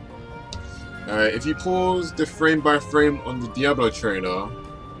 If you pause the frame by frame on the Diablo trailer,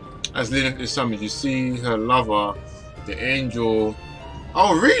 as Lilith is summoned, you see her lover, the angel.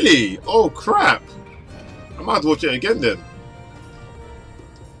 Oh really? Oh crap! I might have to watch it again then.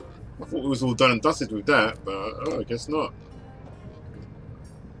 I thought it was all done and dusted with that, but oh, I guess not.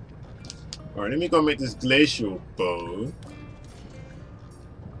 Alright, let me go make this glacial bow.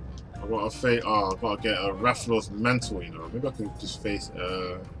 I got a I've got to get a Rathalos mantle, you know. Maybe I can just face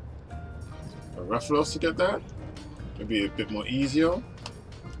a Rathalos to get that. Maybe a bit more easier.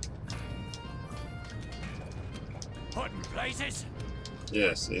 Hot and blazes?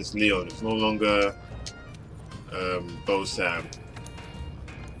 Yes, it's Leon. It's no longer Bo Sam.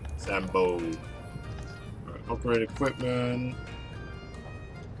 Sambo. Right, upgrade equipment.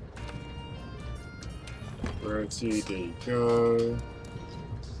 Rarity, there you go.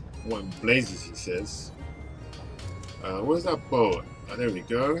 What blazes, he says. Where's that bow? Oh, there we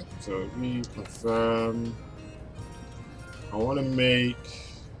go. So we confirm. I want to make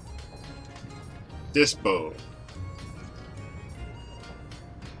this bow.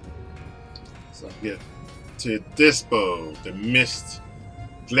 So I get to this bow, the Mist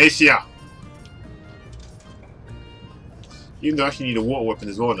Glacier. Even though I actually need a water weapon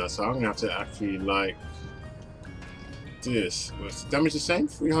as well now, so I'm gonna have to actually like this. What's the damage the same?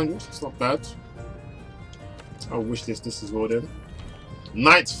 300. It's not bad. I'll wish this as well then.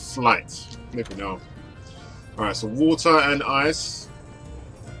 Night Flight. Flipping out. Alright, so water and ice.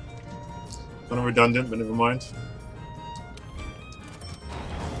 Kind of redundant, but never mind.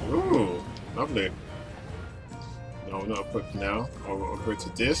 Ooh, lovely. No, not equipped now. I'll upgrade to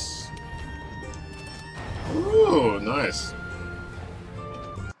this. Ooh, nice.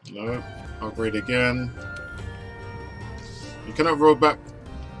 No, upgrade again. You cannot roll back.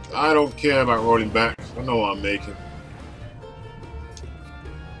 I don't care about rolling back. I know what I'm making.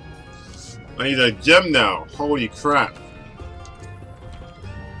 I need a gem now. Holy crap.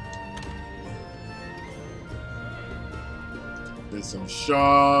 Then some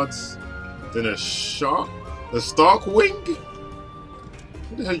shards. Then a shark. A Stark Wing?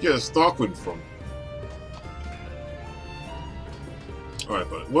 Where the hell you get a Stark Wing from? Alright,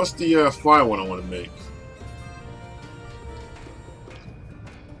 but what's the fire one I want to make?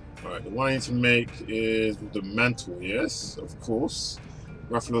 Alright, the one I need to make is the mantle, yes, of course.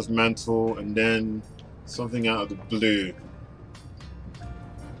 Ruffalo's mantle, and then something out of the blue.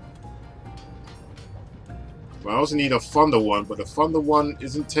 But I also need a thunder one, but the thunder one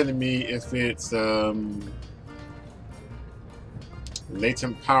isn't telling me if it's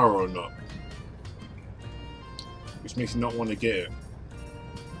latent power or not. Which makes me not want to get it.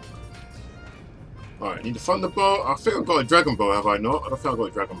 Alright, need a thunder bow. I think I've got a dragon bow, have I not? I don't think I've got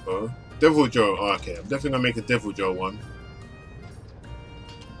a dragon bow. Devil Joe. Oh, okay, I'm definitely gonna make a Devil Joe one.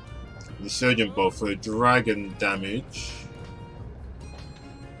 The Surgeon bow for dragon damage.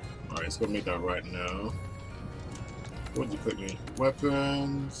 Alright, let's go make that right now. What did you put me?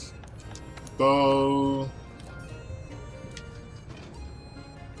 Weapons. Bow.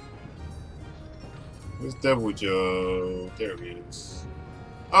 Where's Devil Joe? There he is.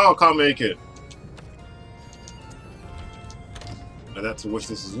 Oh, I can't make it. I'd have to wish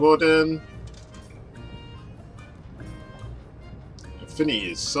this as well then.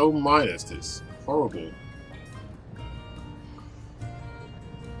 Infinity is so minus this. Horrible.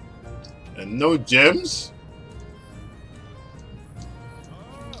 And no gems?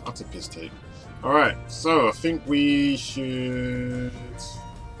 That's a piss take. Alright, so I think we should...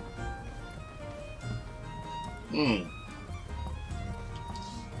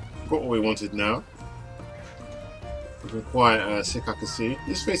 Got what we wanted now. We've been quite sick, I can see.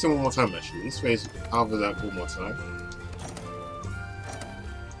 Let's face him one more time actually. Let's face half of that one more time.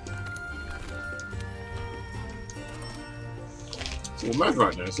 It's all mad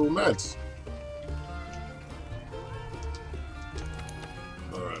right now, it's all mad.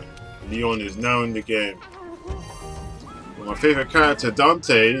 Alright. Leon is now in the game. Well, my favourite character,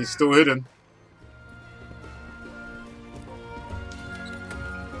 Dante, is still hidden.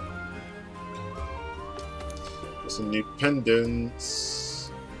 Some new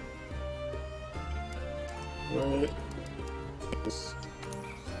pendants. Right.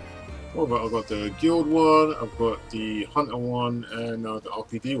 What about? I've got the guild one, I've got the hunter one, and the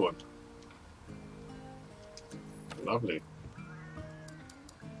RPD one. Lovely.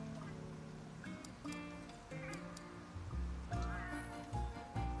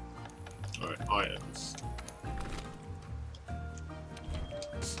 Alright, items.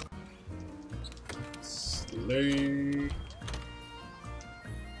 Slay.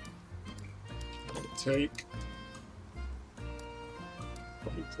 Take.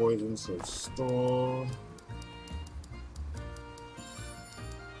 Probably poison, so store.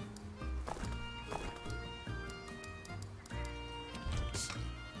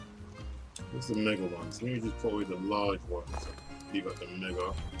 What's the mega ones? Let me just put away the large ones. Leave out the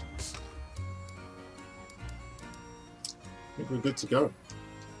mega. I think we're good to go.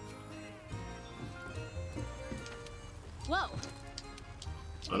 Whoa!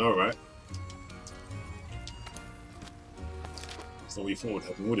 I know, right? That's not what you thought would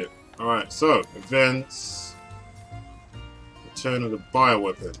happen, would it? Alright, so, events. Return of the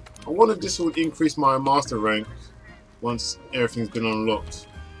bioweapon. I wonder if this would increase my master rank once everything's been unlocked.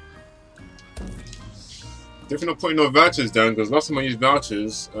 Definitely not putting no vouchers down because last time I used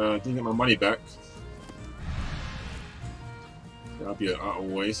vouchers, didn't get my money back. That'll be an utter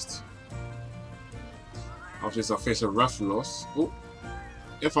waste. After this, I'll face a Rathalos. Oh,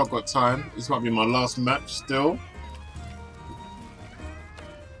 if I've got time, this might be my last match still.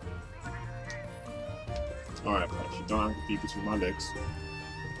 Alright, but you don't have to be between my legs.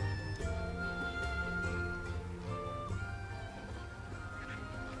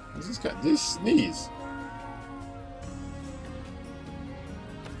 What's this guy? Did he sneeze?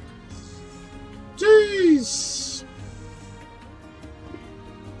 Jeez!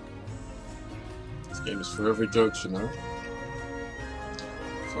 This game is forever jokes, you know?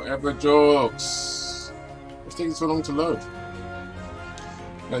 Forever jokes! What's taking so long to load?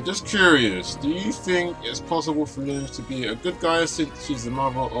 Now, just curious, do you think it's possible for Liv to be a good guy since she's the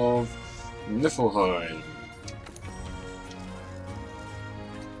mother of Niflheim?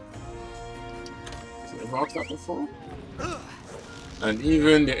 Has it ever asked that before? And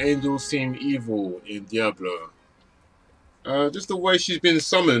even the angels seem evil in Diablo. Just the way she's been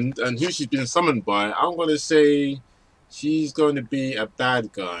summoned and who she's been summoned by, I'm going to say she's going to be a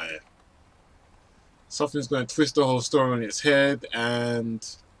bad guy. Something's going to twist the whole story on its head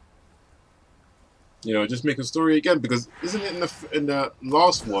and, you know, just make a story again. Because isn't it in the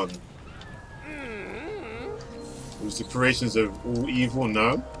last one? It was the creations of all evil,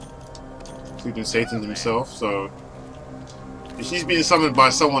 no? Including Satan himself, so if she's being summoned by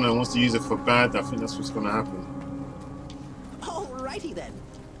someone and wants to use it for bad, I think that's what's going to happen. Alrighty then.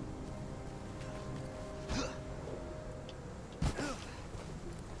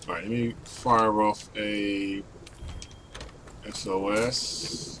 Alright, let me fire off a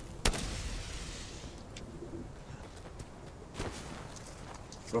SOS.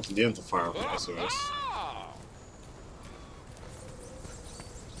 It's up to them to fire off an SOS.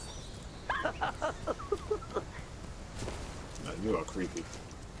 Man, you are creepy.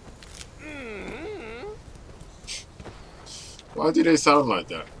 Why do they sound like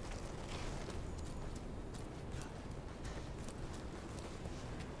that?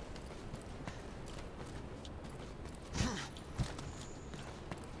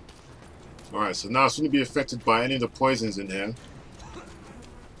 Alright, so now it's going to be affected by any of the poisons in here.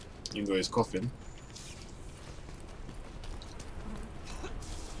 Even though he's coughing.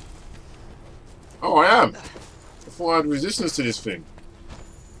 Oh, I am! I thought I had resistance to this thing.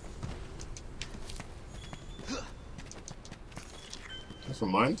 Never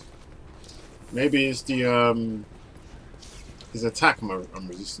mind. Maybe it's the, his attack I'm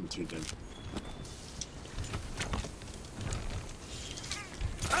resistant to then.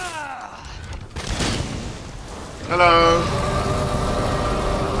 Hello!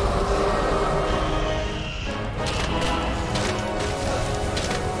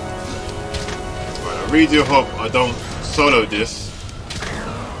 Right, I really do hope I don't solo this.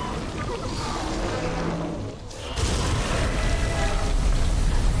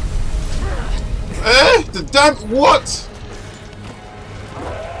 The damn what?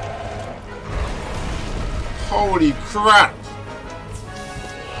 Holy crap!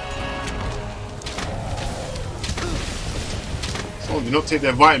 Someone did not take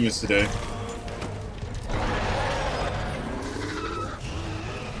their vitamins today.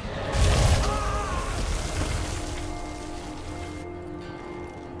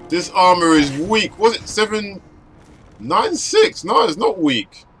 This armor is weak. Was it 796? No, it's not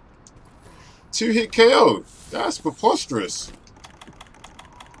weak. 2-hit KO. That's preposterous.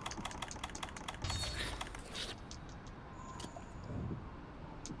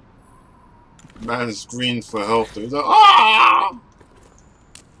 Man screamed for help. He's like, ah!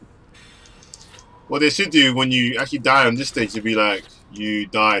 What they should do when you actually die on this stage, you'd be like, you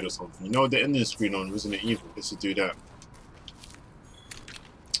died or something. You know the ending screen on Resident Evil. They should do that.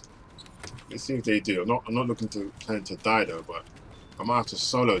 Let's see if they do. I'm not looking to plan to die though, but I might have to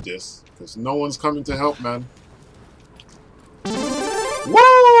solo this because no one's coming to help, man.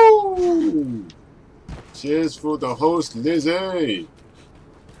 Woo! Cheers for the host, Lizzie.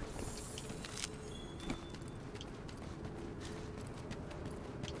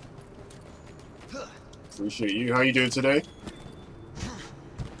 Appreciate you. How you doing today?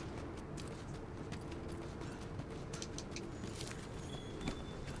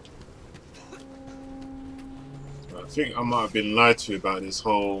 I think I might have been lied to about this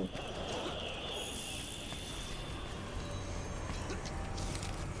whole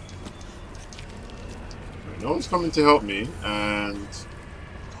no one's coming to help me and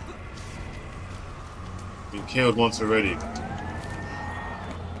been killed once already.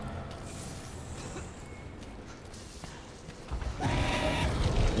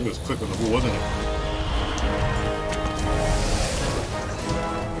 He was quick on the ball, wasn't he?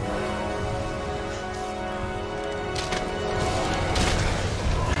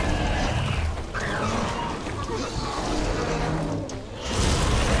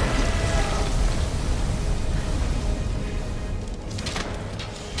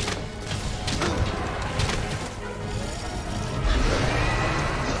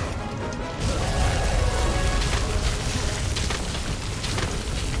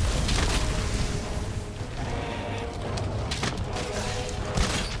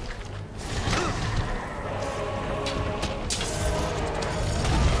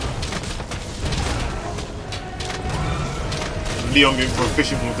 Leon being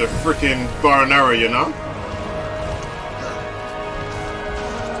proficient with the freaking bar and arrow, you know?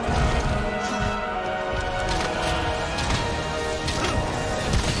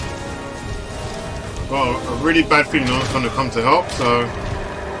 Got a really bad feeling no one's going to come to help, so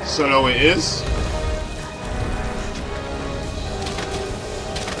solo it is.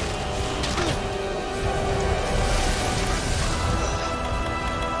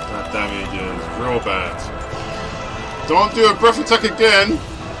 That damage is real bad. Don't do a breath attack again!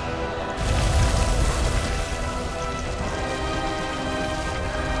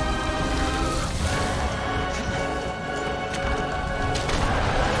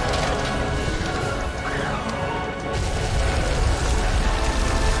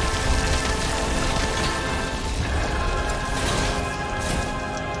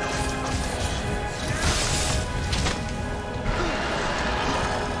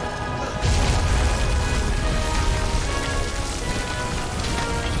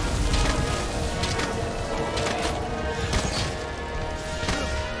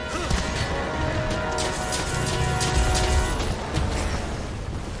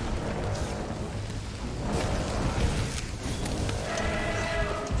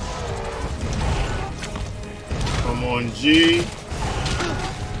 Come on, G.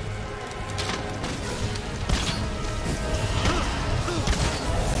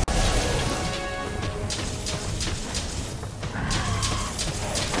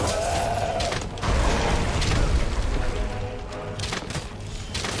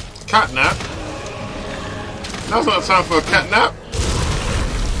 Catnap? Now's not time for a catnap.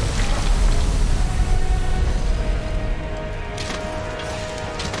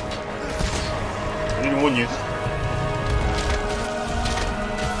 I didn't warn you.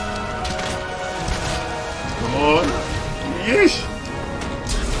 Come on. Yeesh.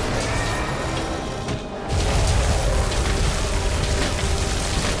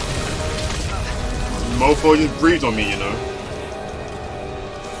 Mofo just breathed on me, you know.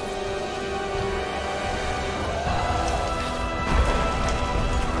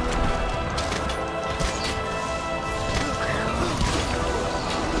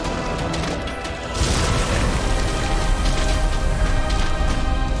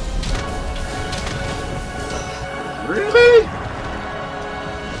 Really?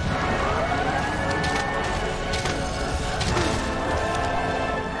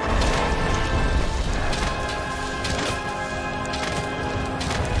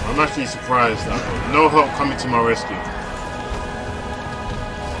 I'm actually surprised that no help coming to my rescue.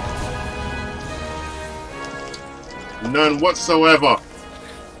 None whatsoever.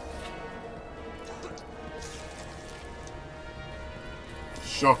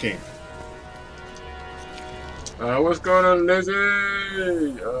 Shocking. What's going on, Lizzie?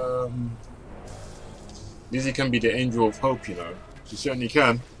 Lizzie can be the angel of hope, you know. She certainly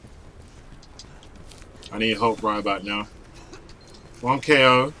can. I need help right about now. 1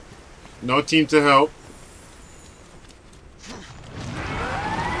 KO. No team to help.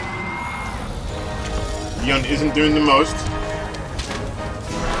 Leon isn't doing the most.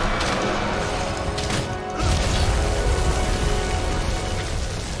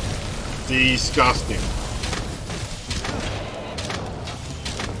 Disgusting.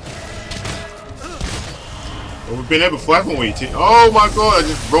 Well, we've been there before, haven't we? Oh my god, I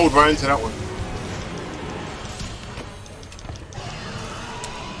just rolled right into that one.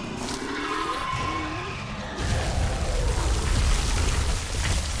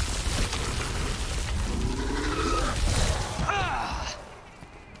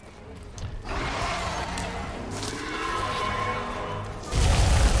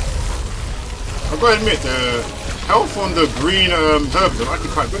 I've got to admit, the health on the green herbs are actually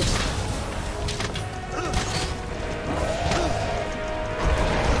quite good.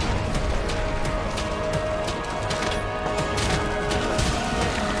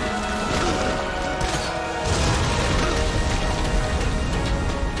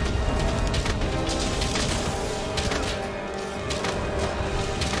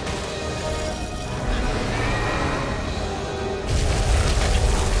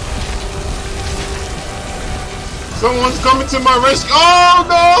 Someone's coming to my rescue. Oh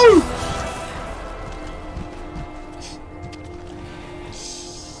no!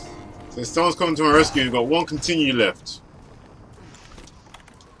 So someone's coming to my rescue. We've got one continue left.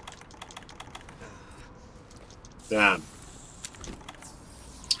 Damn.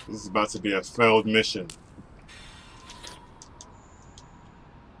 This is about to be a failed mission.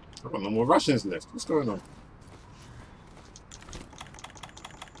 I've got no more Russians left. What's going on?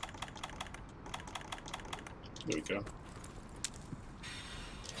 There we go.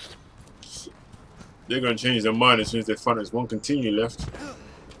 They're going to change their mind as soon as they find there's one continue left.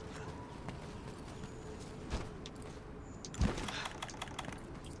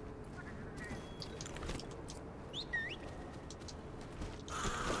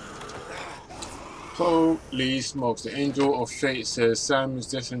 Holy smokes, the Angel of Fate says Sam is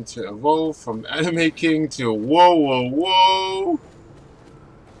destined to evolve from Anime King to whoa, whoa, whoa.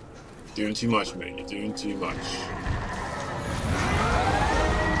 Doing too much, mate. You're doing too much.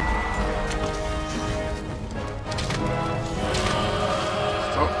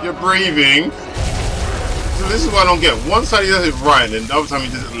 Stop your breathing. So this is what I don't get. One side he does it right, and then the other time he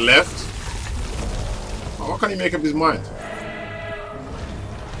does it left. Why can't he make up his mind?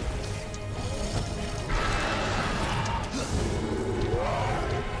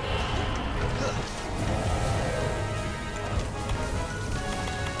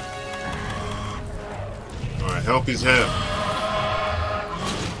 Help his hair.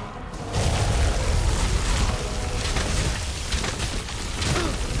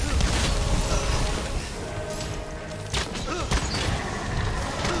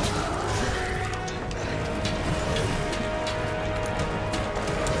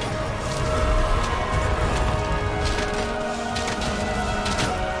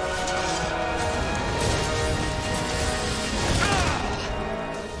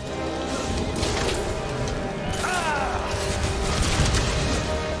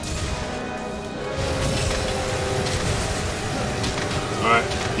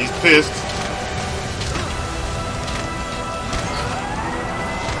 He's pissed.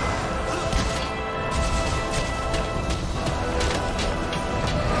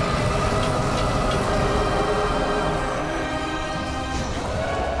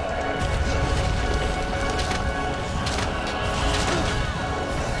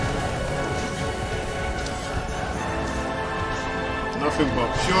 Nothing but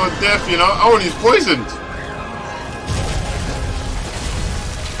pure death, you know. Oh, and he's poisoned.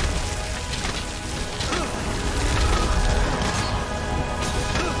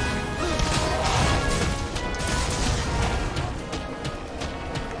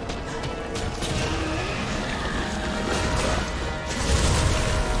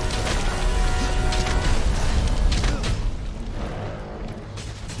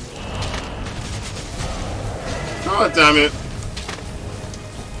 God damn it.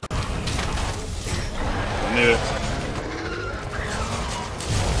 I knew it.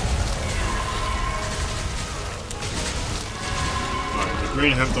 Alright, the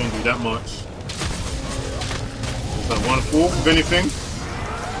green health don't do that much. It's like 1/4 of anything.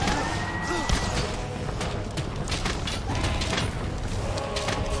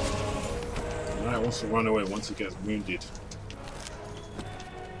 Alright, wants to run away once he gets wounded.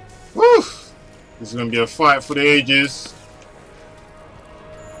 Woo! This is going to be a fight for the ages.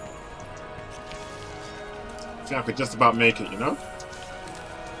 I think I could just about make it, you know?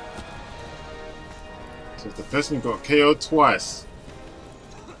 So if the person got KO'd twice.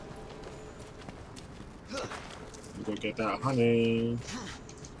 Go get that honey.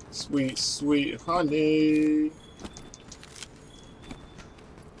 Sweet, sweet honey.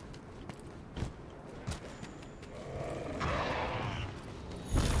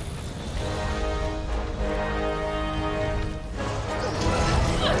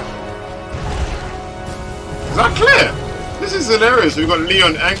 Is that Claire? This is hilarious. We've got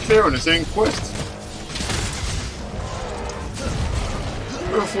Leon and Claire on the same quest.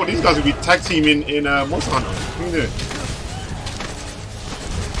 Whoever thought these guys would be tag teaming in Monster Hunter? Who knew?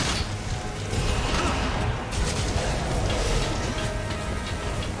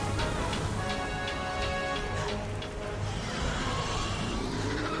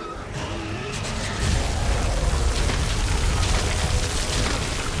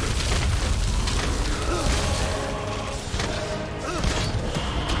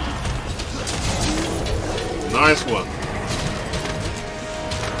 Nice one.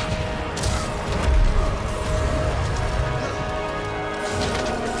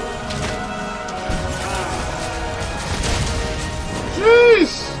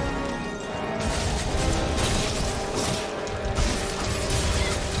 Jeez.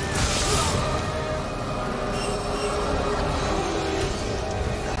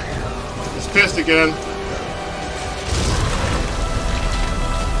 pissed again.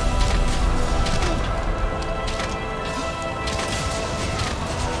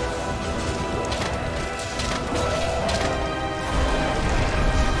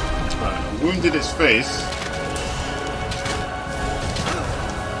 Right, wounded its face.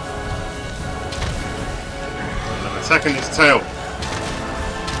 And I'm attacking its tail.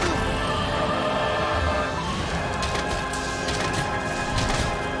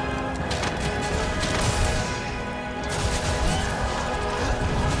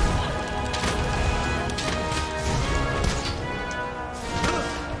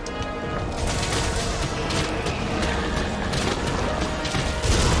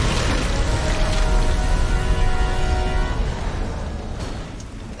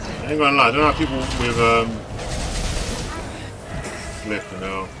 I ain't gonna lie, I don't know how people with flipping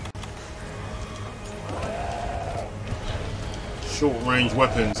hell. Short range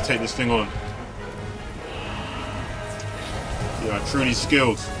weapons take this thing on. Yeah, truly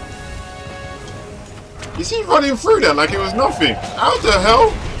skilled. You see running through that like it was nothing. How the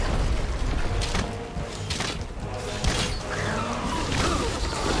hell?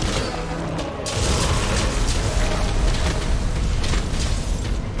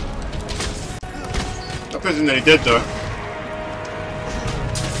 That person nearly dead though.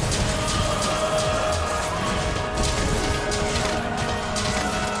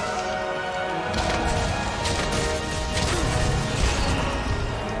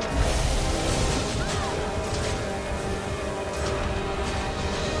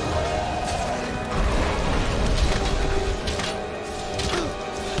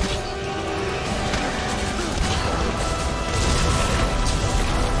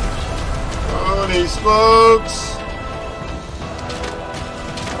 Holy smokes!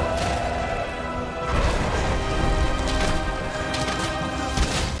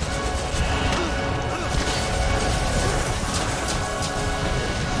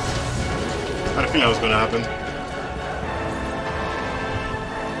 I had a feeling that was going to happen.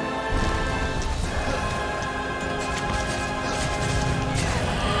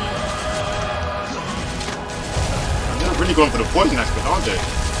 They're really going for the poison aspect, aren't they?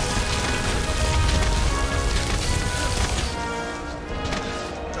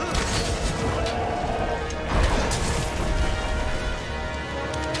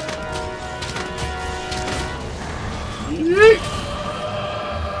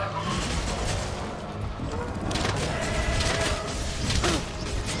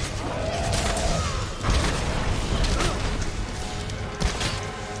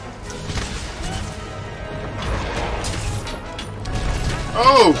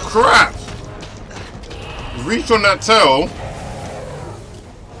 Oh crap! Reach on that tail.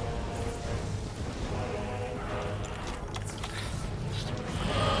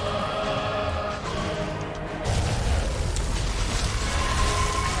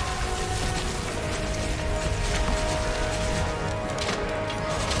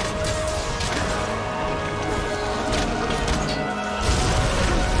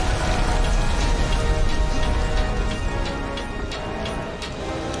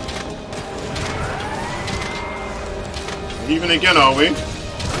 Even again, are we?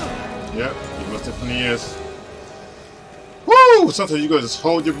 Yep, he most definitely is. Woo! Sometimes you gotta just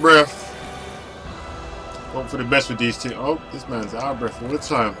hold your breath. Hope for the best with these two. Oh, this man's out of breath all the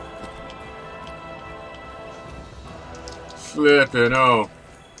time. Flipping oh.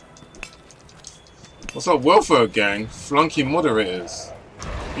 What's up, welfare gang? Flunky moderators.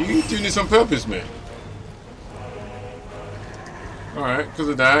 Are you doing this on purpose, mate? Alright, because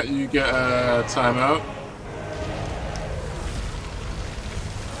of that, you get a timeout.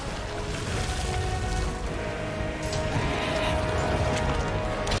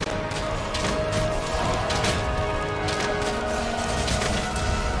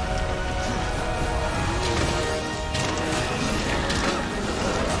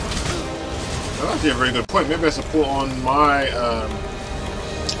 That's actually a very good point. Maybe I should put on my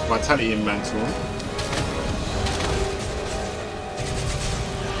vitality mantle.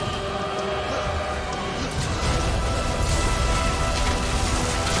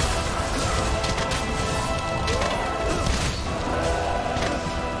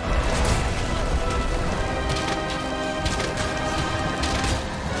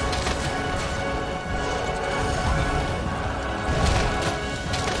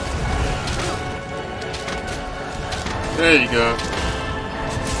 There you go.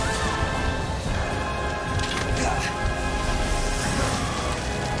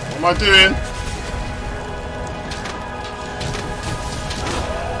 What am I doing?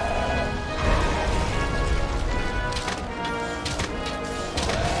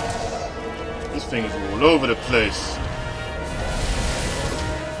 All over the place.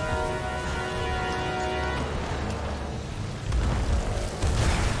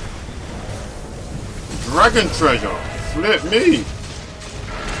 Dragon treasure. Flip me.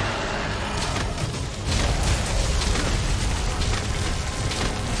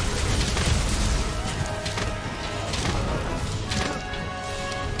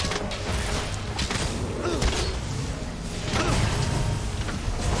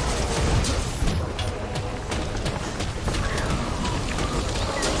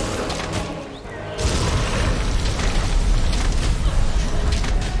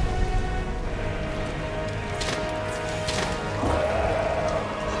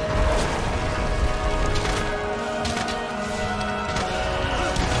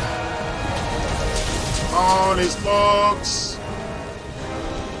 Holy smokes!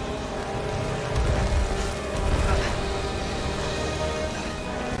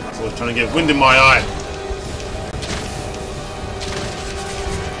 I was trying to get wind in my eye.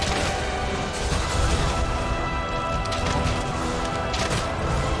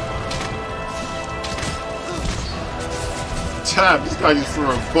 Damn, this guy just threw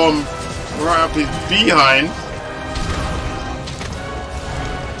a bomb right up his behind.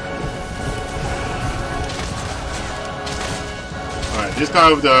 Alright, this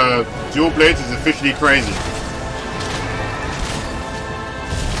guy with the dual blades is officially crazy.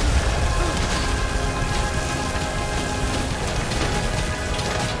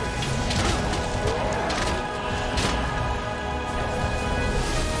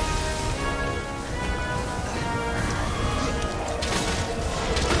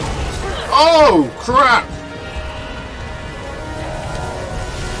 Oh, crap!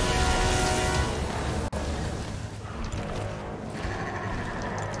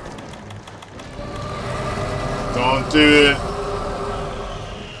 Don't do it.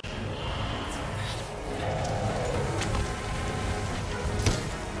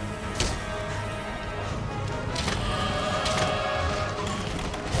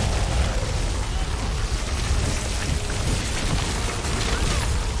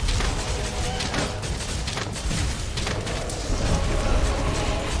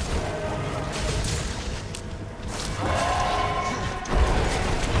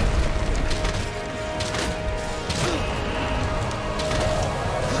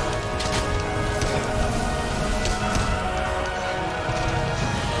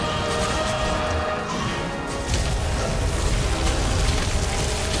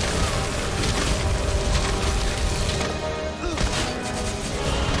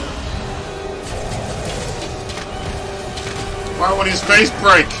 Why would his face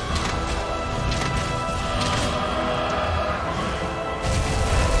break?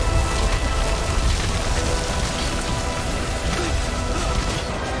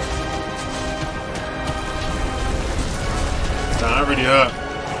 That really hurt.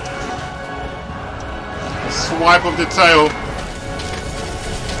 A swipe of the tail.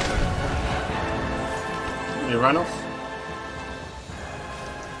 He ran off.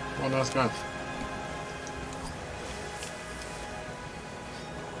 One last guy.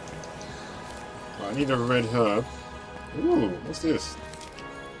 I need a red herb. Ooh, what's this?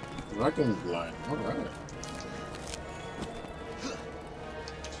 Dragon blind. Alright.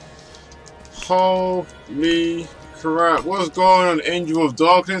 Holy crap. What's going on, Angel of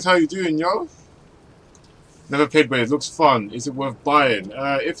Darkness? How you doing, yo? Never played, but it looks fun. Is it worth buying?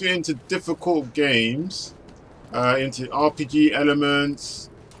 If you're into difficult games, into RPG elements,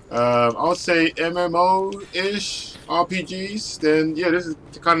 I'll say MMO-ish RPGs, then yeah, this is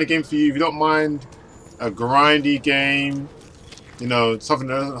the kind of game for you. If you don't mind a grindy game, you know, something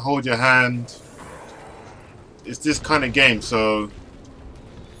that doesn't hold your hand, it's this kind of game. So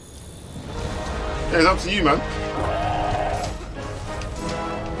yeah, it's up to you, man.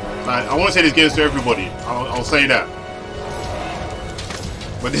 I won't say this game's for everybody, I'll say that,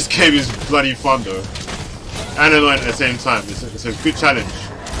 but this game is bloody fun though, and annoying at the same time. It's a good challenge.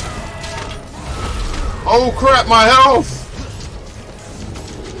 Oh crap, my health!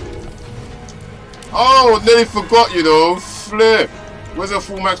 Oh, nearly forgot, you know. Flip. Where's a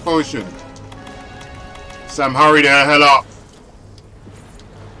full max potion? Sam, hurry the hell up.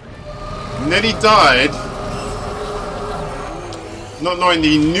 Nearly died. Not knowing that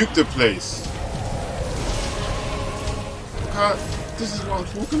he nuked the place. This is what I'm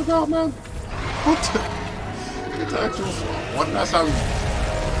talking about, man. What the actual... What did that sound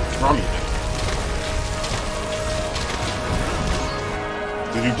crummy?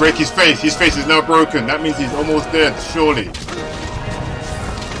 Did he break his face? His face is now broken. That means he's almost dead, surely.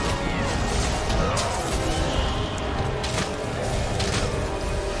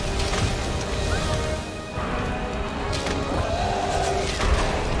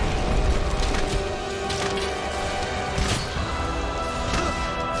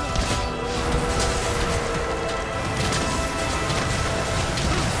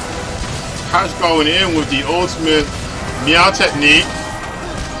 Patch going in with the ultimate meow technique.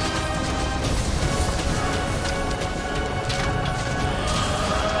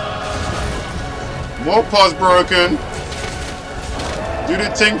 More pods broken. Do the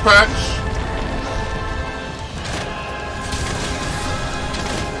ting patch.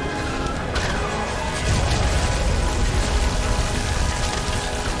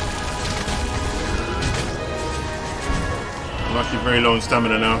 I'm actually very low in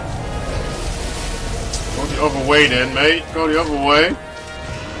stamina now. Go the other way then, mate. Go the other way.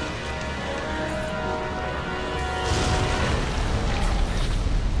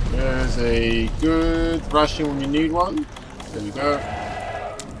 There's a good ration when you need one. There we go.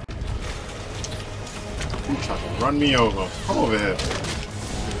 You trying to run me over. Come over here.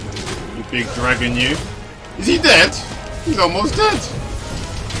 You big dragon, you. Is he dead? He's almost dead.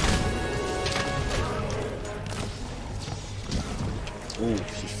 Oh,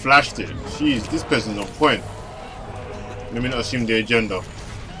 she flashed it. Jeez, this person's on point. Let me not assume the agenda.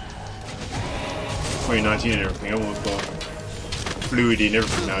 2019 and everything. Everyone's got fluidity and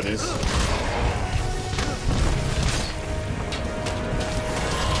everything nowadays.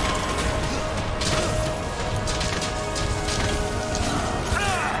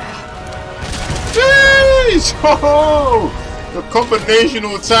 Jeez! Oh, the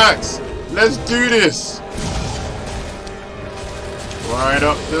combinational attacks. Let's do this. Right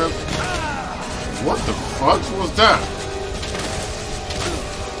up there. What the fuck was that?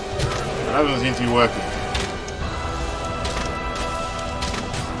 That doesn't seem to be working.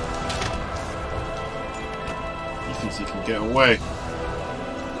 He thinks he can get away.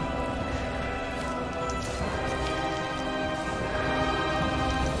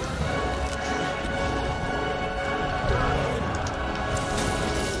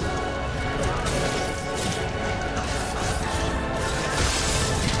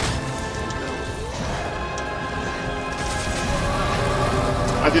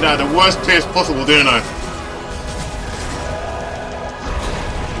 I did that at the worst place possible, didn't I?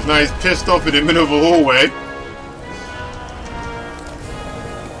 Now he's pissed off in the middle of a hallway.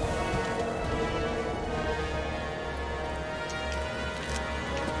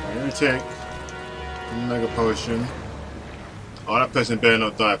 Let me take a mega potion. Oh, that person better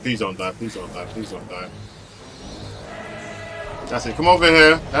not die. Please don't die. Please don't die. Please don't die. That's it. Come over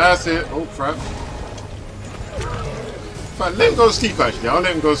here. That's it. Oh, crap. Let him go to sleep, actually. I'll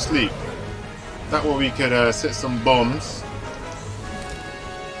let him go to sleep. That way we could set some bombs.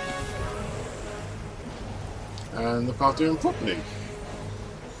 And look after him properly.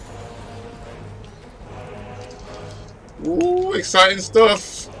 Ooh, exciting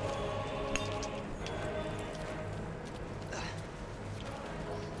stuff.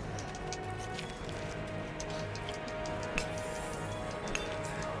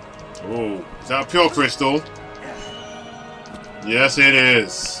 Oh, is that a pure crystal? Yes, it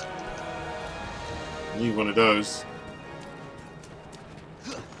is. Need one of those.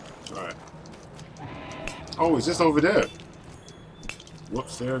 Alright. Oh, is this over there?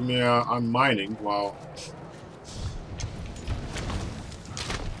 Whoops, there me. I'm mining while.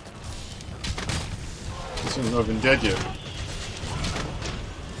 This one's not even dead yet.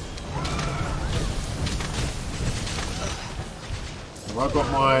 Have I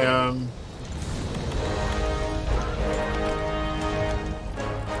got my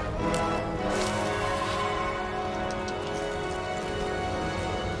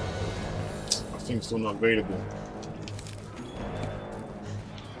still not available.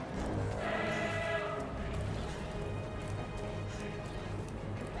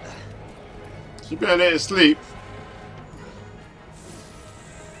 You better let it sleep.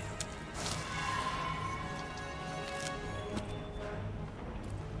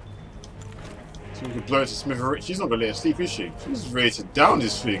 So we can blow it to smithereens. She's not gonna let it sleep, is she? She's ready to down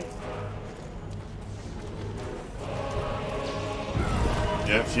this thing.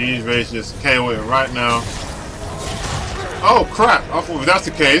 Yep, she's ready to just KO it right now. Oh crap! I thought that's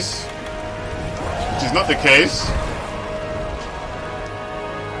the case. Which is not the case.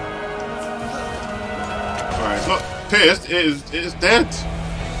 Alright, it's not pissed, it is dead.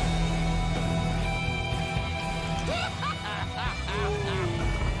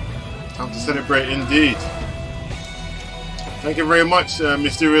 Time to celebrate indeed. Thank you very much,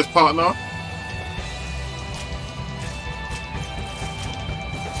 mysterious partner.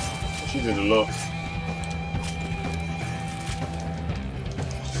 She did a lot.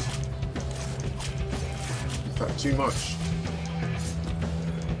 In fact, too much.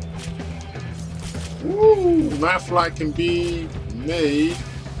 Woo! Night flight can be made.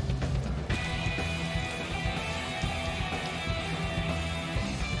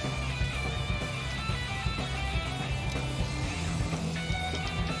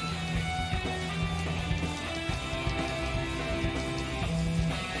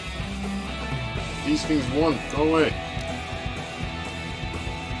 these things want. Go away.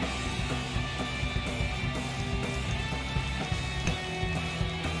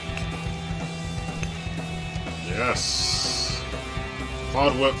 Yes.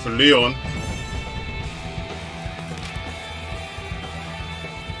 Hard work for Leon.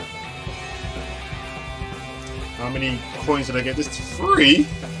 How many coins did I get? This is free.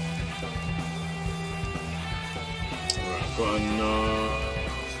 Alright, got enough.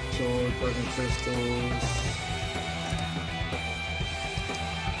 Dragon crystals.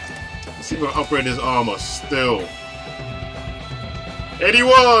 Let's see if I can upgrade his armor still.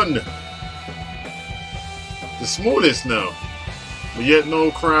 81! The smallest now. But yet no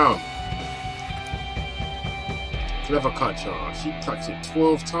crown. Clever catcher. She touched it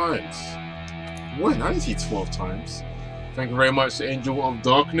 12 times. When? I didn't see 12 times. Thank you very much, Angel of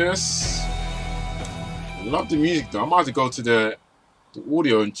Darkness. I love the music though. I might have to go to the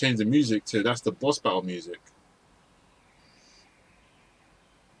audio and change the music to that's the boss battle music.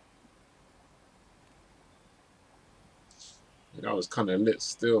 Yeah, that was kind of lit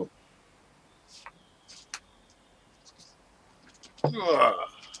still.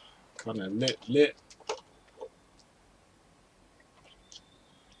 Kind of lit.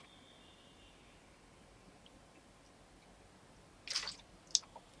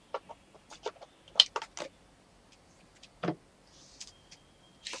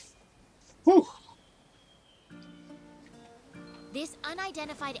 Whew. This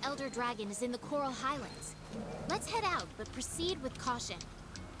unidentified Elder Dragon is in the Coral Highlands. Let's head out, but proceed with caution.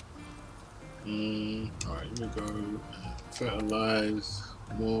 Alright, here we go. Fertilize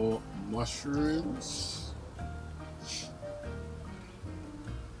more mushrooms.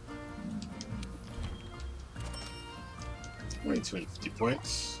 Wait, 250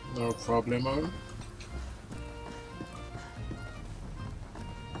 points. No problemo.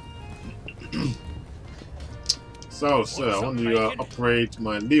 So, sir, I want to upgrade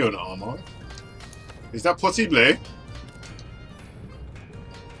my Leon armor. Is that possible?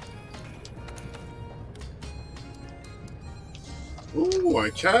 Ooh,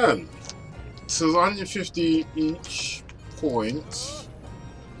 I can. So 150 each point.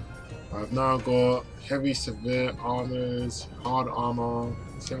 I've now got heavy, severe armors, hard armor.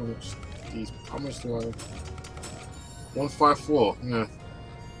 Let's see how much do I have? 154. Yeah.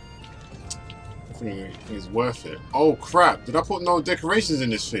 I think it's worth it. Oh crap! Did I put no decorations in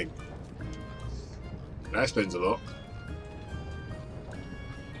this thing? That spends a lot.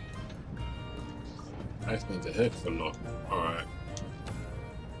 That spends a heck of a lot. Alright.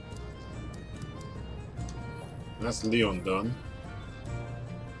 That's Leon done.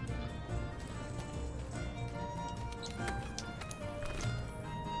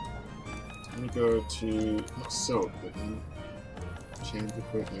 Let me go to not sell equipment. Change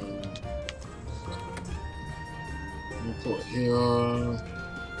equipment. Let me put here.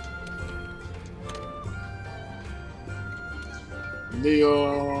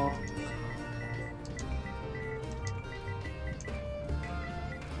 Leon.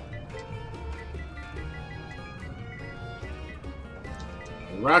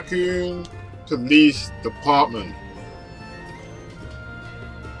 Raccoon Police Department.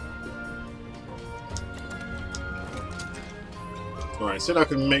 Alright, said I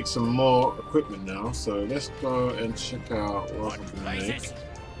can make some more equipment now, so let's go and check out what I can make.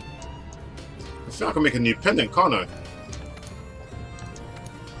 I think I can make a new pendant, can't I?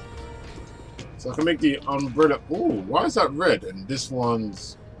 So I can make the umbrella. Ooh, why is that red and this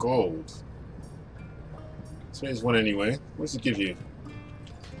one's gold? So here's one anyway. What does it give you?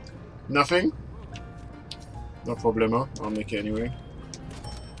 Nothing? No problemo. I'll make it anyway.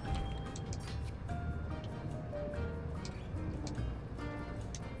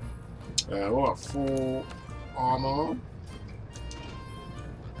 What about full armor?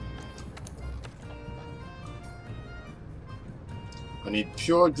 I need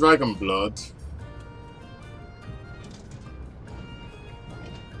pure dragon blood.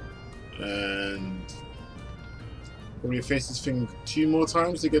 And probably face this thing 2 more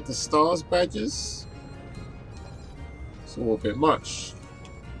times to get the stars badges. It's all a bit much.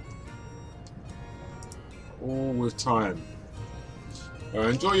 All with time.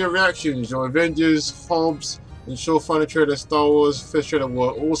 Enjoy your reactions. Your Avengers, Hobbs, and Show Final Trailer, Star Wars, First Trailer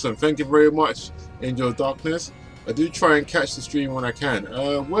were awesome. Thank you very much, Angel of Darkness. I do try and catch the stream when I can.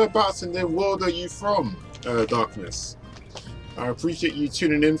 Whereabouts in the world are you from, Darkness? I appreciate you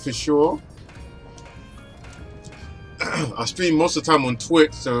tuning in for sure. I stream most of the time on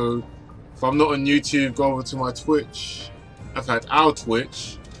Twitch, so if I'm not on YouTube, go over to my Twitch. In fact, our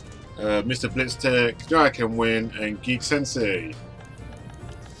Twitch. Mr. Blitztech, Joy I Can Win, and Geek Sensei.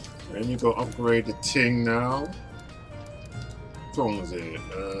 And you go upgrade the ting now. Which one was it?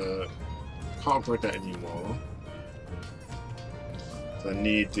 Can't upgrade that anymore. So I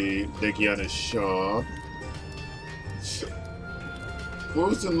need the Legiana Shard. What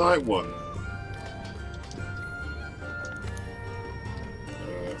was the night one?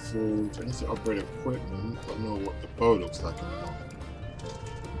 Full. I need to upgrade equipment. I don't know what the bow looks like anymore.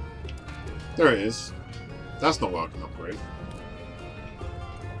 There it is. That's not what I can upgrade.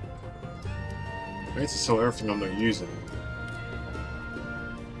 I need to sell everything I'm not using.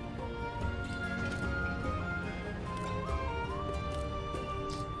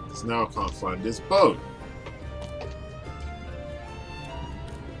 Because now I can't find this bow.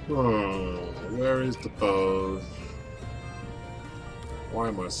 Where is the bow? Why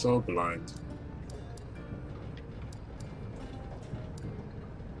am I so blind?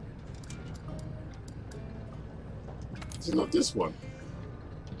 Is it not this one?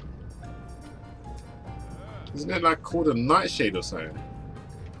 Isn't it like called a nightshade or something?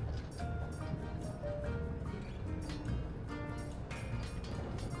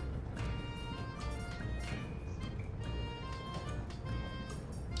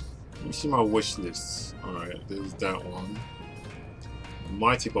 Let me see my wish lists. Alright, there's that one.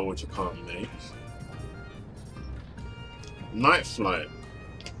 Mighty bow, which I can't make. Night flight.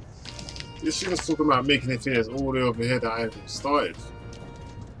 This thing is talking about making it here all the way over here that I haven't started.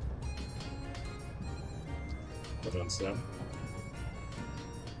 Hold on, Sam.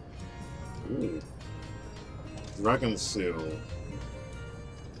 Ooh. Dragon seal.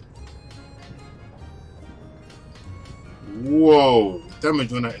 Whoa!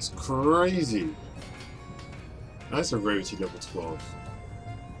 Damage on that is crazy. That's a rarity level 12.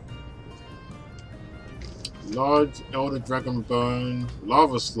 Large Elder Dragon Bone,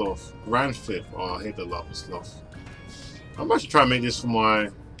 Lava Sloth, Grand Fifth. Oh, I hate the Lava Sloth. I'm actually trying to make this for my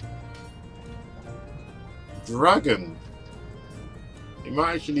dragon. It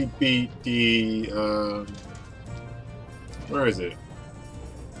might actually beat the where is it?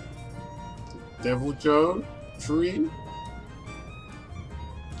 The Devil Joe tree.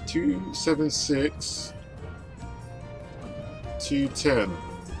 276 210.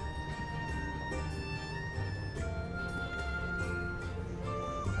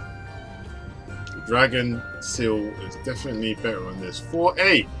 The Dragon Seal is definitely better on this.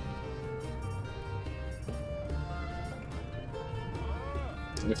 4-8.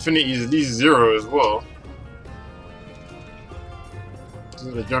 And Affinity is at least 0 as well.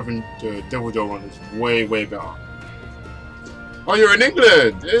 So the Devil Joe one is way better. Oh, you're in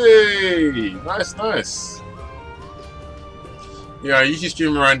England! Hey! Nice, nice. Yeah, I usually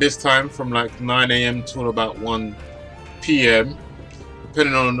stream around this time from like 9 AM till about 1 PM.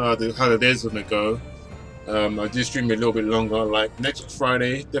 Depending on how the day's gonna go. I do stream a little bit longer. Like next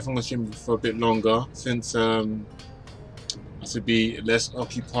Friday, definitely gonna stream for a bit longer since I should be less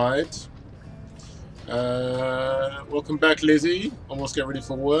occupied. Welcome back, Lizzie. Almost get ready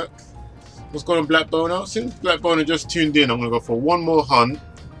for work. What's going on, Black Boner? Since Black Boner just tuned in, I'm going to go for one more hunt.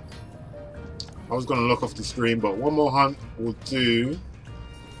 I was going to lock off the stream, but one more hunt will do.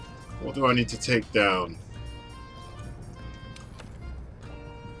 What do I need to take down?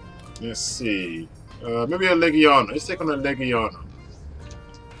 Let's see. Maybe a Legiana. Let's take on a Legiana.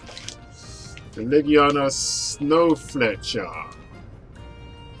 The Legiana Snow Fletcher.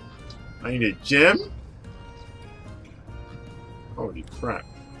 I need a gem? Holy crap.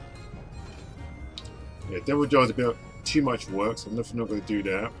 Yeah, Devil Joe is a bit too much work, so I'm definitely not going to do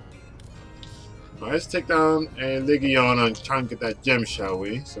that. Right, let's take down a Legiana and try and get that gem, shall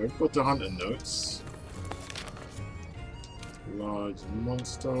we? So we've got the hunter notes. Large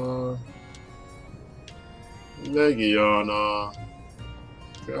monster. Legiana.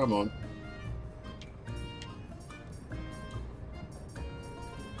 Come on.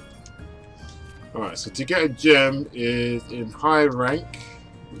 Alright, so to get a gem is in high rank,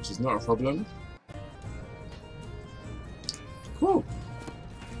 which is not a problem. Cool.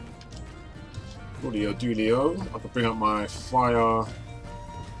 Coolio doolio. I can bring up my fire.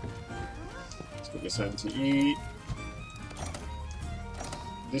 Let's get this something to eat.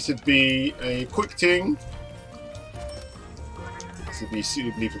 This would be a quick thing. This would be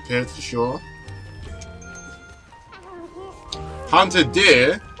suitably prepared for sure. Hunter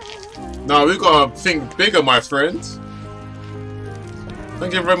deer. Now we gotta think bigger, my friend.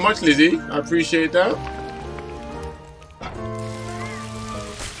 Thank you very much, Lizzie. I appreciate that.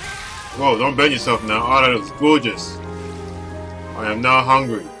 Whoa, don't burn yourself now. Oh, that looks gorgeous. I am now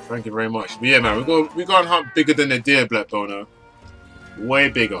hungry. Thank you very much. But yeah, man, we gotta hunt bigger than a deer, Black Boner. Way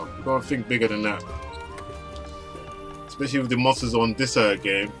bigger. We gotta think bigger than that. Especially with the monsters on this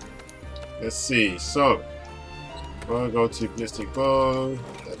game. Let's see. So, we'll go to ballistic bow.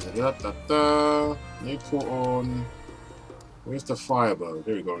 Let me put on. Where's the fire bow?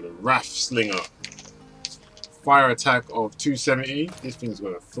 There we go. The Wrath Slinger. Fire attack of 270. This thing's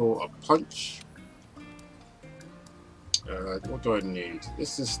gonna throw a punch. What do I need?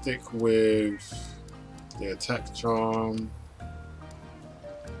 Let's just stick with the attack charm.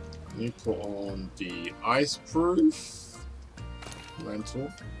 Let me put on the ice proof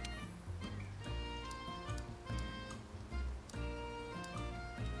mantle.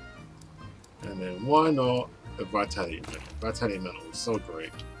 And then why not the vitality mantle? Vitality mantle is so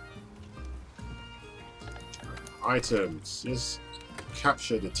great. Items, just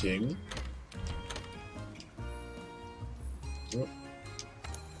capture the thing. Yep.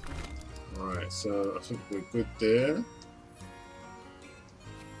 Alright, so I think we're good there.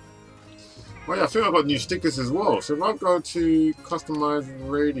 Oh yeah, I think I've got new stickers as well. So if I go to customize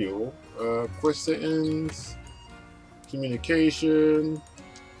radio, quest settings, communication.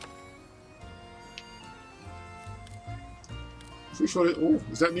 Pretty sure oh,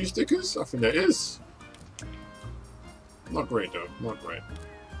 is that new stickers? I think that is. Not great though, not great.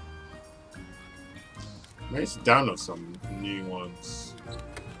 Maybe to download some new ones.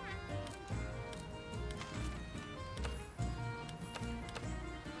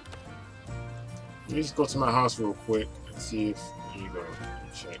 Let me just go to my house real quick and see if you go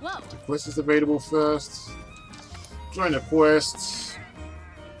check. Whoa. The quest is available first. Join the quest.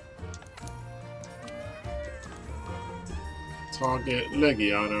 Target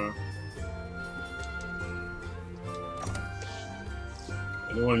Legiana.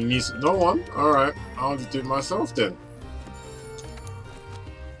 Anyone needs no one? Alright, I'll just do it myself then.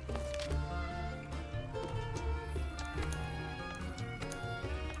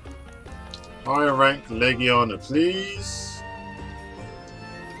 Higher rank Legiana, please.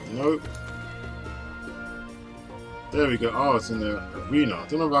 Nope. There we go. Oh, it's in the arena. I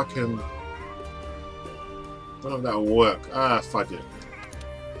don't know if I can. I don't know if that'll work. Ah, fudge it.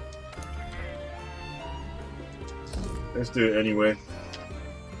 Let's do it anyway.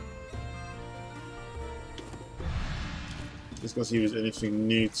 Just gonna see if there's anything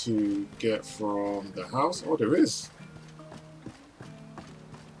new to get from the house. Oh, there is.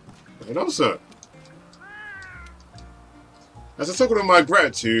 Hello, sir. As a token of my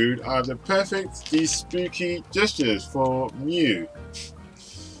gratitude, I have the perfect, these spooky gestures for Mew.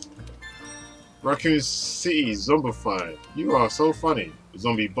 Raccoon City zombified. You are so funny.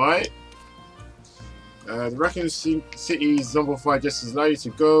 Zombie bite. The Raccoon City zombified gestures allow you to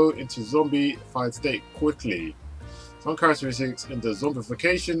go into zombified state quickly. Some characteristics in the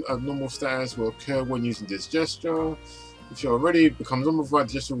zombification of normal status will occur when using this gesture. If you already become zombified,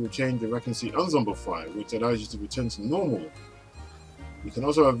 the gesture will change the Raccoon City unzombified, which allows you to return to normal. You can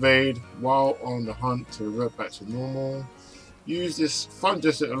also evade while on the hunt to revert back to normal. Use this fun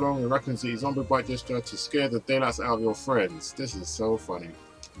gesture along the Raccoon City zombie bite gesture to scare the daylights out of your friends. This is so funny.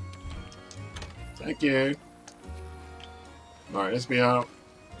 Thank you. Alright, let's be out.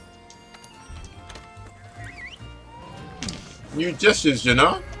 New gestures, you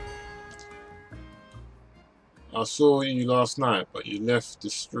know? I saw you last night, but you left the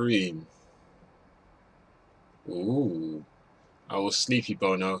stream. Ooh. I was sleepy,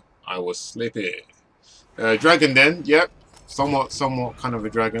 Bono. I was sleepy. Dragon then, yep. Somewhat kind of a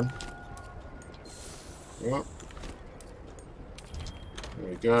dragon. Yep. There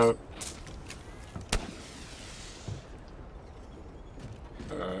we go.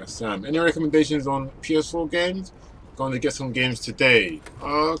 Sam, any recommendations on PS4 games? Going to get some games today.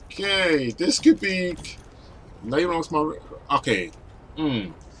 Okay, this could be. Now you lost my. Okay.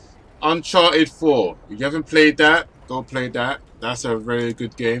 Uncharted 4. If you haven't played that, go play that. That's a very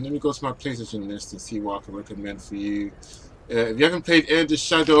good game. Let me go to my PlayStation list and see what I can recommend for you. If you haven't played any of the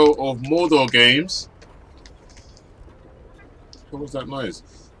Shadow of Mordor games, what was that noise?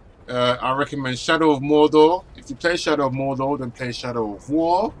 I recommend Shadow of Mordor. If you play Shadow of Mordor, then play Shadow of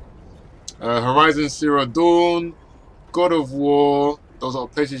War. Horizon Zero Dawn, God of War. Those are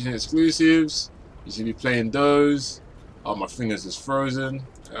PlayStation exclusives. You should be playing those. Oh, my fingers is frozen.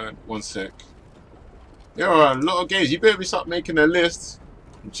 One sec. There are a lot of games. You better start making a list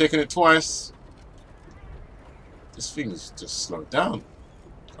and checking it twice. This thing's just slowed down.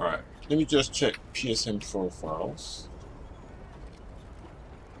 Alright, let me just check PSN profiles.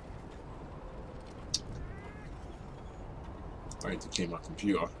 I need to clean my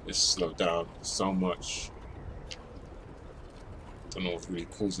computer. It's slowed down so much. Don't know what's really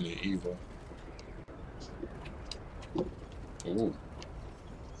causing it either. Ooh.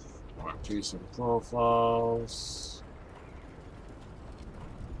 Alright, PSN profiles.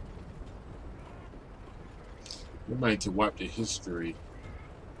 We might need to wipe the history.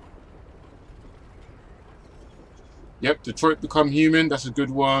 Yep, Detroit Become Human. That's a good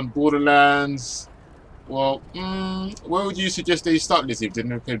one. Borderlands. Well, where would you suggest they start, Lizzie, if they've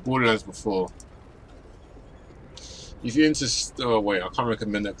never played Borderlands before? If you're into... Oh, wait, I can't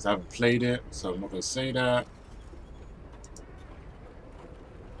recommend that because I haven't played it, so I'm not going to say that.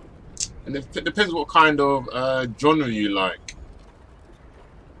 And it depends what kind of genre you like.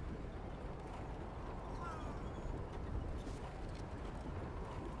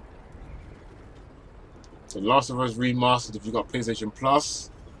 So Last of Us Remastered if you've got PlayStation Plus.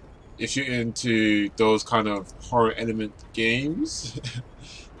 If you're into those kind of horror element games.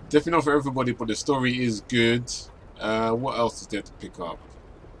 Definitely not for everybody, but the story is good. What else is there to pick up?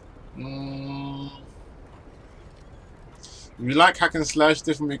 If you like hack and slash,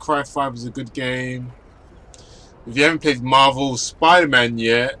 Devil May Cry 5 is a good game. If you haven't played Marvel Spider-Man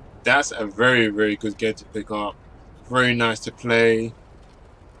yet, that's a very, very good game to pick up. Very nice to play.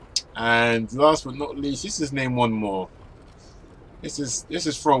 And last but not least, let's just name one more. Let's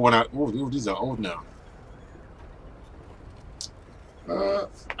just throw one out. Oh, these are old now.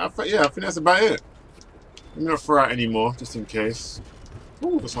 I think that's about it. I'm not throw out any more, just in case.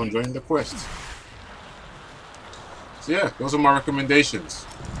 Oh, there's someone joining the quest. So yeah, those are my recommendations.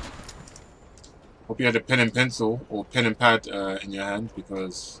 Hope you had a pen and pencil or pen and pad in your hand,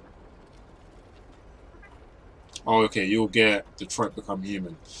 because... Oh, okay, you'll get Detroit Become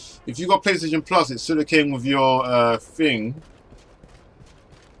Human. If you got PlayStation Plus, it should have came with your thing.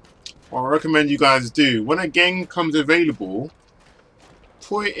 What I recommend you guys do, when a game comes available,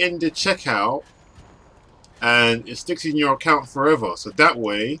 put it in the checkout and it sticks in your account forever. So that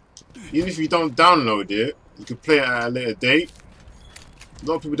way, even if you don't download it, you can play it at a later date. A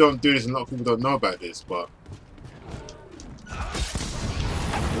lot of people don't do this and a lot of people don't know about this, but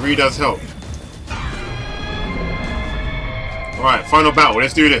it really does help. Alright, final battle.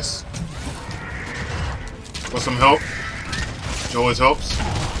 Let's do this. Got some help. Which always helps.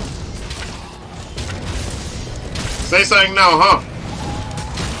 Say something now, huh?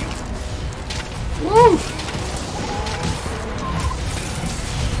 Woo!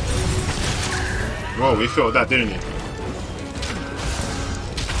 Whoa, we felt that, didn't we?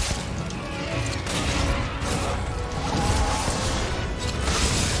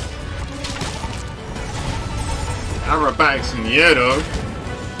 Aerobatics in the air, though.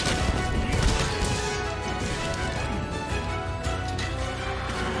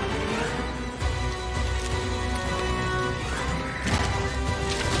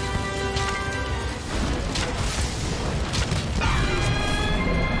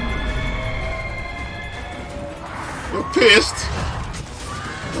 You're pissed?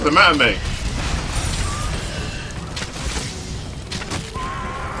 What's the matter, mate?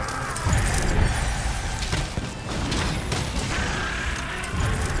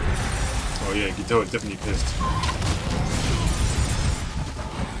 Oh yeah, Guido is definitely pissed.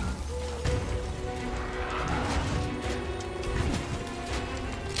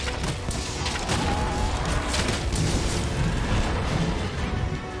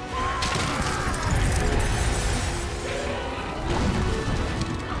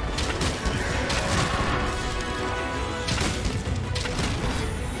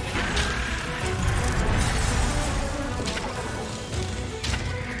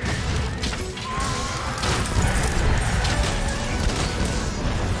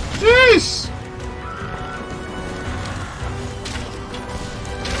 Jeez!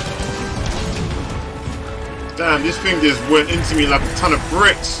 Damn, this thing just went into me like a ton of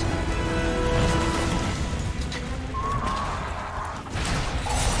bricks.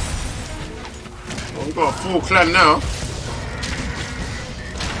 Well, we've got a full clan now.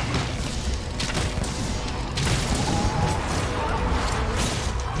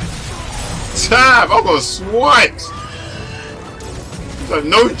 Damn, I got swiped. Like,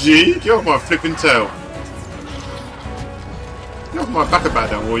 no G, get off my flipping tail. Get off my back about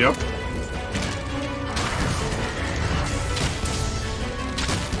that, warrior.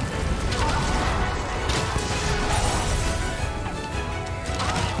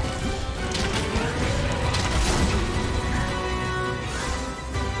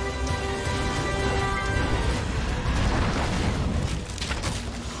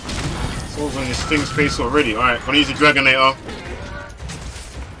 Someone's on this thing's face already. Alright, gonna use the Dragonator.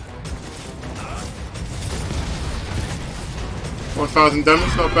 $1,000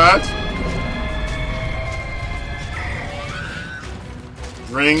 damage, not bad.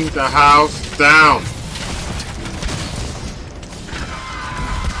 Bring the house down.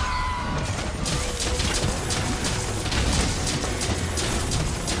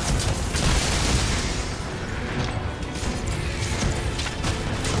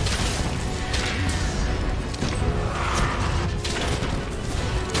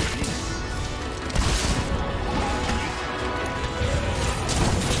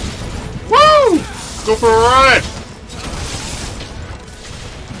 Go for a ride!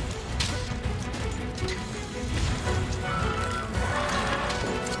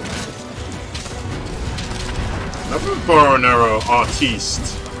 Another bow and arrow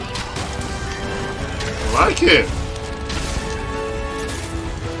artiste. I like it.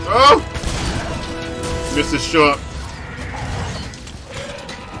 Oh! Missed a shot.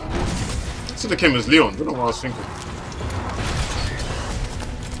 Should have came as Leon. Don't know what I was thinking.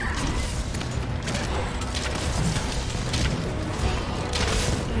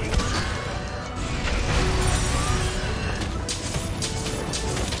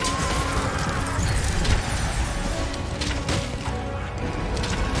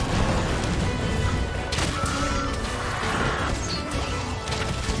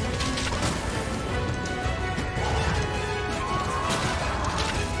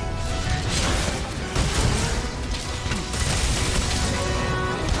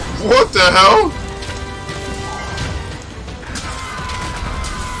 What the hell?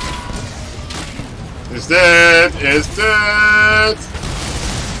 It's dead! It's dead!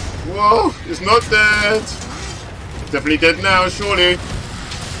 Whoa! It's not dead! It's definitely dead now, surely.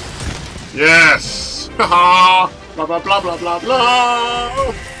 Yes! Haha! Blah blah blah blah blah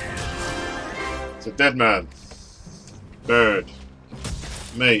blah! It's a dead man. Bird.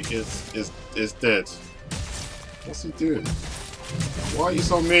 Mate, it's dead. What's he doing? Why are you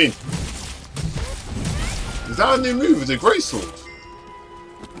so mean? Is that a new move with the greatsword?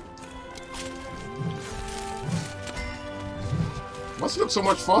 Must look so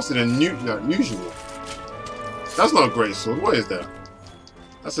much faster than usual. That's not a greatsword. What is that?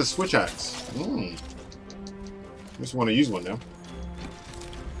 That's a switch axe. Just want to use one now.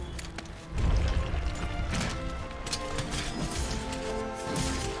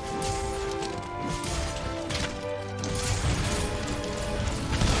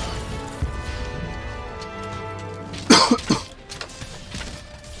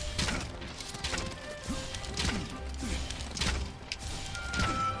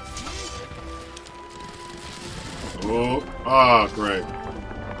 Oh, great.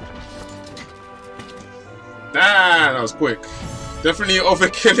 That was quick. Definitely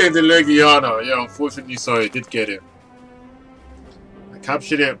overkilling the Legiana. Yeah, unfortunately, so I did get it. I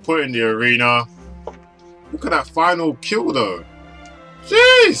captured it, put it in the arena. Look at that final kill, though.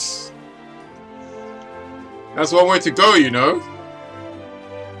 Jeez! That's one way to go, you know?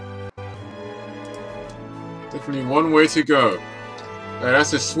 Definitely one way to go.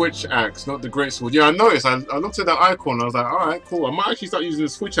 That's a switch axe, not the greatsword. Yeah, I noticed. I looked at that icon and I was like, alright, cool. I might actually start using the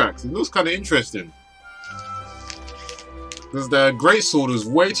switch axe. It looks kind of interesting. Because the greatsword was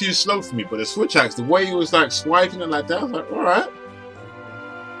way too slow for me, but the switch axe, the way he was like swiping it like that, I was like, alright.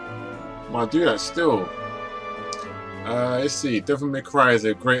 Might do that still. Let's see. Devil May Cry is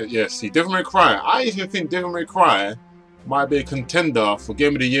a great... Yeah, see, Devil May Cry. I even think Devil May Cry might be a contender for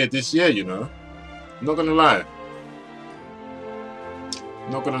Game of the Year this year, you know? I'm not gonna lie.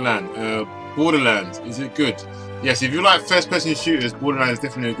 Not gonna land. Borderlands, is it good? Yes, if you like first-person shooters, Borderlands is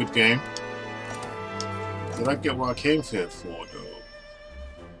definitely a good game. Did I get what I came here for, though?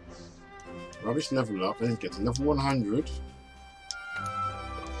 Rubbish level up. I didn't get to level 100.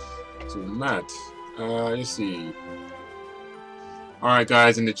 It's all mad. Let's see. Alright,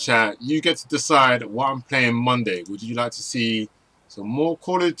 guys, in the chat, you get to decide what I'm playing Monday. Would you like to see some more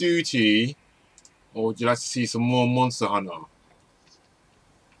Call of Duty, or would you like to see some more Monster Hunter?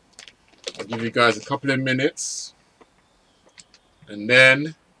 I'll give you guys a couple of minutes, and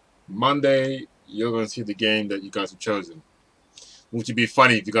then Monday you're going to see the game that you guys have chosen. Which would be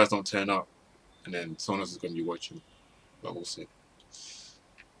funny if you guys don't turn up and then someone else is going to be watching, but we'll see.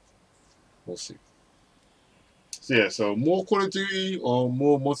 We'll see. So yeah, so more Call of Duty or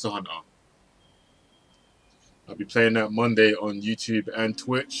more Monster Hunter? I'll be playing that Monday on YouTube and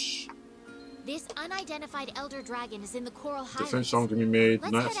Twitch. This unidentified elder dragon is in the Coral Highlands. Defense song can be made.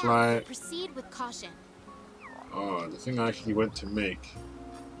 Let's Night head Flight. out, proceed with caution. Oh, the thing I actually went to make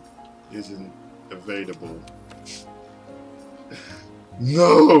isn't available.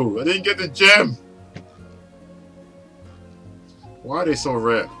 No! I didn't get the gem! Why are they so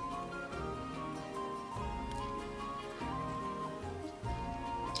rare?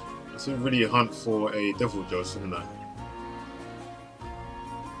 I should really hunt for a devil dose, shouldn't I?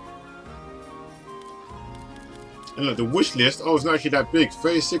 And look, the wish list, oh, it's not actually that big.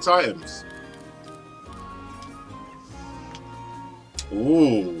 36 items.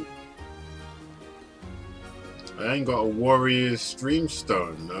 Ooh. I ain't got a Warrior's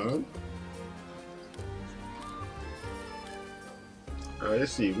Streamstone, no? Alright,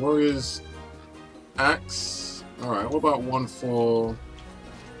 let's see. Warrior's Axe. Alright, what about one for...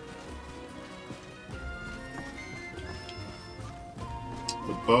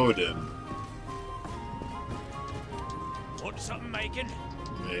 bow then. Want something making?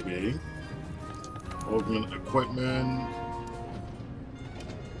 Maybe. Augment equipment.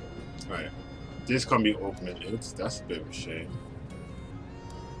 Right. This can be augmented. That's a bit of a shame.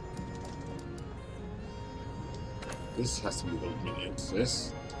 This has to be augmented.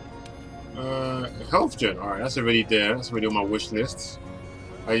 This. Health gen. Alright, that's already there. That's already on my wish list.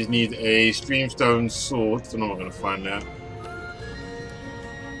 I just need a Streamstone sword. Don't know where I'm going to find that.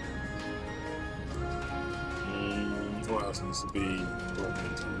 What else needs to be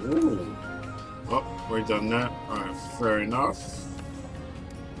augmented? Ooh. Oh, already done that. Alright, fair enough.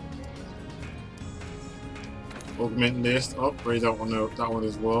 Augment list. Oh, raise that one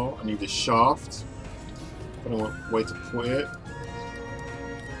as well. I need a shaft. I don't know what way to put it.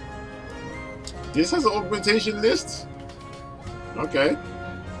 This has an augmentation list? Okay.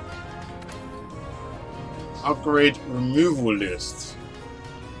 Upgrade removal list.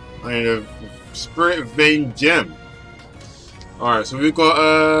 I need a Spirit Vein Gem. Alright, so we've got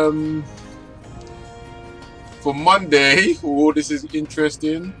for Monday, oh, this is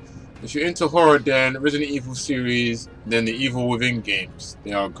interesting. If you're into horror, then Resident Evil series, then the Evil Within games.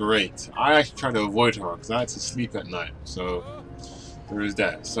 They are great. I actually try to avoid horror because I had to sleep at night. So there is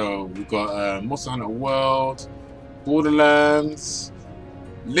that. So we've got Monster Hunter World, Borderlands.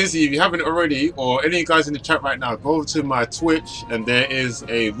 Lizzie, if you haven't already, or any of you guys in the chat right now, go over to my Twitch and there is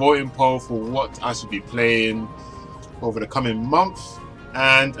a voting poll for what I should be playing over the coming month.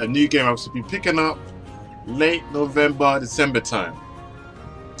 And a new game I should be picking up late November, December time.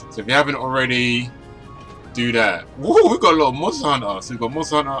 So if you haven't already, do that. Whoa, we've got a lot of Monster Hunter. So we've got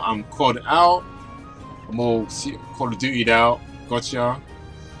Monster Hunter, I'm COD out. I'm all Call of Duty'd out. Gotcha.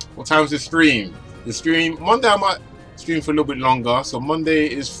 What time is the stream? The stream, Monday I might stream for a little bit longer. So Monday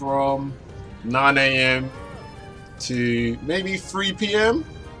is from 9 AM to maybe 3 PM,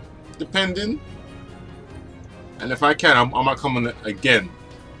 depending. And if I can, I might come on again.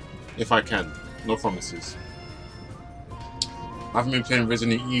 If I can. No promises. I haven't been playing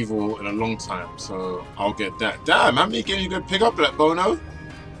Resident Evil in a long time, so I'll get that. Damn, how many games you gonna pick up, Black Bono?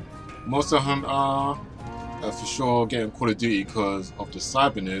 Monster Hunter, for sure getting Call of Duty because of the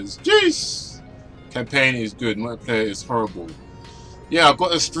Cyberners. Jeez! Campaign is good, multiplayer is horrible. Yeah, I've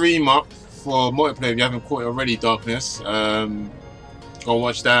got a stream up for multiplayer if you haven't caught it already, Darkness. Go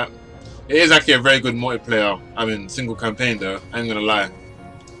watch that. It is actually a very good multiplayer. I mean, single campaign though, I ain't gonna lie.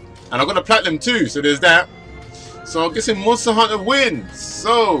 And I've got a Platinum too, so there's that. So I'm guessing Monster Hunter wins.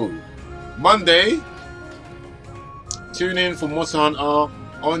 So Monday, tune in for Monster Hunter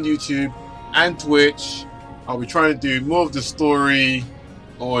on YouTube and Twitch. I'll be trying to do more of the story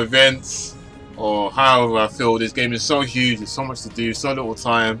or events or however I feel. This game is so huge, there's so much to do, so little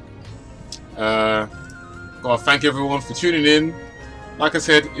time. Gotta thank everyone for tuning in. Like I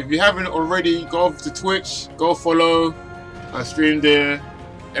said, if you haven't already, go over to Twitch, go follow. I stream there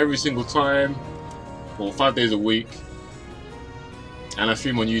every single time. For 5 days a week, and I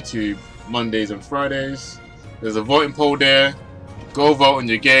stream on YouTube Mondays and Fridays. There's a voting poll there. Go vote on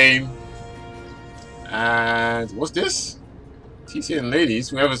your game. And what's this? TC and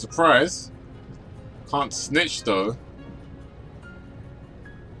ladies, we have a surprise. Can't snitch though.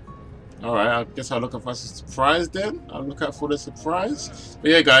 Alright, I guess I'll look out for a surprise then. I'll look out for the surprise.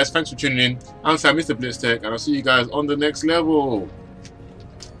 But yeah guys, thanks for tuning in. I'm Sam, Mr. Blitztech, and I'll see you guys on the next level.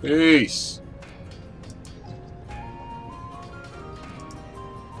 Peace.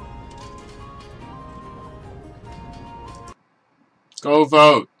 Go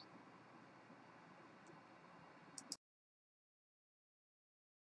vote.